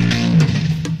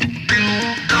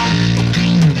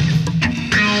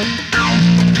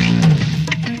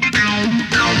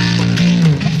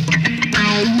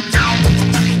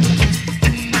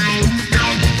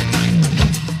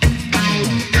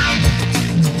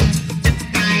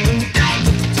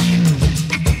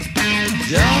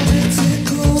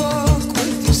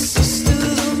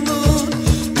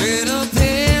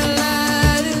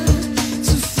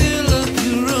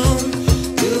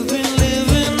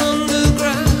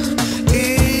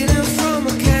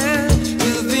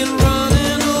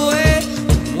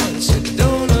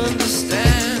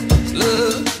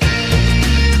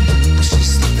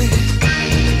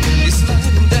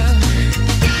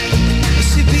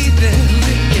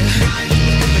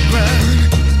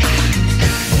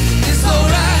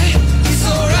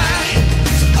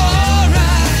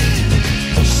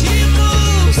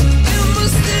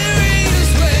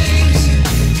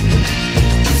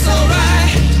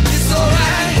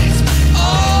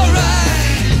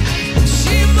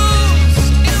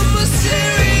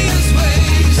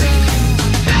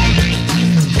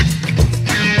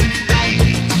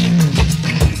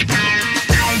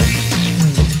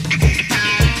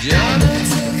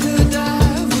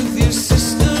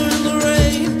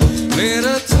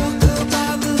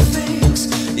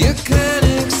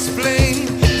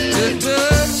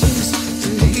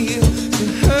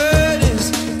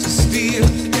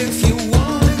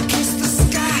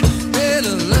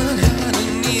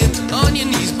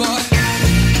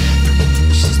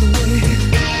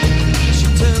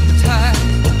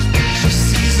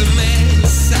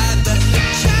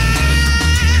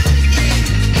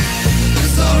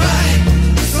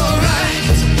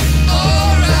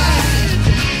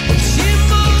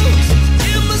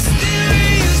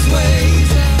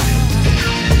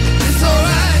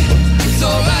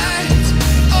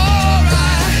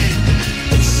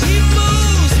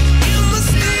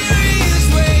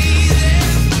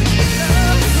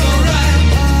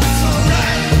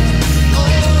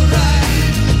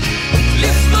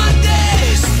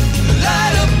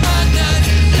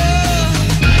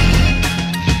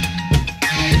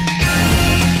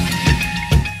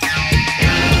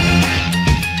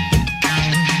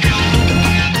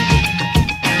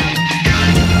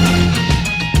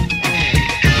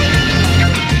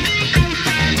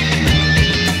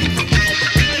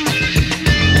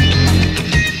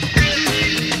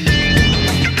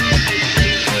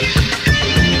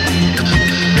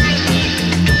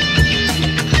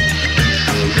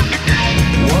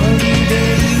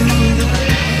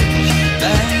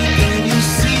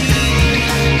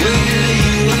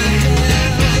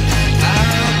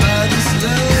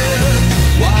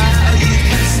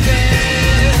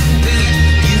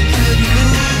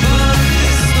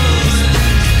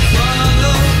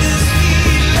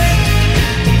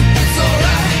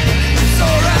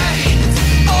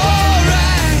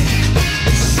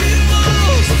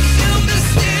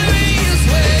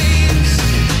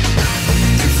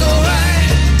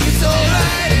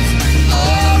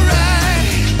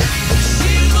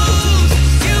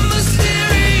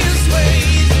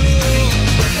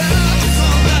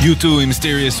 U2 עם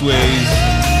Mysterious Ways,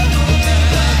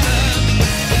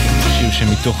 שיר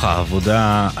שמתוך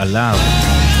העבודה עליו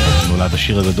נולד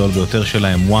השיר הגדול ביותר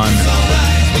שלהם, One.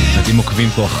 נדים עוקבים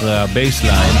פה אחרי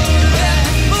הבייסליין,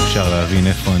 אפשר להבין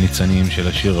איפה הניצנים של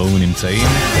השיר ההוא נמצאים.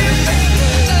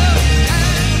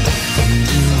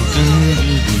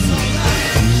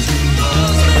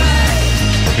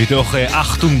 מתוך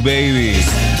אחטונג בייבי,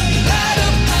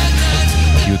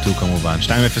 U2 כמובן.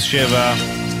 207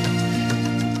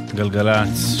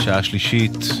 גלגלץ, שעה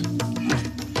שלישית.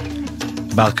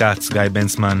 בר קץ, גיא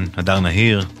בנסמן, הדר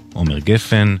נהיר, עומר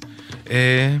גפן.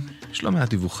 יש לא מעט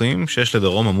דיווחים שיש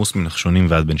לדרום עמוס מנחשונים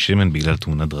ועד בן שמן בגלל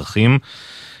תאונת דרכים.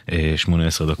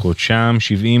 18 דקות שם,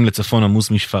 70 לצפון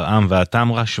עמוס משפרעם ועד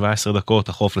תמרה, 17 דקות,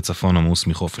 החוף לצפון עמוס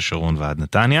מחוף השרון ועד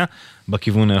נתניה,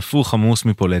 בכיוון ההפוך עמוס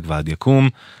מפולג ועד יקום,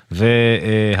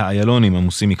 והאיילונים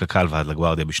עמוסים מקקל ועד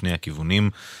לגוארדיה בשני הכיוונים.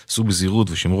 סעו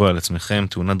בזהירות ושמרו על עצמכם,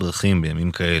 תאונת דרכים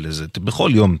בימים כאלה,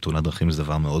 בכל יום תאונת דרכים זה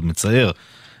דבר מאוד מצער,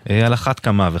 על אחת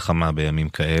כמה וכמה בימים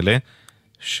כאלה,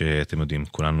 שאתם יודעים,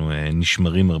 כולנו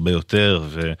נשמרים הרבה יותר,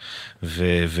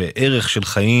 וערך של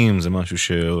חיים זה משהו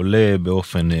שעולה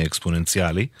באופן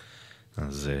אקספוננציאלי,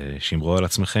 אז שמרו על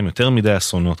עצמכם, יותר מדי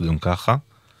אסונות גם ככה,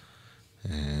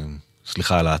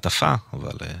 סליחה על העטפה,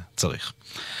 אבל צריך.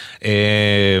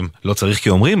 לא צריך כי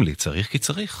אומרים לי, צריך כי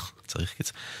צריך.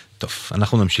 טוב,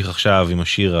 אנחנו נמשיך עכשיו עם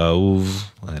השיר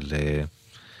האהוב על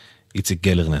איציק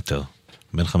גלרנטר,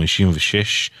 בן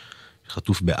 56,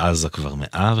 חטוף בעזה כבר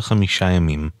 105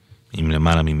 ימים, עם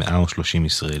למעלה מ-130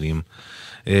 ישראלים.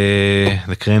 The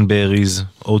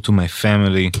Cranberries, Ode to my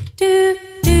family.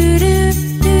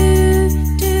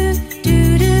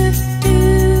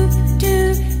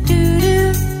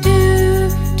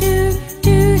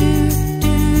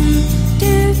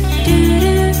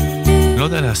 לא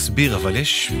יודע להסביר, אבל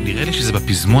נראה לי שזה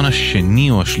בפזמון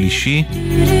השני או השלישי,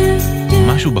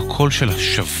 משהו בקול שלה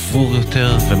שבור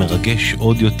יותר ומרגש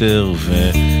עוד יותר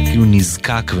וכאילו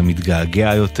נזקק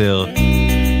ומתגעגע יותר.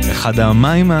 אחד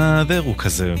המים העבר הוא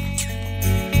כזה,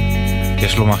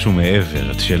 יש לו משהו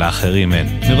מעבר של האחרים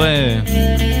אין. נראה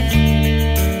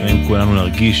אם כולנו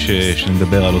נרגיש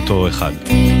שנדבר על אותו אחד.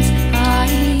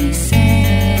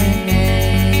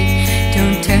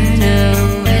 Don't turn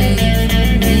away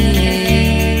from me,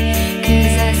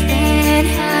 'cause I spent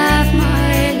half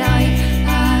my life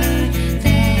out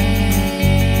there.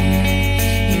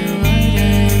 You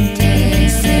wouldn't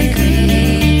disagree.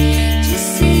 Just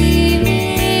see me,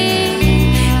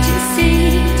 just see.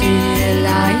 Do you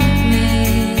like me?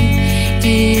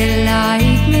 Do you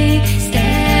like me?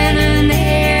 Standing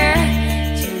there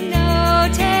to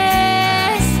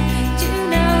notice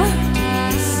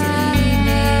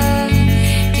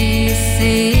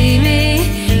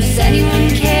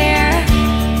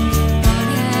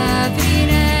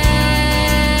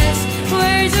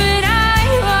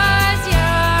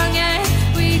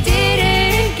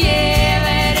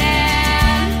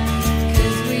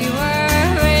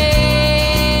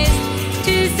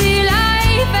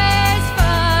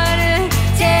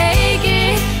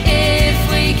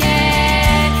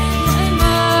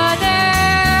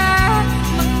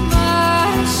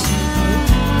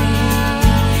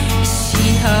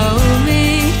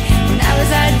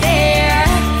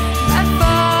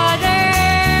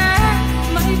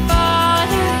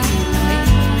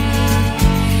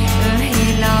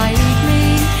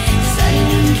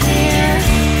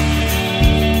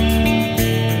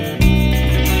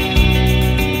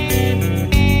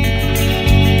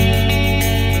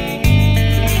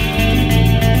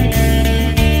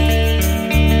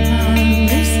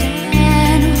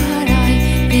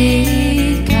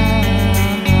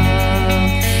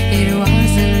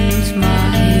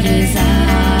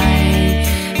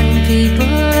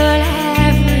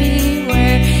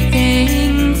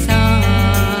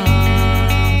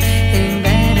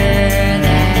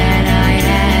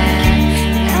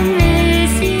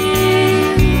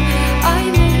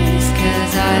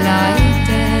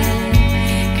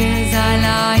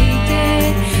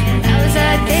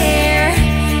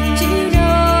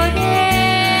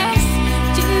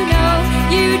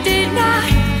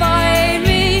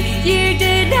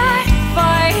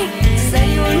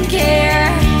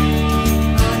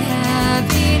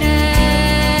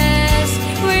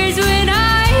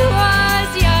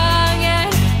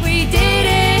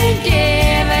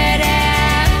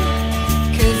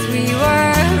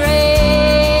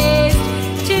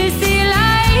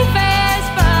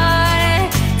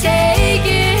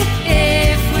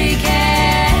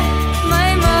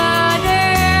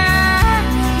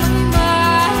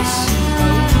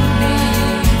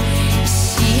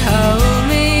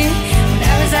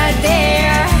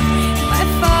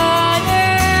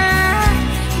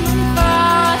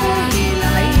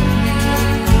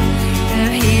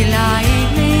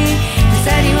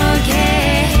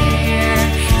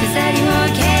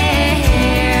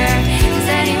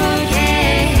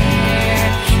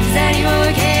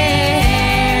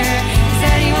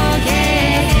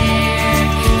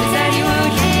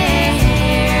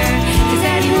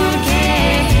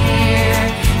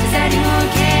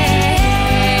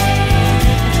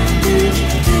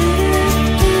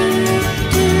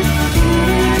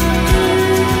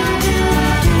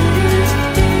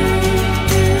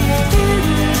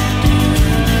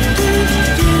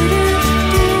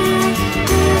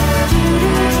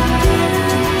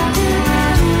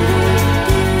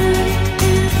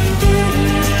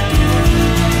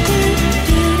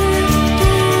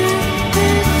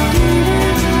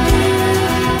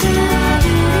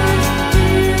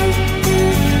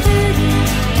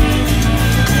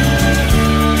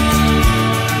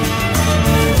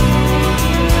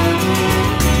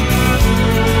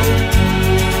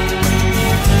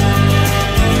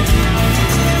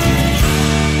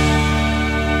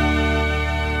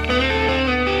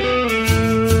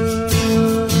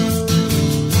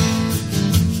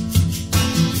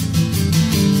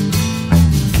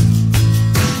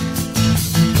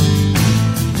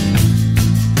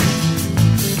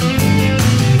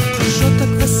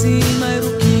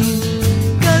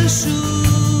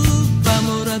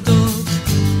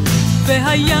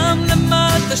והים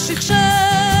למטה שכשך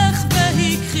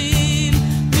והכחיל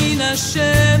מן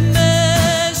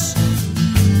השמש.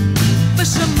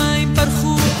 בשמיים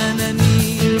פרחו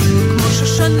עננים כמו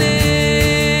שושני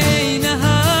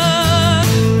נהר,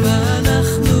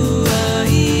 ואנחנו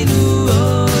היינו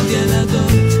עוד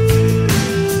ילדות.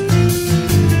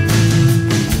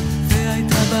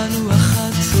 והייתה בנו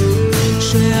אחת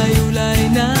שהיו לה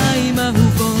עיניים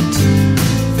אהובות,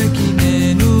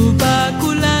 וקיננו בה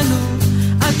כולנו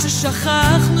עד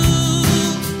ששכחנו.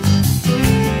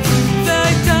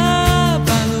 והייתה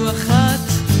בנו אחת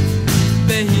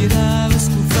בהירה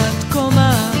וזקופת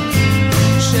קומה,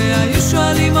 שהיו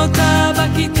שואלים אותה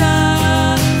בכיתה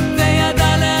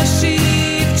וידעה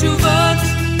להשיב תשובות.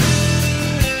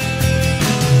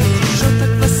 שוט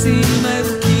הכבשים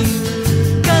הירוקים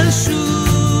גלשו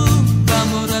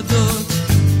במורדות,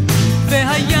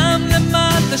 והים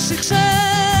למטה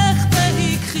שכשך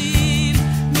והכחיל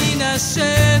מן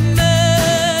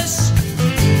השמש.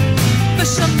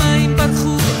 בשמיים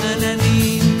פרחו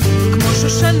עננים כמו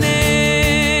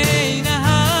שושני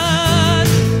נהר,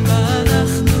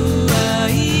 ואנחנו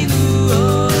היינו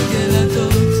עוד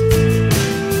ילדות.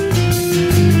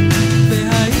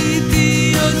 והייתי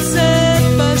יוצאת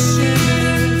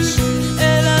בשמש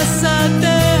אל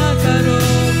השדה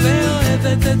הקרוב,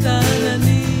 ואוהבת את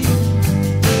העננים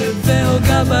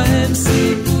והוגה בהם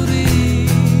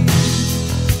סיפורים.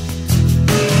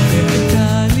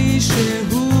 והייתה לי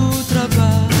שהות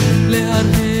רבה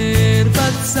להרהר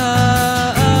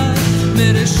בצער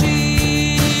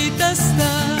מראשית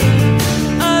הסתיו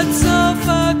עד סוף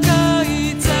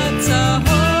הקיץ הצהוב.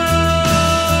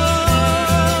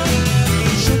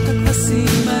 שוט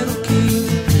הכבשים הירוקים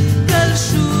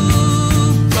גלשו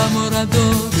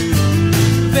במורדות,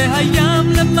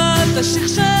 והים למטה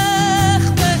שכשך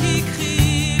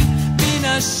והכחיל מן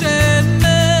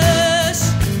השמש.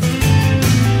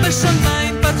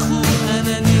 בשמיים פרחו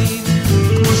עננים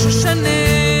כמו שושני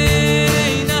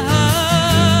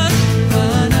נהר,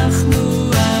 ואנחנו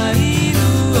היינו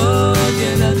עוד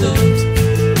ילדות.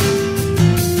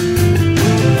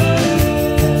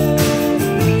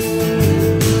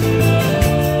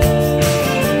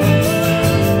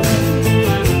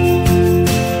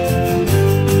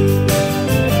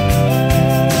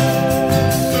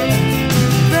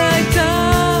 והייתה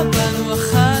בנו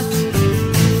אחת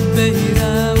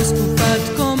בהירה וזקופת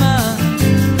קומה,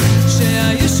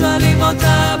 שהיו שואלים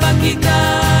אותה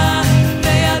בכיתה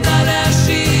וידעה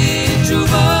להשיב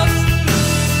תשובות.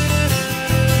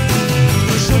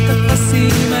 שוט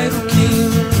הכבשים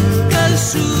הירוקים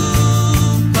גלשו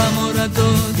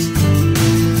במורדות,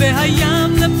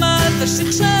 והים למטה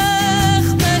שכשך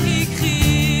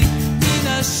והכחיל מן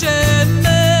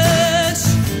השמש.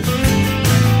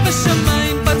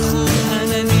 בשמיים פרחו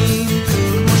עננים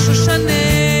כמו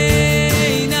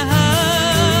שושני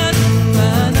נהר,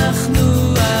 ואנחנו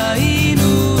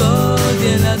היינו עוד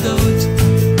ילדות.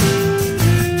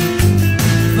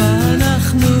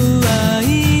 ואנחנו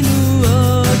היינו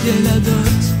עוד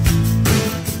ילדות.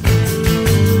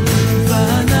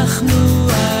 ואנחנו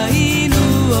היינו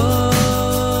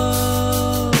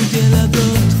עוד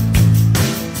ילדות.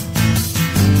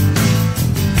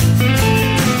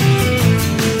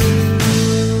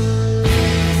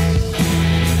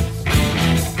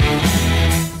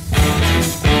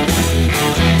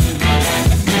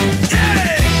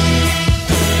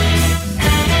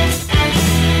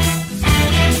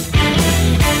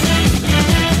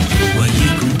 Well,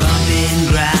 you can bump and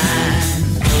grind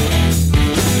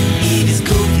if it's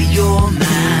good for your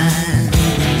mind.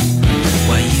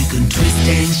 Well, you can twist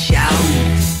and shout,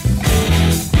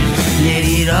 let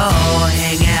it all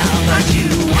hang out, but you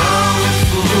won't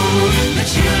fool the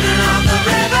children of the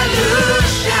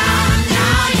revolution.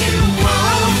 Now you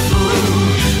won't fool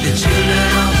the children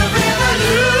of the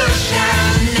revolution.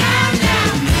 Now, now,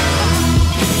 no.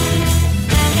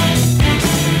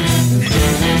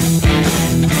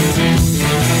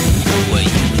 Well,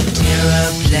 you can tear a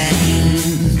plane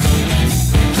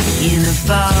in the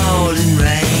falling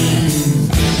rain.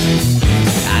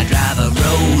 I drive a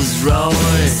Rolls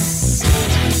Royce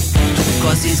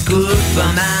 'cause it's good for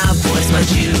my voice, but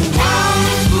you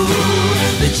won't fool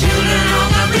the children of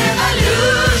the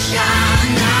revolution.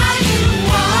 Now you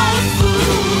won't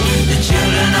fool the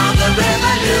children of the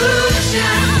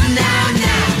revolution. Now,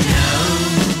 now, no.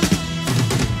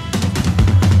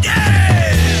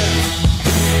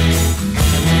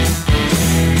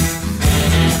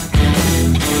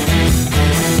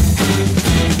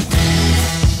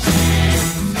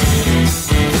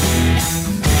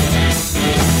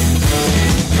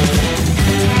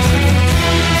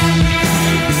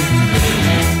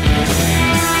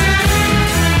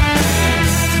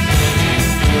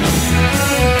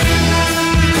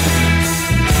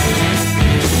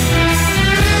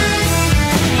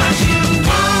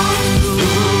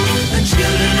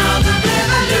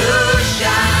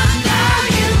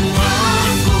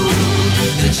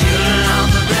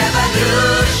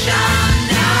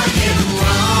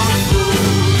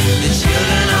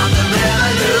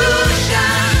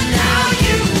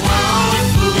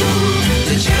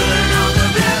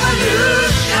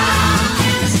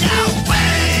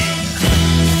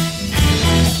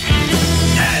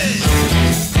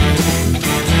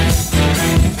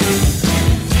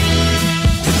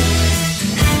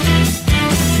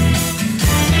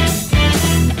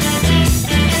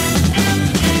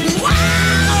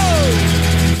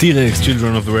 T-Rex,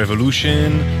 Children of the Revolution,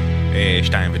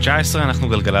 2:19, אנחנו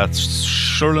גלגלת,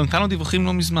 שולו נתנו דיווחים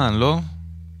לא מזמן, לא?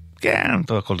 כן,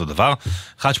 טוב, הכל אותו דבר.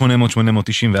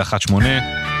 1-800-891-8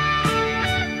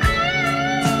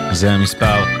 זה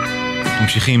המספר.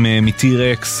 ממשיכים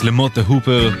מ-T-Rex למוטה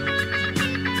הופר,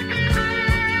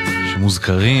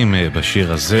 שמוזכרים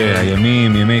בשיר הזה,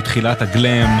 הימים, ימי תחילת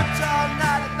הגלם,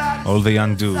 All the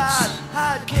Young Dudes.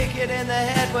 I'd kick it in the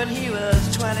head when he was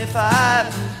 25.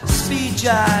 Speed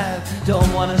jive,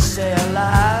 don't wanna stay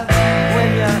alive when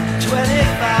you're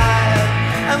 25.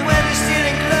 And when he's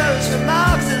stealing clothes from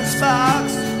Marks and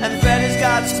Sparks, and Freddy's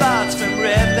got spots from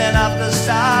ripping up the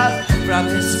stars from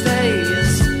his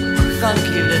face.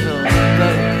 Funky little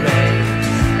boat race.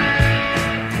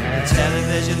 The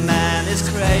television man is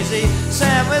crazy,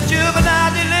 Sam with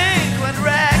juvenile delinquent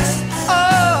Rex.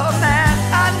 Oh man,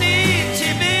 I need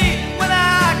TV when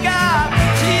I got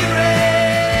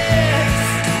T-Rex.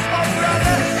 Oh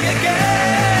brother, you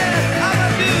get, I'm a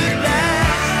dude now.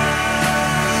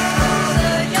 Oh,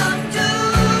 the young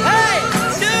dude. Hey,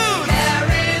 dude.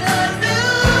 Carry the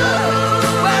news.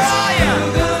 Where are you?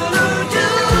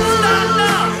 Stand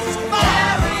up.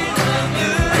 Carry the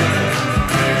news.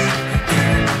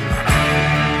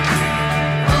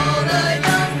 Oh, the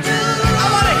young dude. I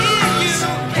wanna hear you.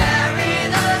 Carry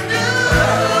the news.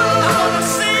 I wanna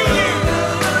see you.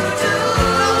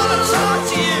 I wanna talk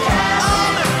to you.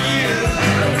 All of you.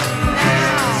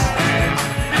 Now.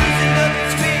 Losing looking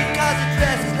sweet 'cause he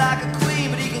dresses like a queen,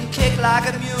 but he can kick like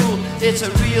a mule. It's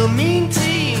a real mean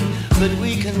team, but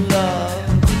we can love.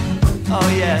 Oh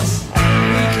yes,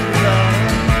 we can love.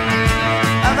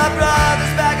 And my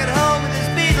brother's back at home with his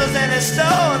Beatles and his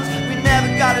Stones. We never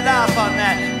got it off on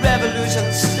that revolution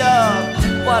stuff.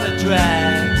 What a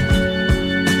drag.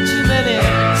 Too many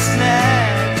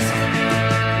snacks.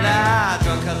 Nah, I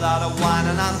drunk a lot of wine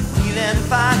and I'm feeling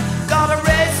fine. Gotta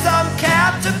raise some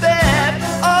cap to bed.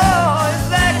 Oh, is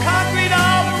there concrete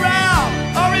all around?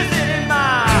 Or is it in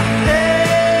my head?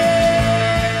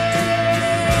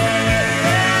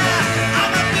 Yeah,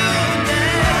 I'm a dude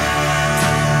now.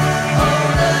 Oh,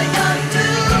 the young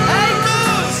dude. Hey,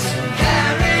 dudes.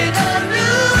 Carry the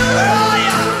news. Where are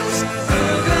ya?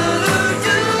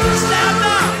 Boogaloo-doo. Stand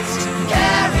up.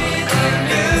 Carry the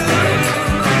news.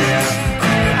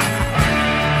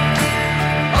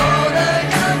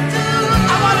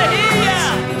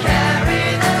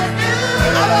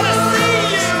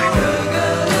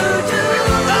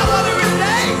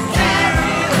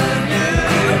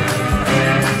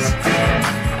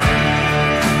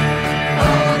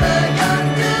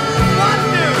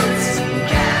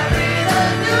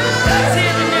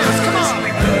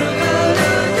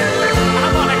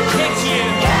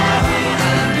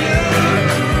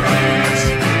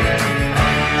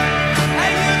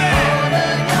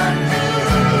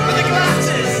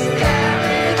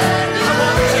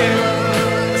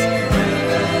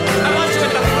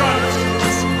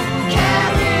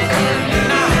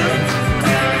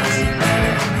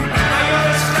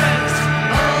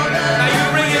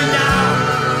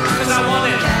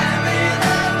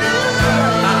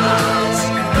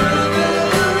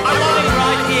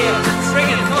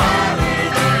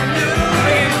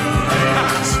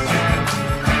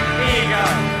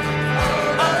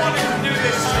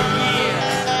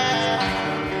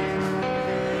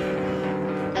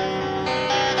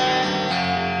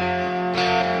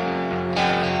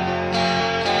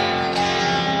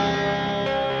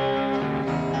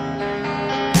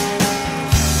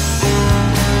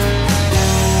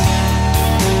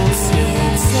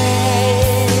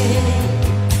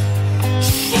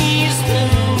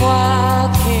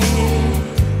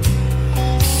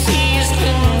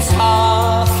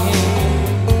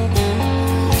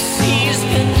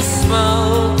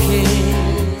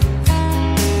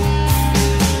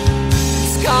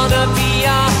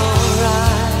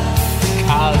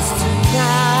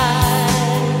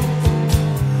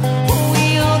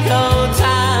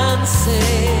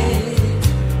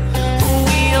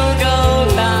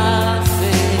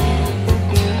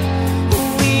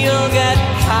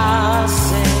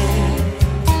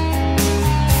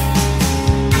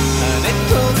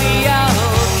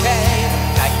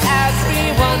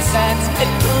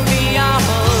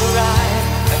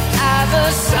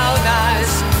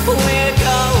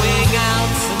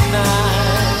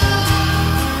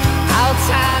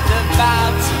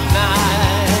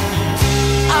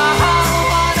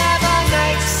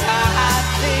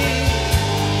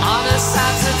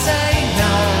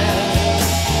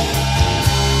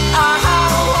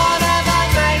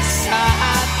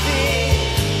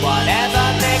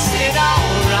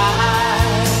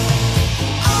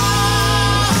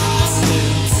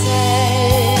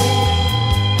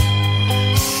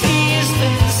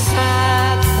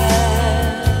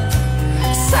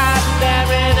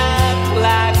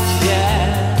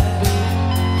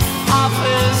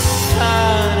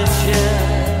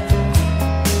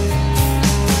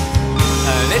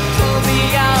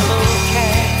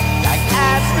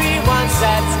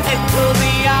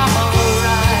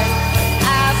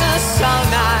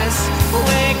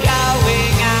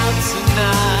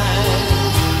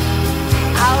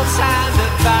 time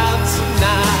about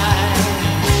tonight.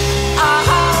 Oh,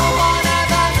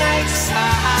 whatever makes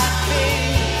her happy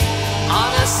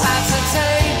on a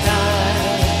Saturday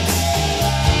night.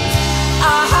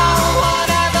 Oh,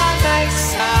 whatever makes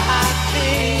her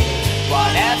happy,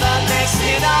 whatever makes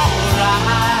it alright.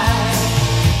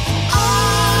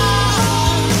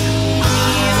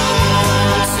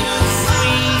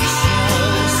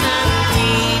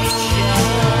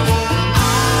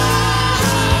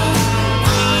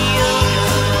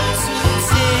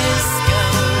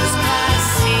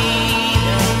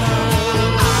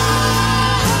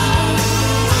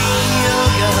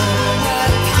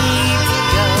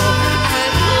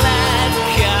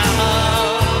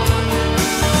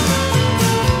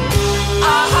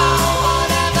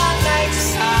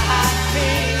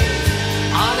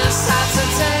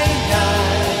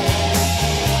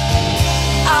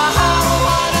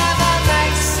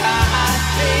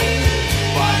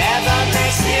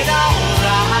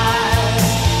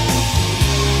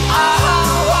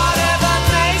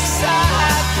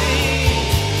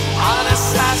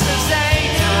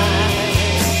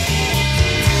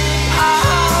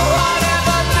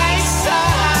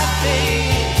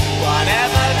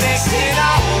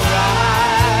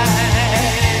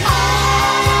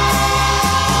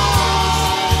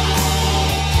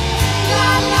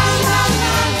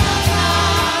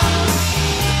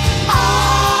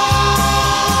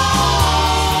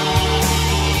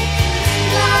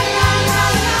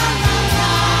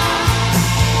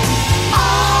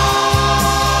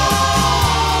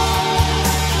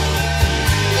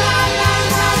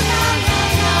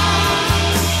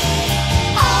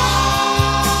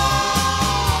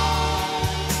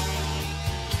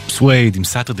 סווייד עם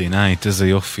סאטרדי נייט, איזה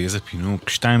יופי, איזה פינוק.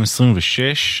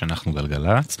 2:26, אנחנו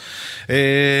גלגלץ.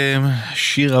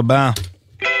 שיר הבא.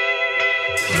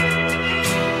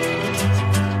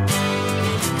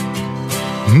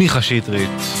 מיכה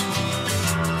שטרית,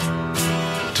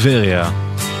 טבריה.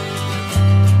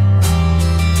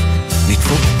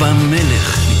 נדפוק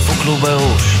במלך, נדפוק לו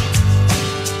בראש.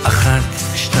 1,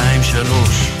 2, 3,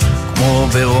 כמו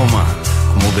ברומא,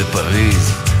 כמו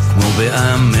בפריז, כמו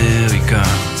באמריקה.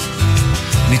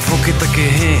 נדפוק את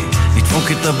הכהה,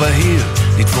 נדפוק את הבהיר,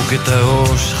 נדפוק את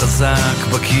הראש חזק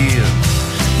בקיר.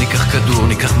 ניקח כדור,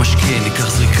 ניקח משקה, ניקח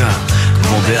זריקה,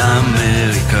 כמו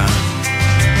באמריקה.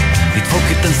 נדפוק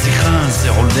את הנסיכה, זה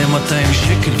עולה 200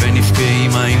 שקל, ונבכה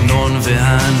עם ההמנון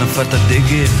והנפת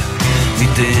הדגל.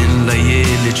 ניתן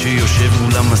לילד שיושב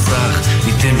מול המסך,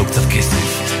 ניתן לו קצת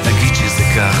כסף, נגיד שזה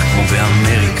כך, כמו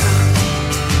באמריקה,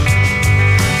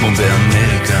 כמו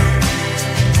באמריקה.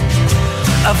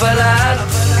 אבל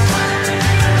את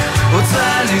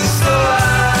רוצה לנסוע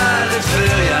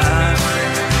לטבריה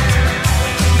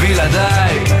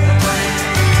בלעדיי,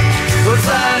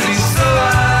 רוצה לנסוע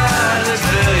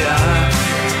לטבריה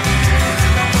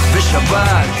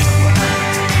בשבת,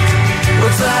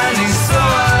 רוצה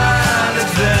לנסוע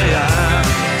לטבריה.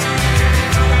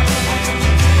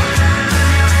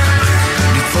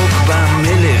 לדפוק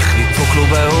במלך, לדפוק לו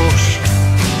בראש.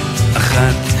 1,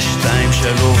 2,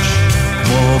 3,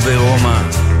 כמו ברומא,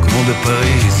 כמו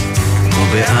בפריז, כמו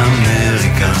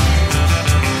באמריקה.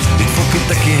 לדפוק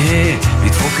את הכהה,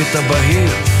 לדפוק את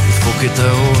הבהיר, לדפוק את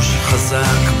הראש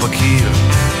חזק בקיר.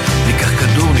 ניקח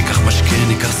כדור, ניקח משקה,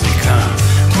 ניקח זריקה,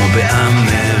 כמו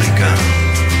באמריקה.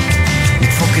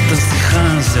 נדפוק את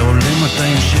הנסיכה, זה עולה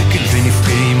 200 שקל,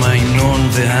 ונבכה עם ההמנון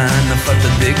והנפת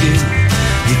הדגל.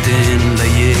 ניתן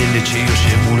לילד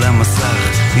שיושב מול המסך,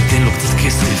 ניתן לו קצת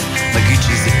כסף, נגיד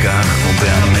שזה כך, כמו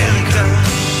באמריקה,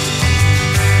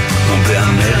 כמו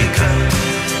באמריקה.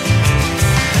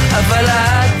 אבל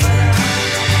את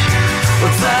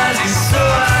רוצה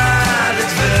לנסוע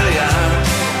לטבריה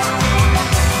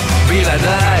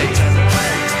בלעדיי,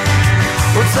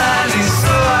 רוצה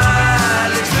לנסוע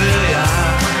לטבריה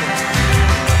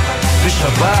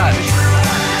בשבת,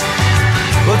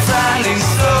 רוצה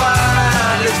לנסוע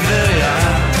לטבריה.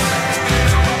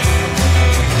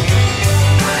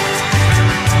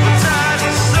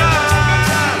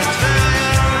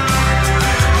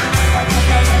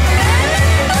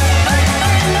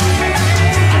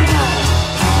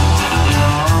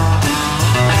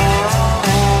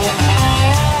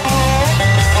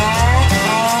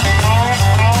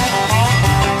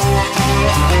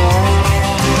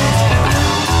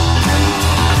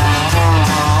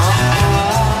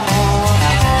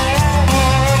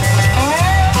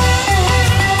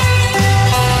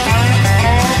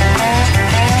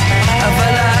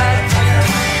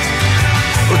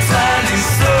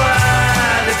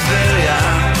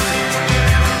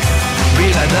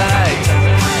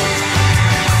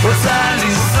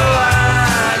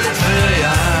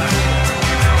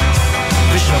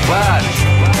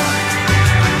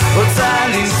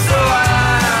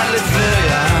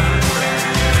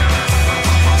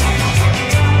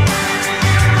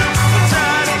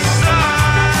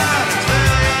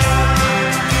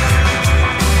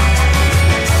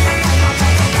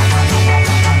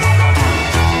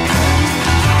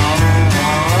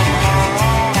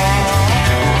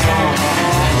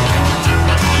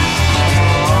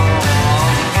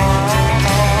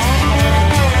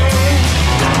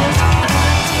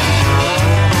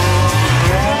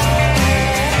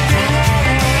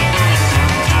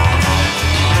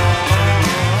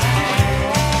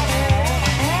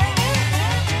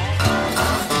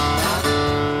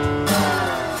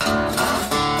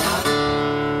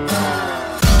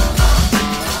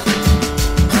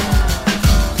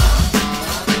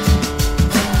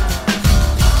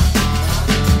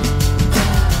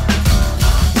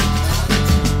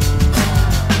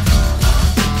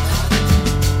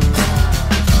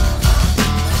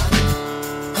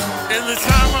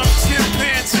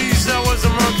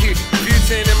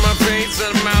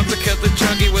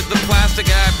 plastic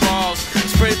eyeballs.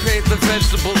 Spray paint the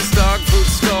vegetables, dog food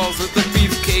skulls with the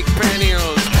beefcake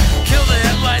pantyhose. Kill the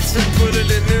headlights and put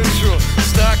it in neutral.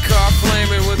 Stock car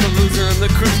flaming with the loser and the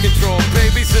cruise control.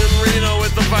 Babies in Reno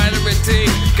with the vitamin D.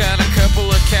 Got a couple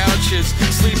of couches,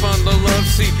 sleep on the love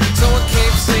seat. Someone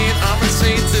came saying I'm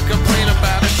insane to complain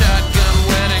about a shotgun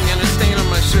wedding and a stain on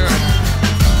my shirt.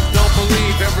 Don't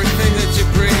believe everything that you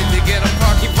breathe. You get a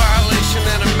parking violation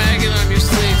and a maggot on your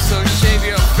sleeve. So shave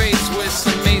your face with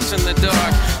some mace in the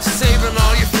dark. Saving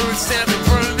all your food stamps and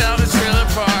burning down the trailer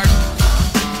park.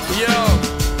 Yo,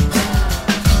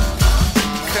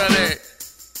 cut it.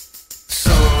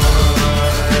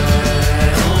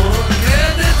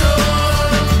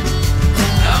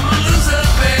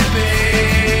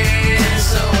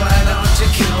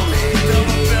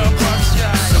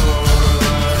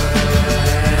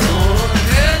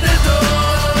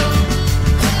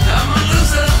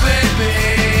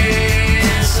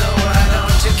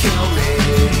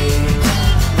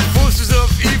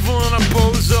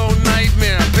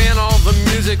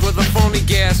 With a phony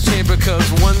gas chamber, cause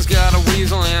one's got a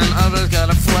weasel and other's got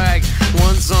a flag.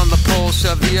 One's on the pole,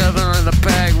 shove the other in the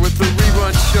bag. With the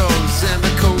rerun shows and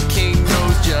the cocaine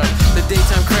nose job, the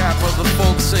daytime crap of the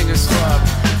folk singer's club.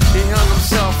 He hung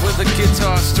himself with a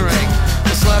guitar string,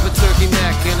 a slab of turkey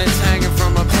neck, and it's hanging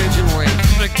from a pigeon wing.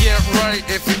 But get right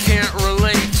if you can't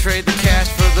relate. Trade the cash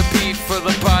for the beat, for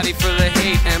the body, for the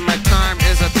hate. And my time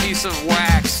is a piece of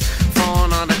wax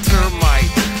falling on a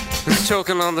termite. It's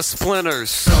choking on the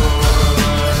splinters.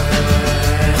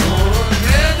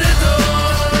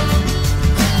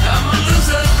 I'm a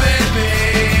loser, baby.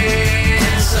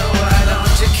 So why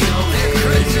don't you kill me? You're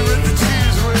crazy with the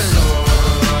cheese whiz.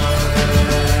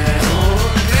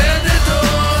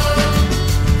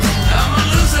 I'm a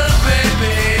loser,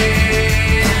 baby.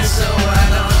 So why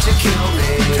don't you kill me?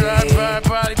 Drive-by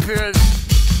body pierce.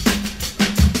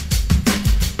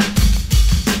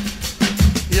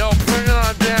 Yo, bring it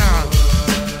on down.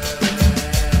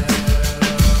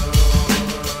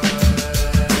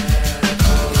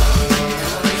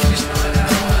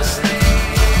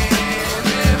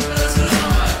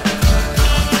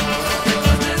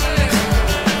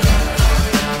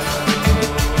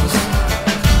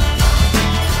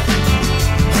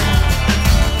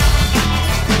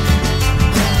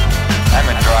 I'm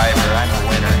a driver, I'm a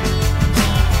winner.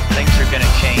 Things are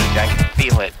gonna change, I can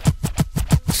feel it.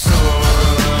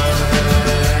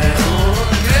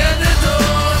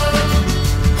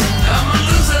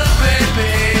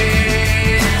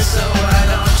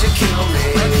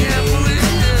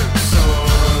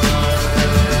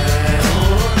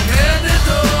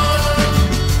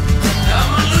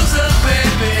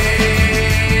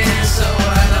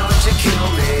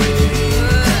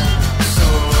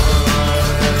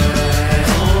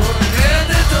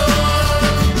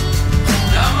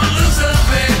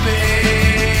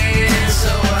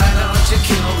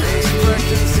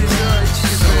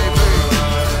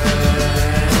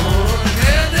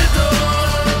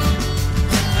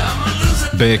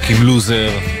 בק עם לוזר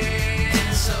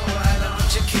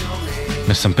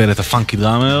מסמפל את הפאנקי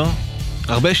דראמר.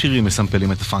 הרבה שירים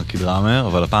מסמפלים את הפאנקי דראמר,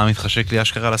 אבל הפעם התחשק לי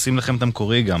אשכרה לשים לכם את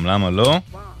המקורי גם, למה לא?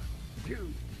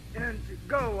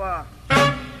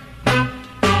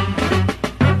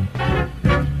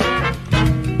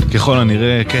 ככל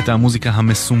הנראה קטע המוזיקה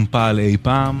המסומפל אי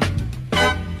פעם,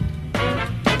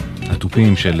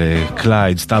 הטופים של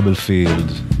קלייד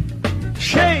סטאבלפילד.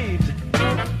 Shade!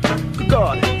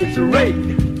 God, it's a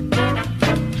raid!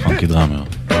 פאנקי דראמר.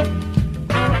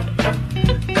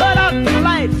 Cut out the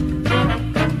lights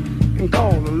and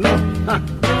call the law.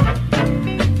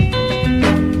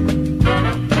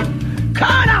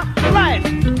 Cut out the lights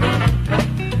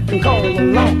and call the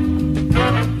law.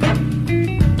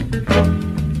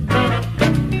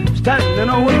 Standing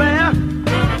over there,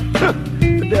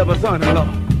 the devil's son-in-law.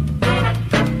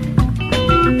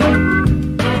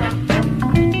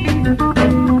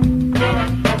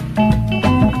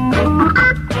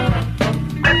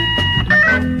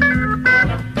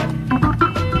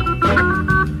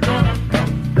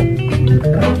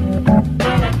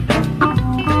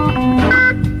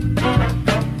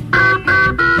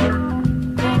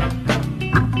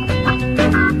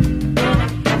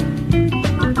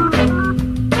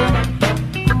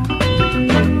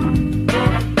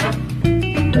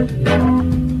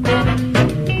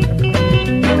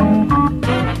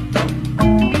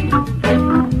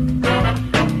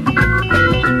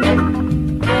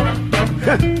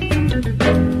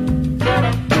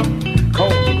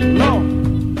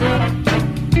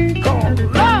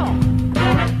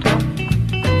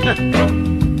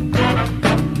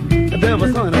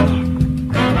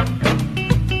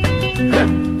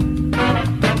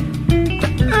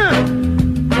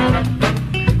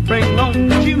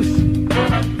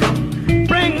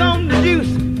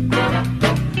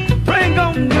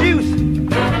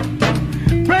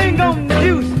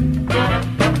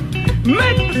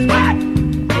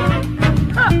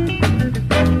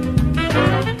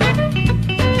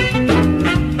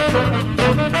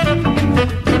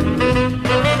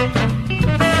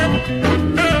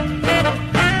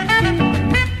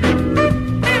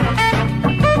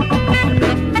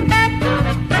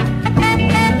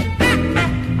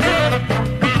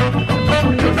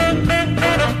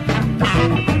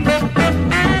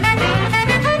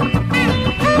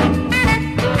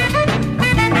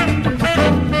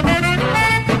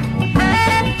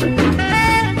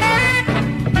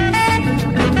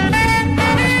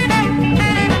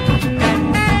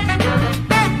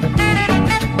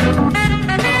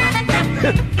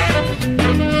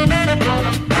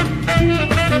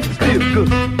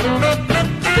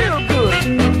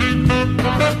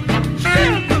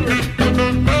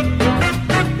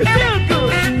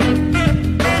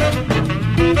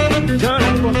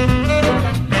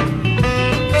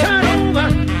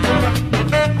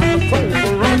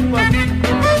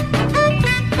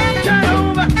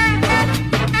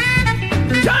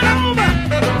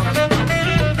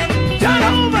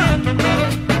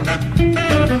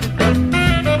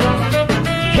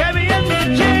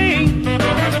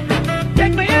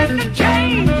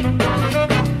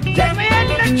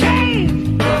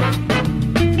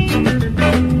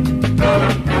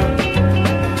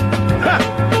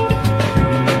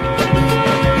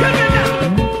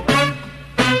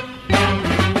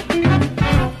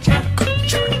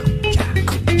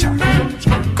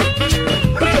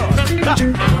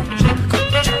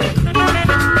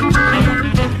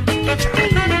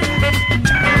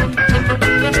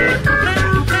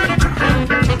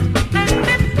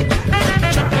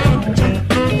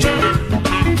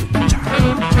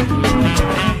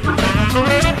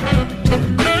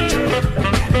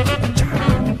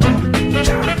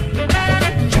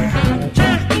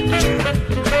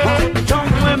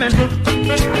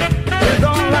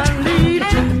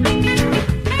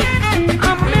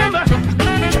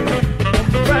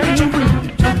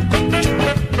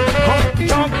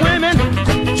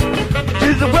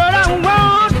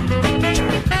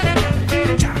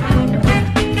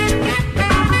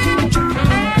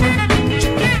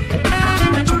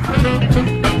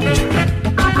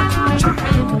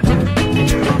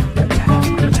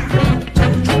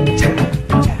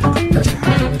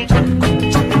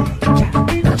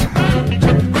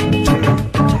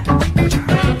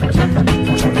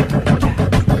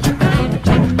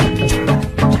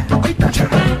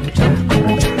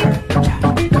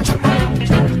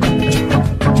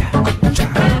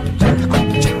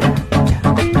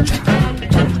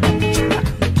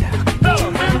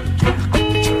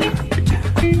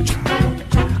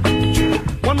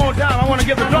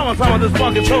 on some of this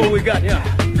funky soul we got here.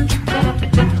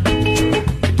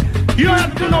 You don't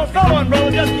have to do no soloing,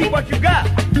 brother. Just keep what you got.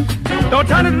 Don't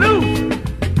turn it loose,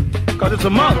 because it's a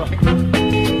mother.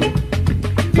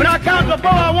 When I count to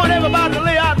 4, I want everybody to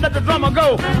lay out and let the drummer go.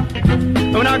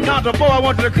 And when I count to 4, I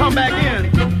want you to come back in.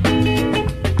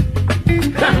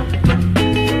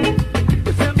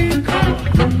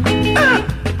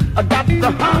 I got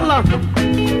to holler.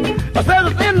 I said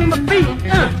it's in my feet.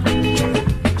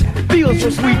 It feels so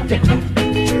sweet.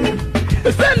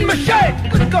 It's in my shape.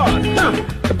 Good God.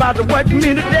 About to work me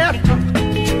to death.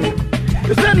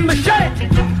 It's in my shape.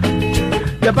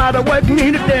 You're about to work me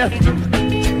to death.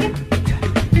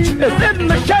 It's in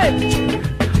my shape.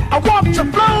 I walk the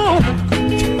floor.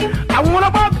 I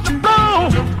wanna walk the floor.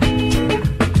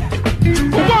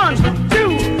 1,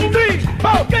 2, 3,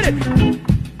 4, get it.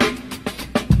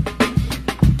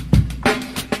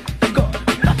 Go.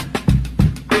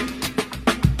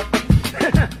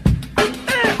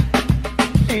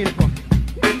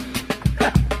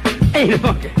 Ain't it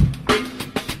funky?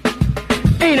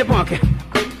 Ain't it funky?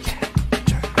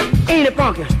 Ain't it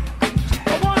funky? Ain't it funky?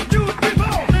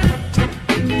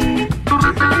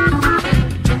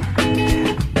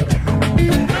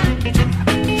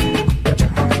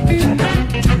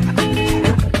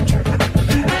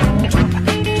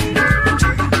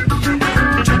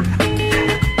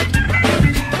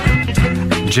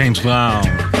 ג'יימס בראון,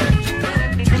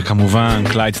 וכמובן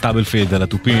קלייד סטאבלפילד על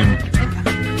התופים,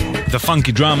 The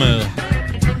Funky Drummer.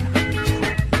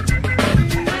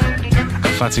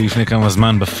 קפצתי לפני כמה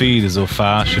זמן בפיד איזו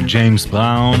הופעה של ג'יימס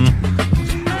בראון,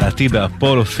 לדעתי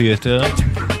באפולו תיאטר,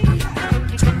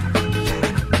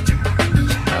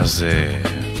 אז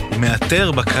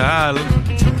מאתר בקהל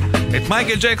את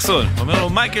מייקל ג'קסון, אומר לו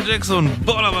מייקל ג'קסון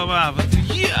בוא לבמה,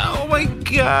 יאו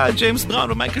מייגאד, ג'יימס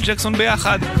בראון ומייקל ג'קסון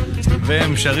ביחד,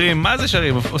 והם שרים, מה זה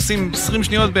שרים? עושים 20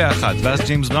 שניות ביחד, ואז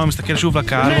ג'יימס בראון מסתכל שוב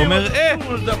לקהל ואומר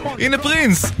הנה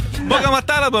פרינס, בוא גם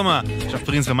אתה לבמה. עכשיו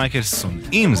פרינס ומייקל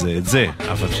שונאים זה את זה,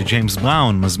 אבל כשג'יימס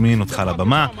בראון מזמין אותך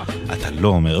לבמה אתה לא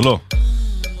אומר לא.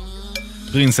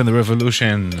 פרינס and the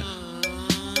Revolution,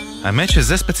 האמת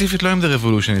שזה ספציפית לא עם The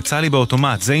Revolution, יצא לי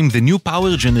באוטומט, זה עם The New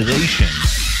Power Generation.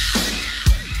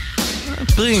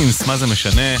 פרינס, מה זה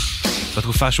משנה?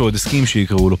 בתקופה שהוא עוד הסכים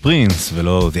שיקראו לו פרינס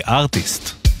ולא The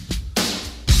Artist.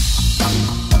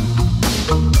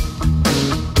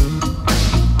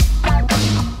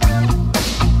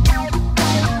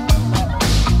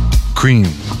 Cream.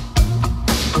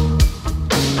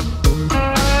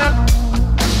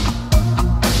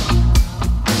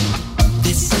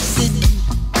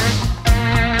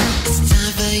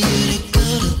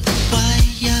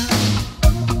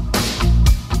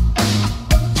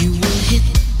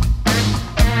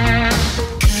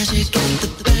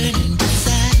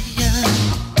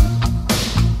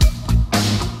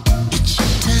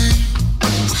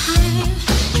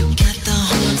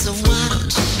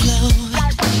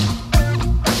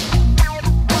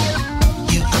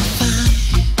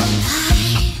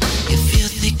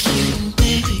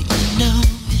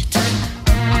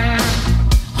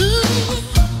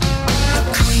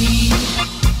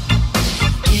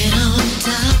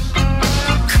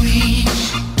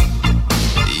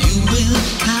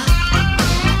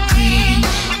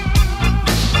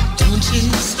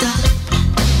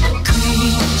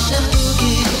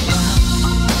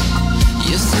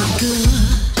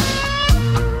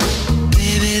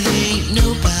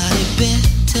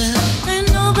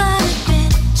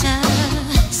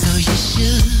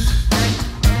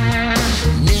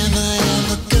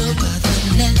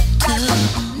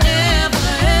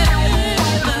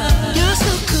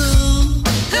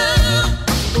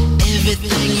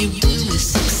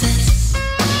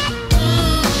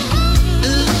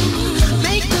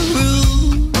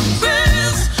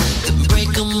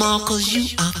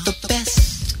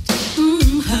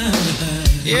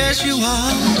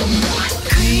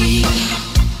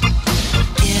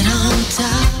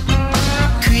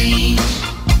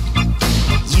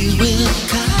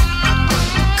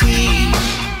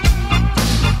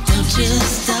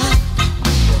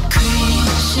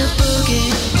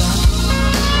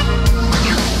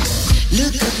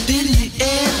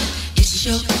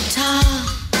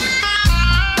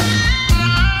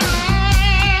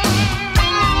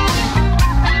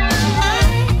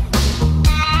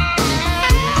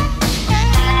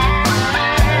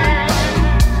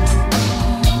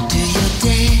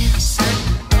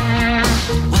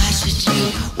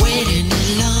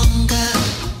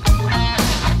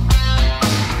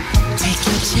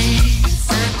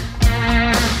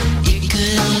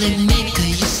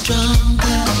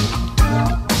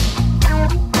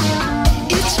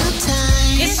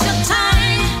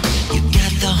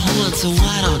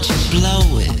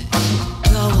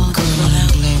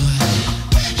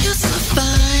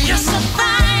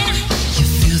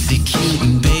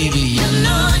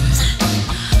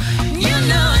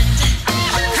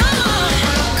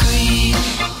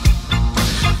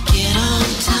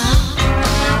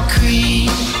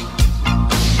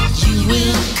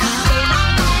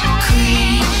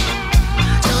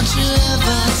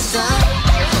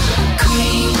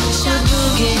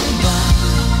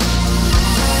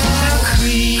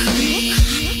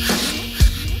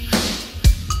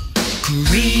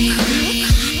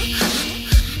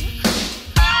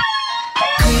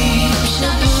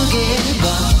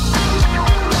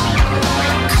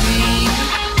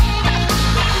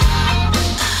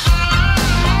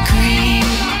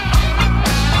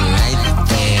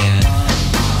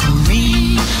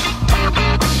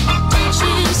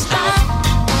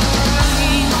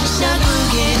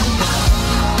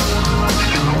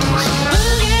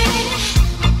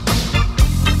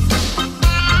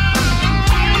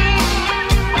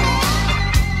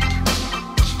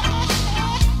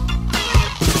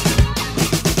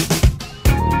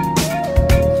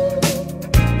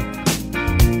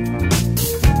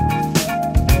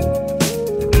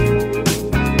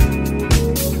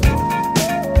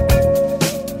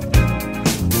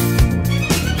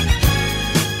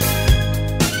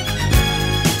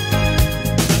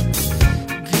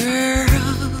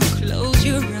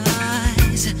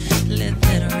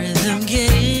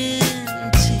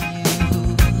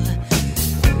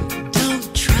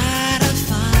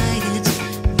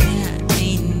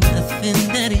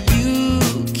 you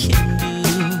can do.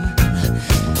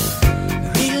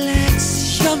 Relax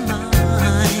your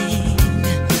mind,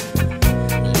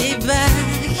 lay back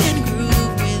and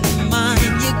groove with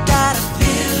mine. You gotta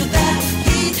feel that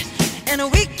heat, and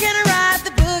we can ride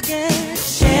the boogie.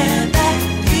 Share that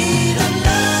beat of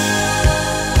love.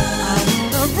 I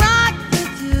wanna rock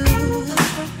with you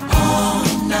all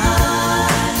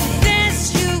night, dance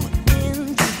you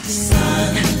into the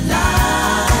sunlight.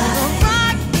 Gonna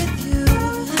rock with you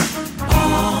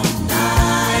all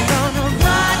night, gonna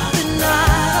rock the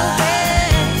night away.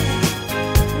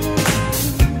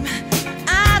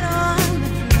 Out on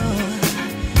the floor,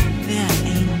 there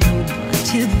ain't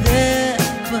nobody there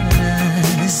but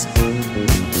us.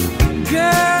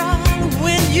 Girl,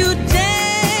 when you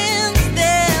dance,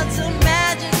 there's a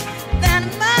magic that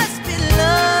must be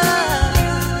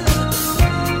love.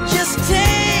 Just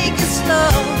take it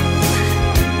slow,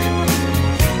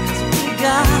 'cause we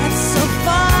got so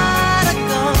far to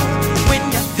go. When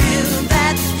you feel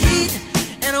that heat,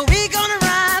 and we gonna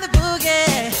ride the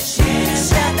boogie.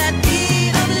 Share that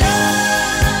beat of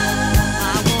love.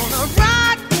 I wanna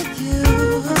rock with you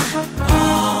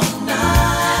all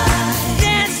night,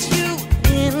 dance you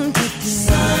into the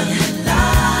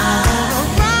sunlight.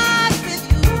 Rock with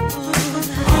you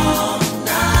all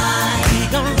night. We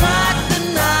gonna rock the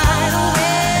night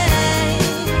away.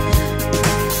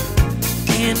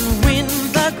 And when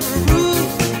the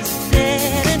groove is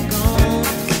dead and gone,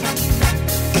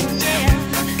 yeah,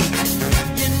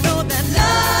 you know that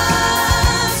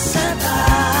love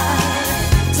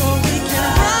survives, so we can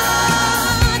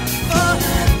rock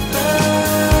forever.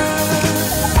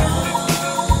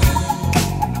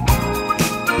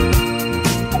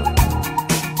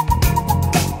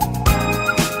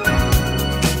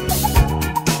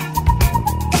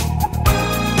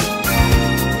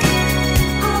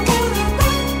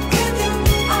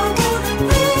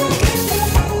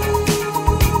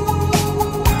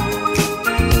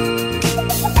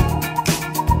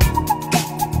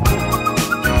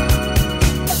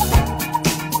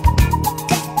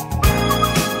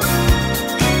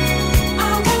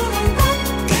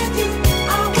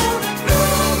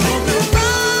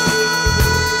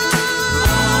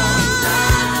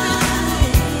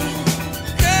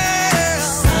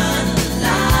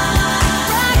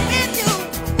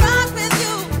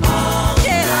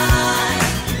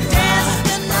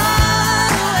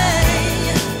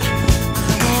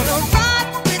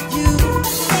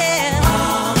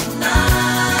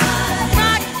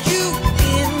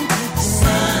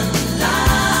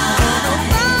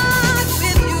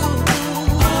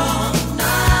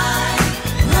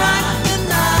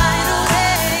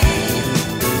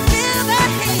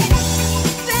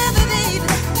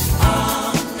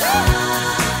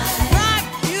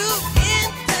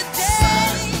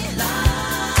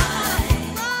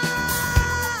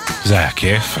 זה היה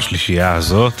כיף, השלישייה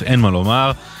הזאת, אין מה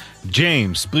לומר.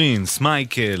 ג'יימס, פרינס,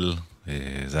 מייקל,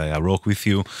 זה היה Rock With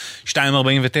You.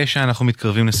 2:49, אנחנו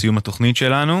מתקרבים לסיום התוכנית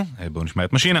שלנו. בואו נשמע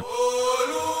את משינה.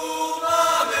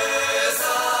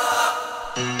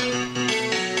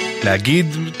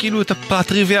 להגיד כאילו את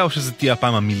הפטריוויה, או שזה תהיה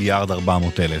הפעם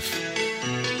 1,400,000,000?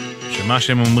 שמה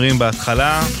שהם אומרים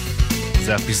בהתחלה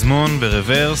זה הפזמון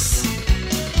ברוורס,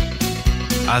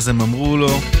 אז הם אמרו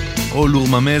לו או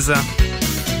לורממזה.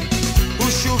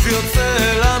 הוא שוב יוצא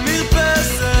אל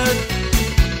המרפסת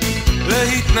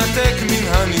להתנתק מן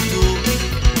הניתוק,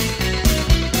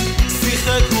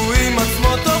 שיחק הוא עם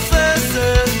עצמו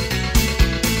תופסת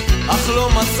אך לא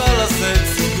מצא לזה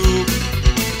צידוק,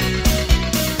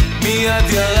 מיד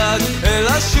ירד אל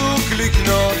השוק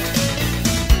לקנות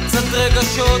קצת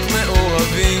רגשות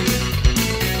מעורבים,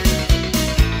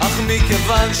 אך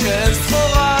מכיוון שאין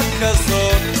סחורה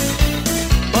כזאת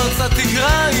פרצה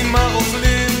תגרה עם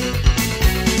הרוכלים,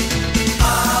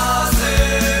 אז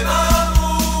הם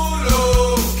אמרו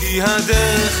לו כי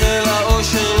הדרך אל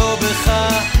האושר לא בך,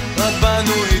 רק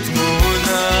בנו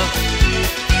התמונה,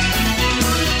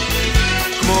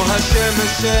 כמו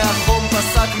השמש שהחום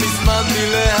פסק מזמן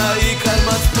מלהעיק על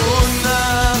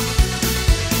מצפונה.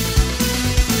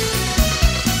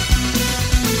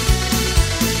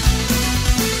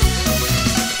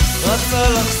 רצה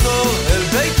לחזור אל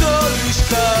ביתו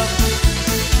לשכב,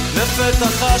 לפתח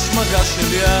חש מגע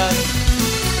של יד,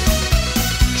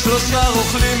 3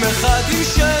 רוכלים אחד עם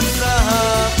שם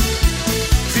זהב,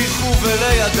 פיחו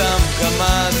ולידם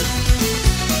גמד,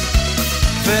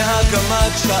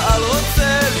 והגמד שאל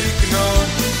רוצה לקנות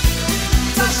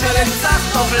קצת שלג צח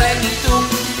טוב לניתוק,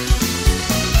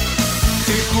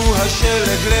 חיכו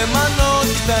השלג למנות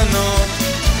קטנות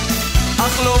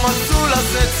אך לא מצאו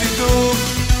לזה צידוק,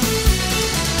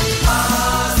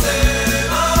 אז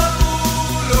הם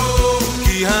אמרו לו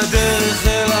כי הדרך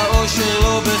אל האושר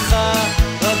לא בך,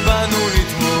 רק בנו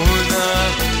נתמונה.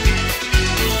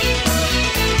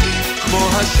 כמו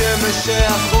השמש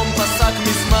שהחום פסק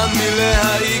מזמן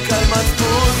מלהעיק על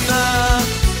מצפונה.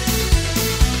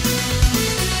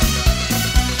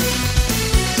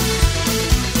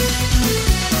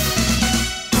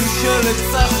 שלג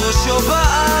צח ראשו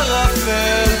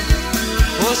בערפל,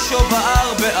 ראשו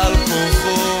בער בעל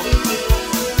כוחו,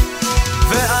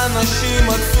 ואנשים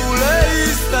מצאו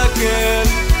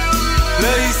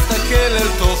להסתכל אל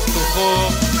תוך תוכו.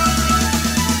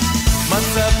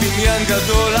 מצא בניין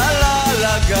גדול עלה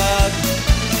לגג,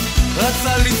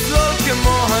 רצה לצלול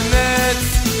כמו הנץ,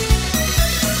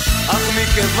 אך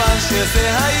מכיוון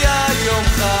שזה היה יום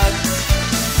חג,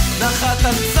 נחת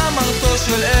על צמרתו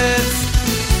של עץ.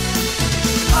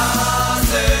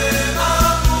 אז הם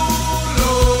אמרו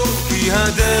לו, כי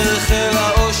הדרך אל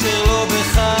האושר לא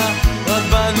בך, רק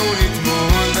בנו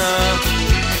נתמונה.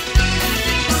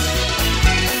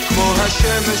 כמו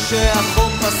השמש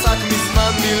שהחום פסק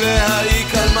מזמן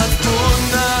מלהעיק על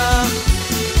מצפונה.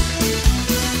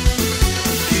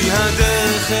 כי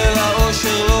הדרך אל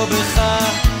האושר לא בך,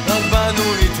 רק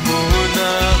בנו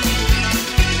נתמונה.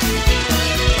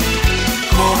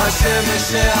 כמו השמש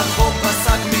שהחום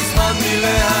פסק מזמן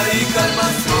מלהעיק על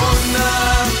מצפונה,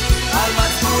 על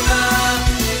מצפונה,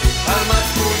 על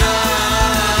מצפונה.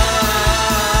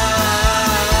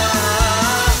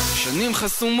 שנים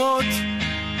חסומות,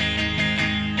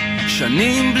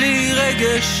 שנים בלי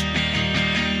רגש,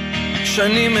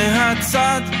 שנים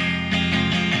מהצד,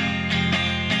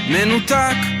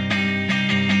 מנותק,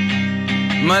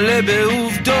 מלא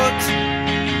בעובדות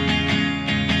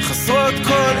חסרות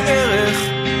כל ערך.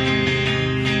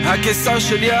 הקיסר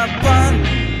של יפן,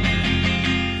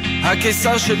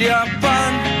 הקיסר של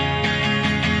יפן,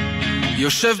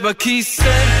 יושב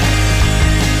בכיסא,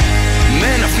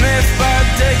 מנפנף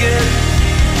בדגל.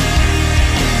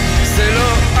 זה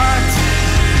לא את,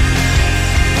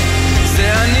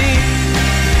 זה אני.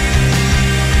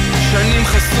 שנים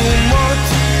חסומות,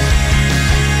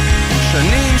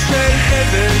 שנים של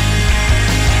הבל,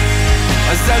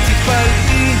 אז אל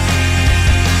תתפלאי,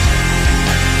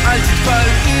 אל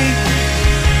תתפלאי.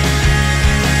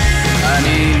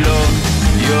 אני לא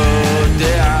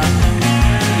יודע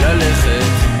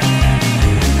ללכת,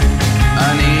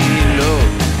 אני לא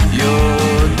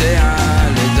יודע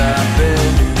לדבר,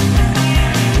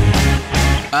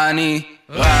 אני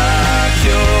רק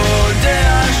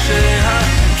יודע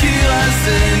שהקיר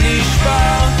הזה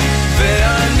נשבר,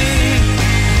 ואני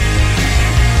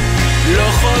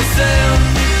לא חוזר.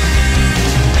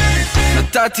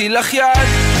 נתתי לך יד,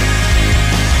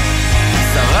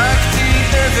 זרקתי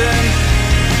אבן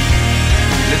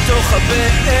לתוך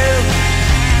הבאר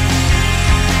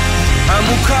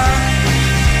עמוקה,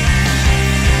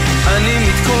 אני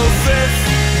מתכופף,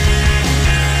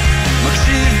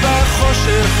 מקשיב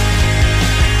בחושך,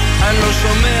 אני לא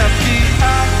שומע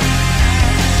פגיעה,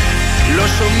 לא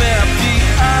שומע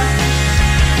פגיעה.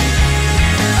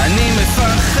 אני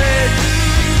מפחד,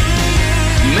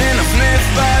 מנפנף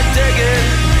בדגל.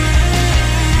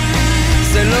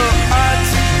 זה לא את,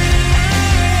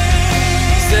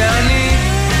 זה אני.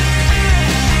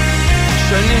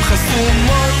 שנים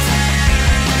חסומות,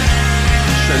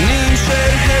 שנים של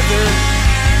הבל,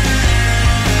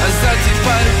 אז אל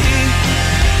תתפלאי,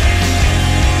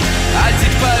 אל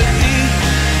תתפלאי.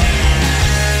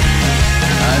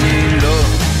 אני לא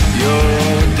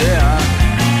יודע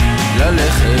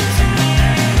ללכת,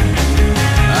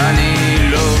 אני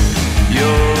לא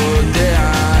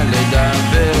יודע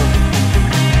לדבר,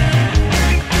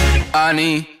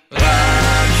 אני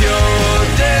רק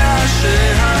יודע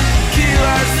שהקיר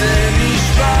הזה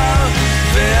נשבר,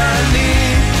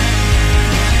 ואני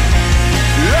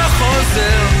לא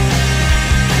חוזר.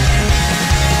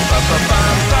 פה פה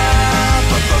פעם פעם,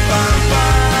 פה פה פעם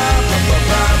פעם, פה פה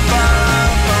פעם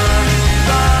פעם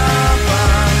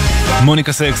פעם.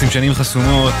 מוניקה סקס עם שנים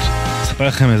חסומות. אספר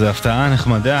לכם איזו הפתעה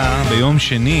נחמדה. ביום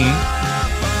שני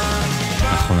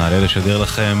אנחנו נעלה לשדר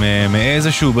לכם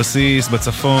מאיזשהו בסיס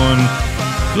בצפון,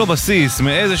 לא בסיס,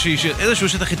 מאיזשהו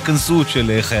שטח התכנסות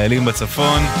של חיילים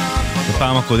בצפון.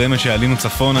 בפעם הקודמת שעלינו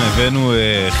צפונה הבאנו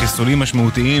חיסולים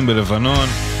משמעותיים בלבנון.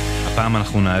 הפעם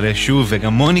אנחנו נעלה שוב,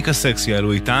 וגם מוניקה סקס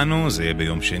יעלו איתנו. זה יהיה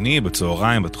ביום שני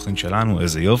בצהריים בתוכנית שלנו.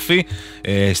 איזה יופי.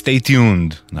 stay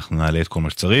tuned, אנחנו נעלה את כל מה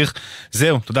שצריך.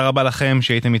 זהו, תודה רבה לכם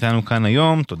שהייתם איתנו כאן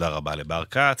היום. תודה רבה לבר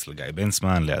קץ, לגיא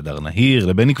בנסמן, לאדר נהיר,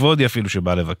 לבני כבודי אפילו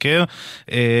שבא לבקר.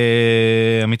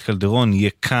 עמית קלדרון יהיה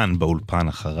כאן באולפן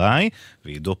אחריי,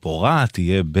 ועידו פורט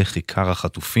תהיה בכיכר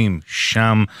החטופים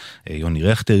שם, יוני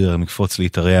רכטר מקפוץ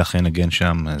להתארח, ינגן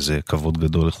שם, זה כבוד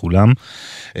גדול לכולם.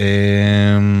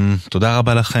 תודה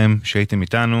רבה לכם שהייתם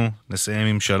איתנו, נסיים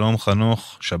עם שלום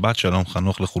חנוך, שבת שלום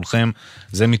חנוך לכולכם,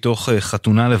 זה מתוך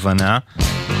חתונה לבנה,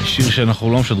 שיר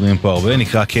שאנחנו לא משדרים פה הרבה,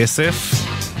 נקרא כסף.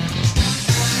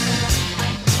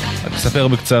 רק אספר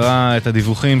בקצרה את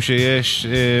הדיווחים שיש.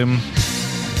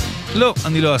 לא,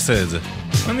 אני לא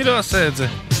אעשה את זה.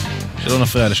 שלא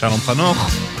נפריע לשלום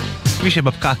חנוך, מי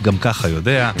שבפקק גם ככה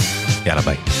יודע. יאללה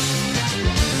ביי.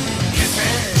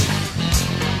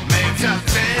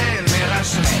 מצלצל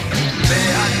מרשמי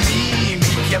ואני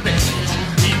מתייבש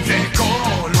אם זה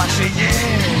כל מה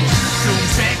שיש, שום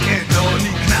שקט לא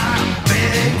נקנה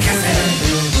בכסף.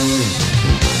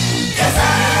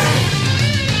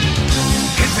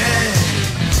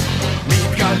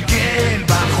 מתגלגל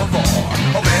ברחובות,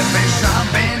 עובר ושם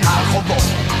בין הרחובות,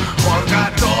 חול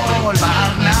גדול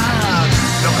בארנב,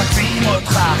 לוחצים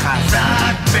אותך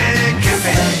חזק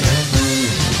בכסף.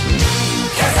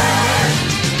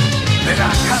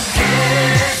 ורק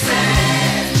הכסף,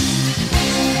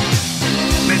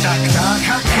 מדקדק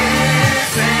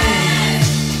הכסף,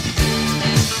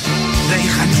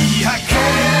 ריחני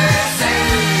הכסף,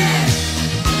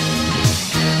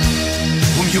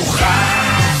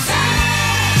 ומיוחד,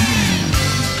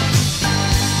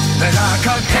 ורק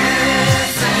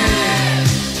הכסף,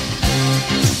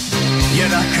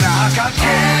 ילקרק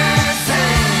הכסף,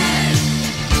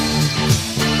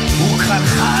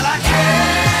 וכחלחל הכסף,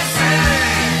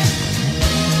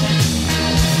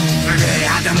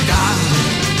 ואדם דם,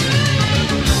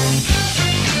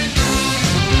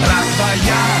 רק ביד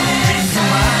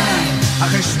מזומן,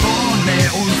 החשבון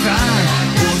מאוזן,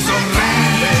 הוא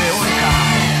זורם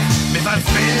באורכם,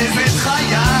 מבזבז את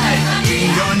חיי,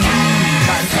 עניוני,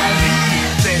 כלכלי,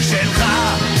 זה שלך,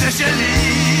 זה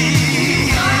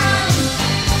שלי.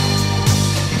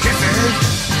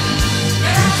 כסף,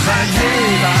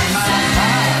 תתחייב על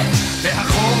מחר,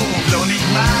 והחוב לא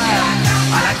נגמר,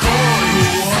 על הכל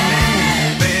הוא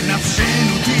עולה,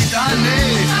 בנפשנו תתעלה,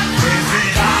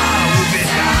 כסף רע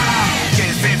ובדם,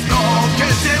 כסף טוב,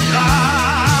 כסף רע.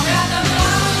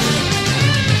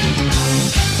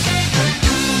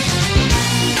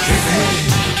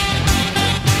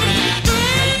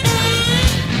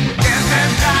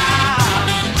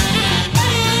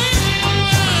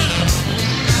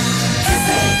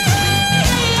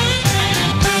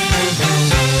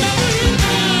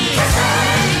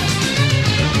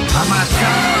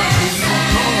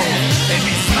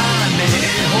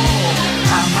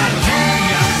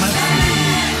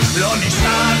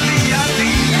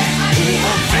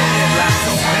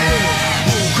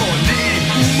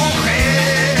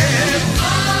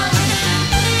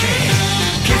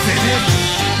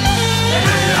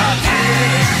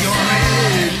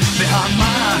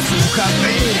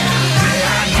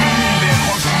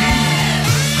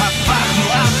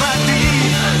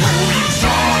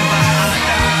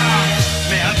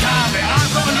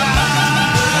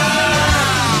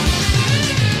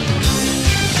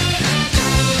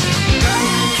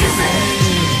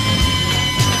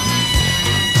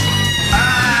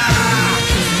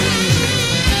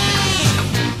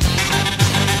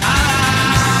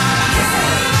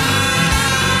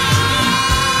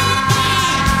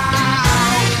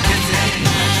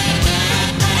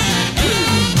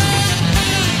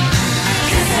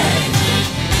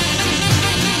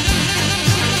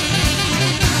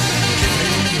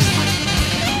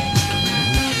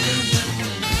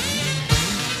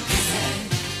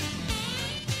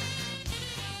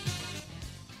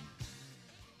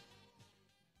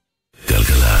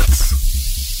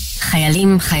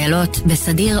 חיילים, חיילות,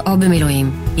 בסדיר או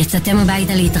במילואים. יצאתם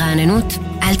הביתה להתרעננות?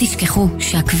 אל תשכחו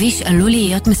שהכביש עלול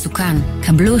להיות מסוכן.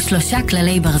 קבלו 3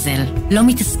 כללי ברזל. לא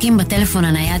מתעסקים בטלפון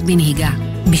הנייד בנהיגה.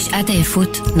 בשעת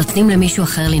עייפות נותנים למישהו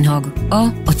אחר לנהוג. או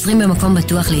עוצרים במקום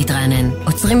בטוח להתרענן.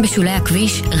 עוצרים בשולי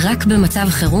הכביש רק במצב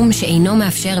חירום שאינו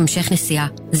מאפשר המשך נסיעה.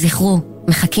 זכרו,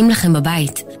 מחכים לכם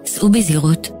בבית. סעו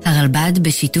בזהירות, הרלב"ד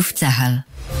בשיתוף צה"ל.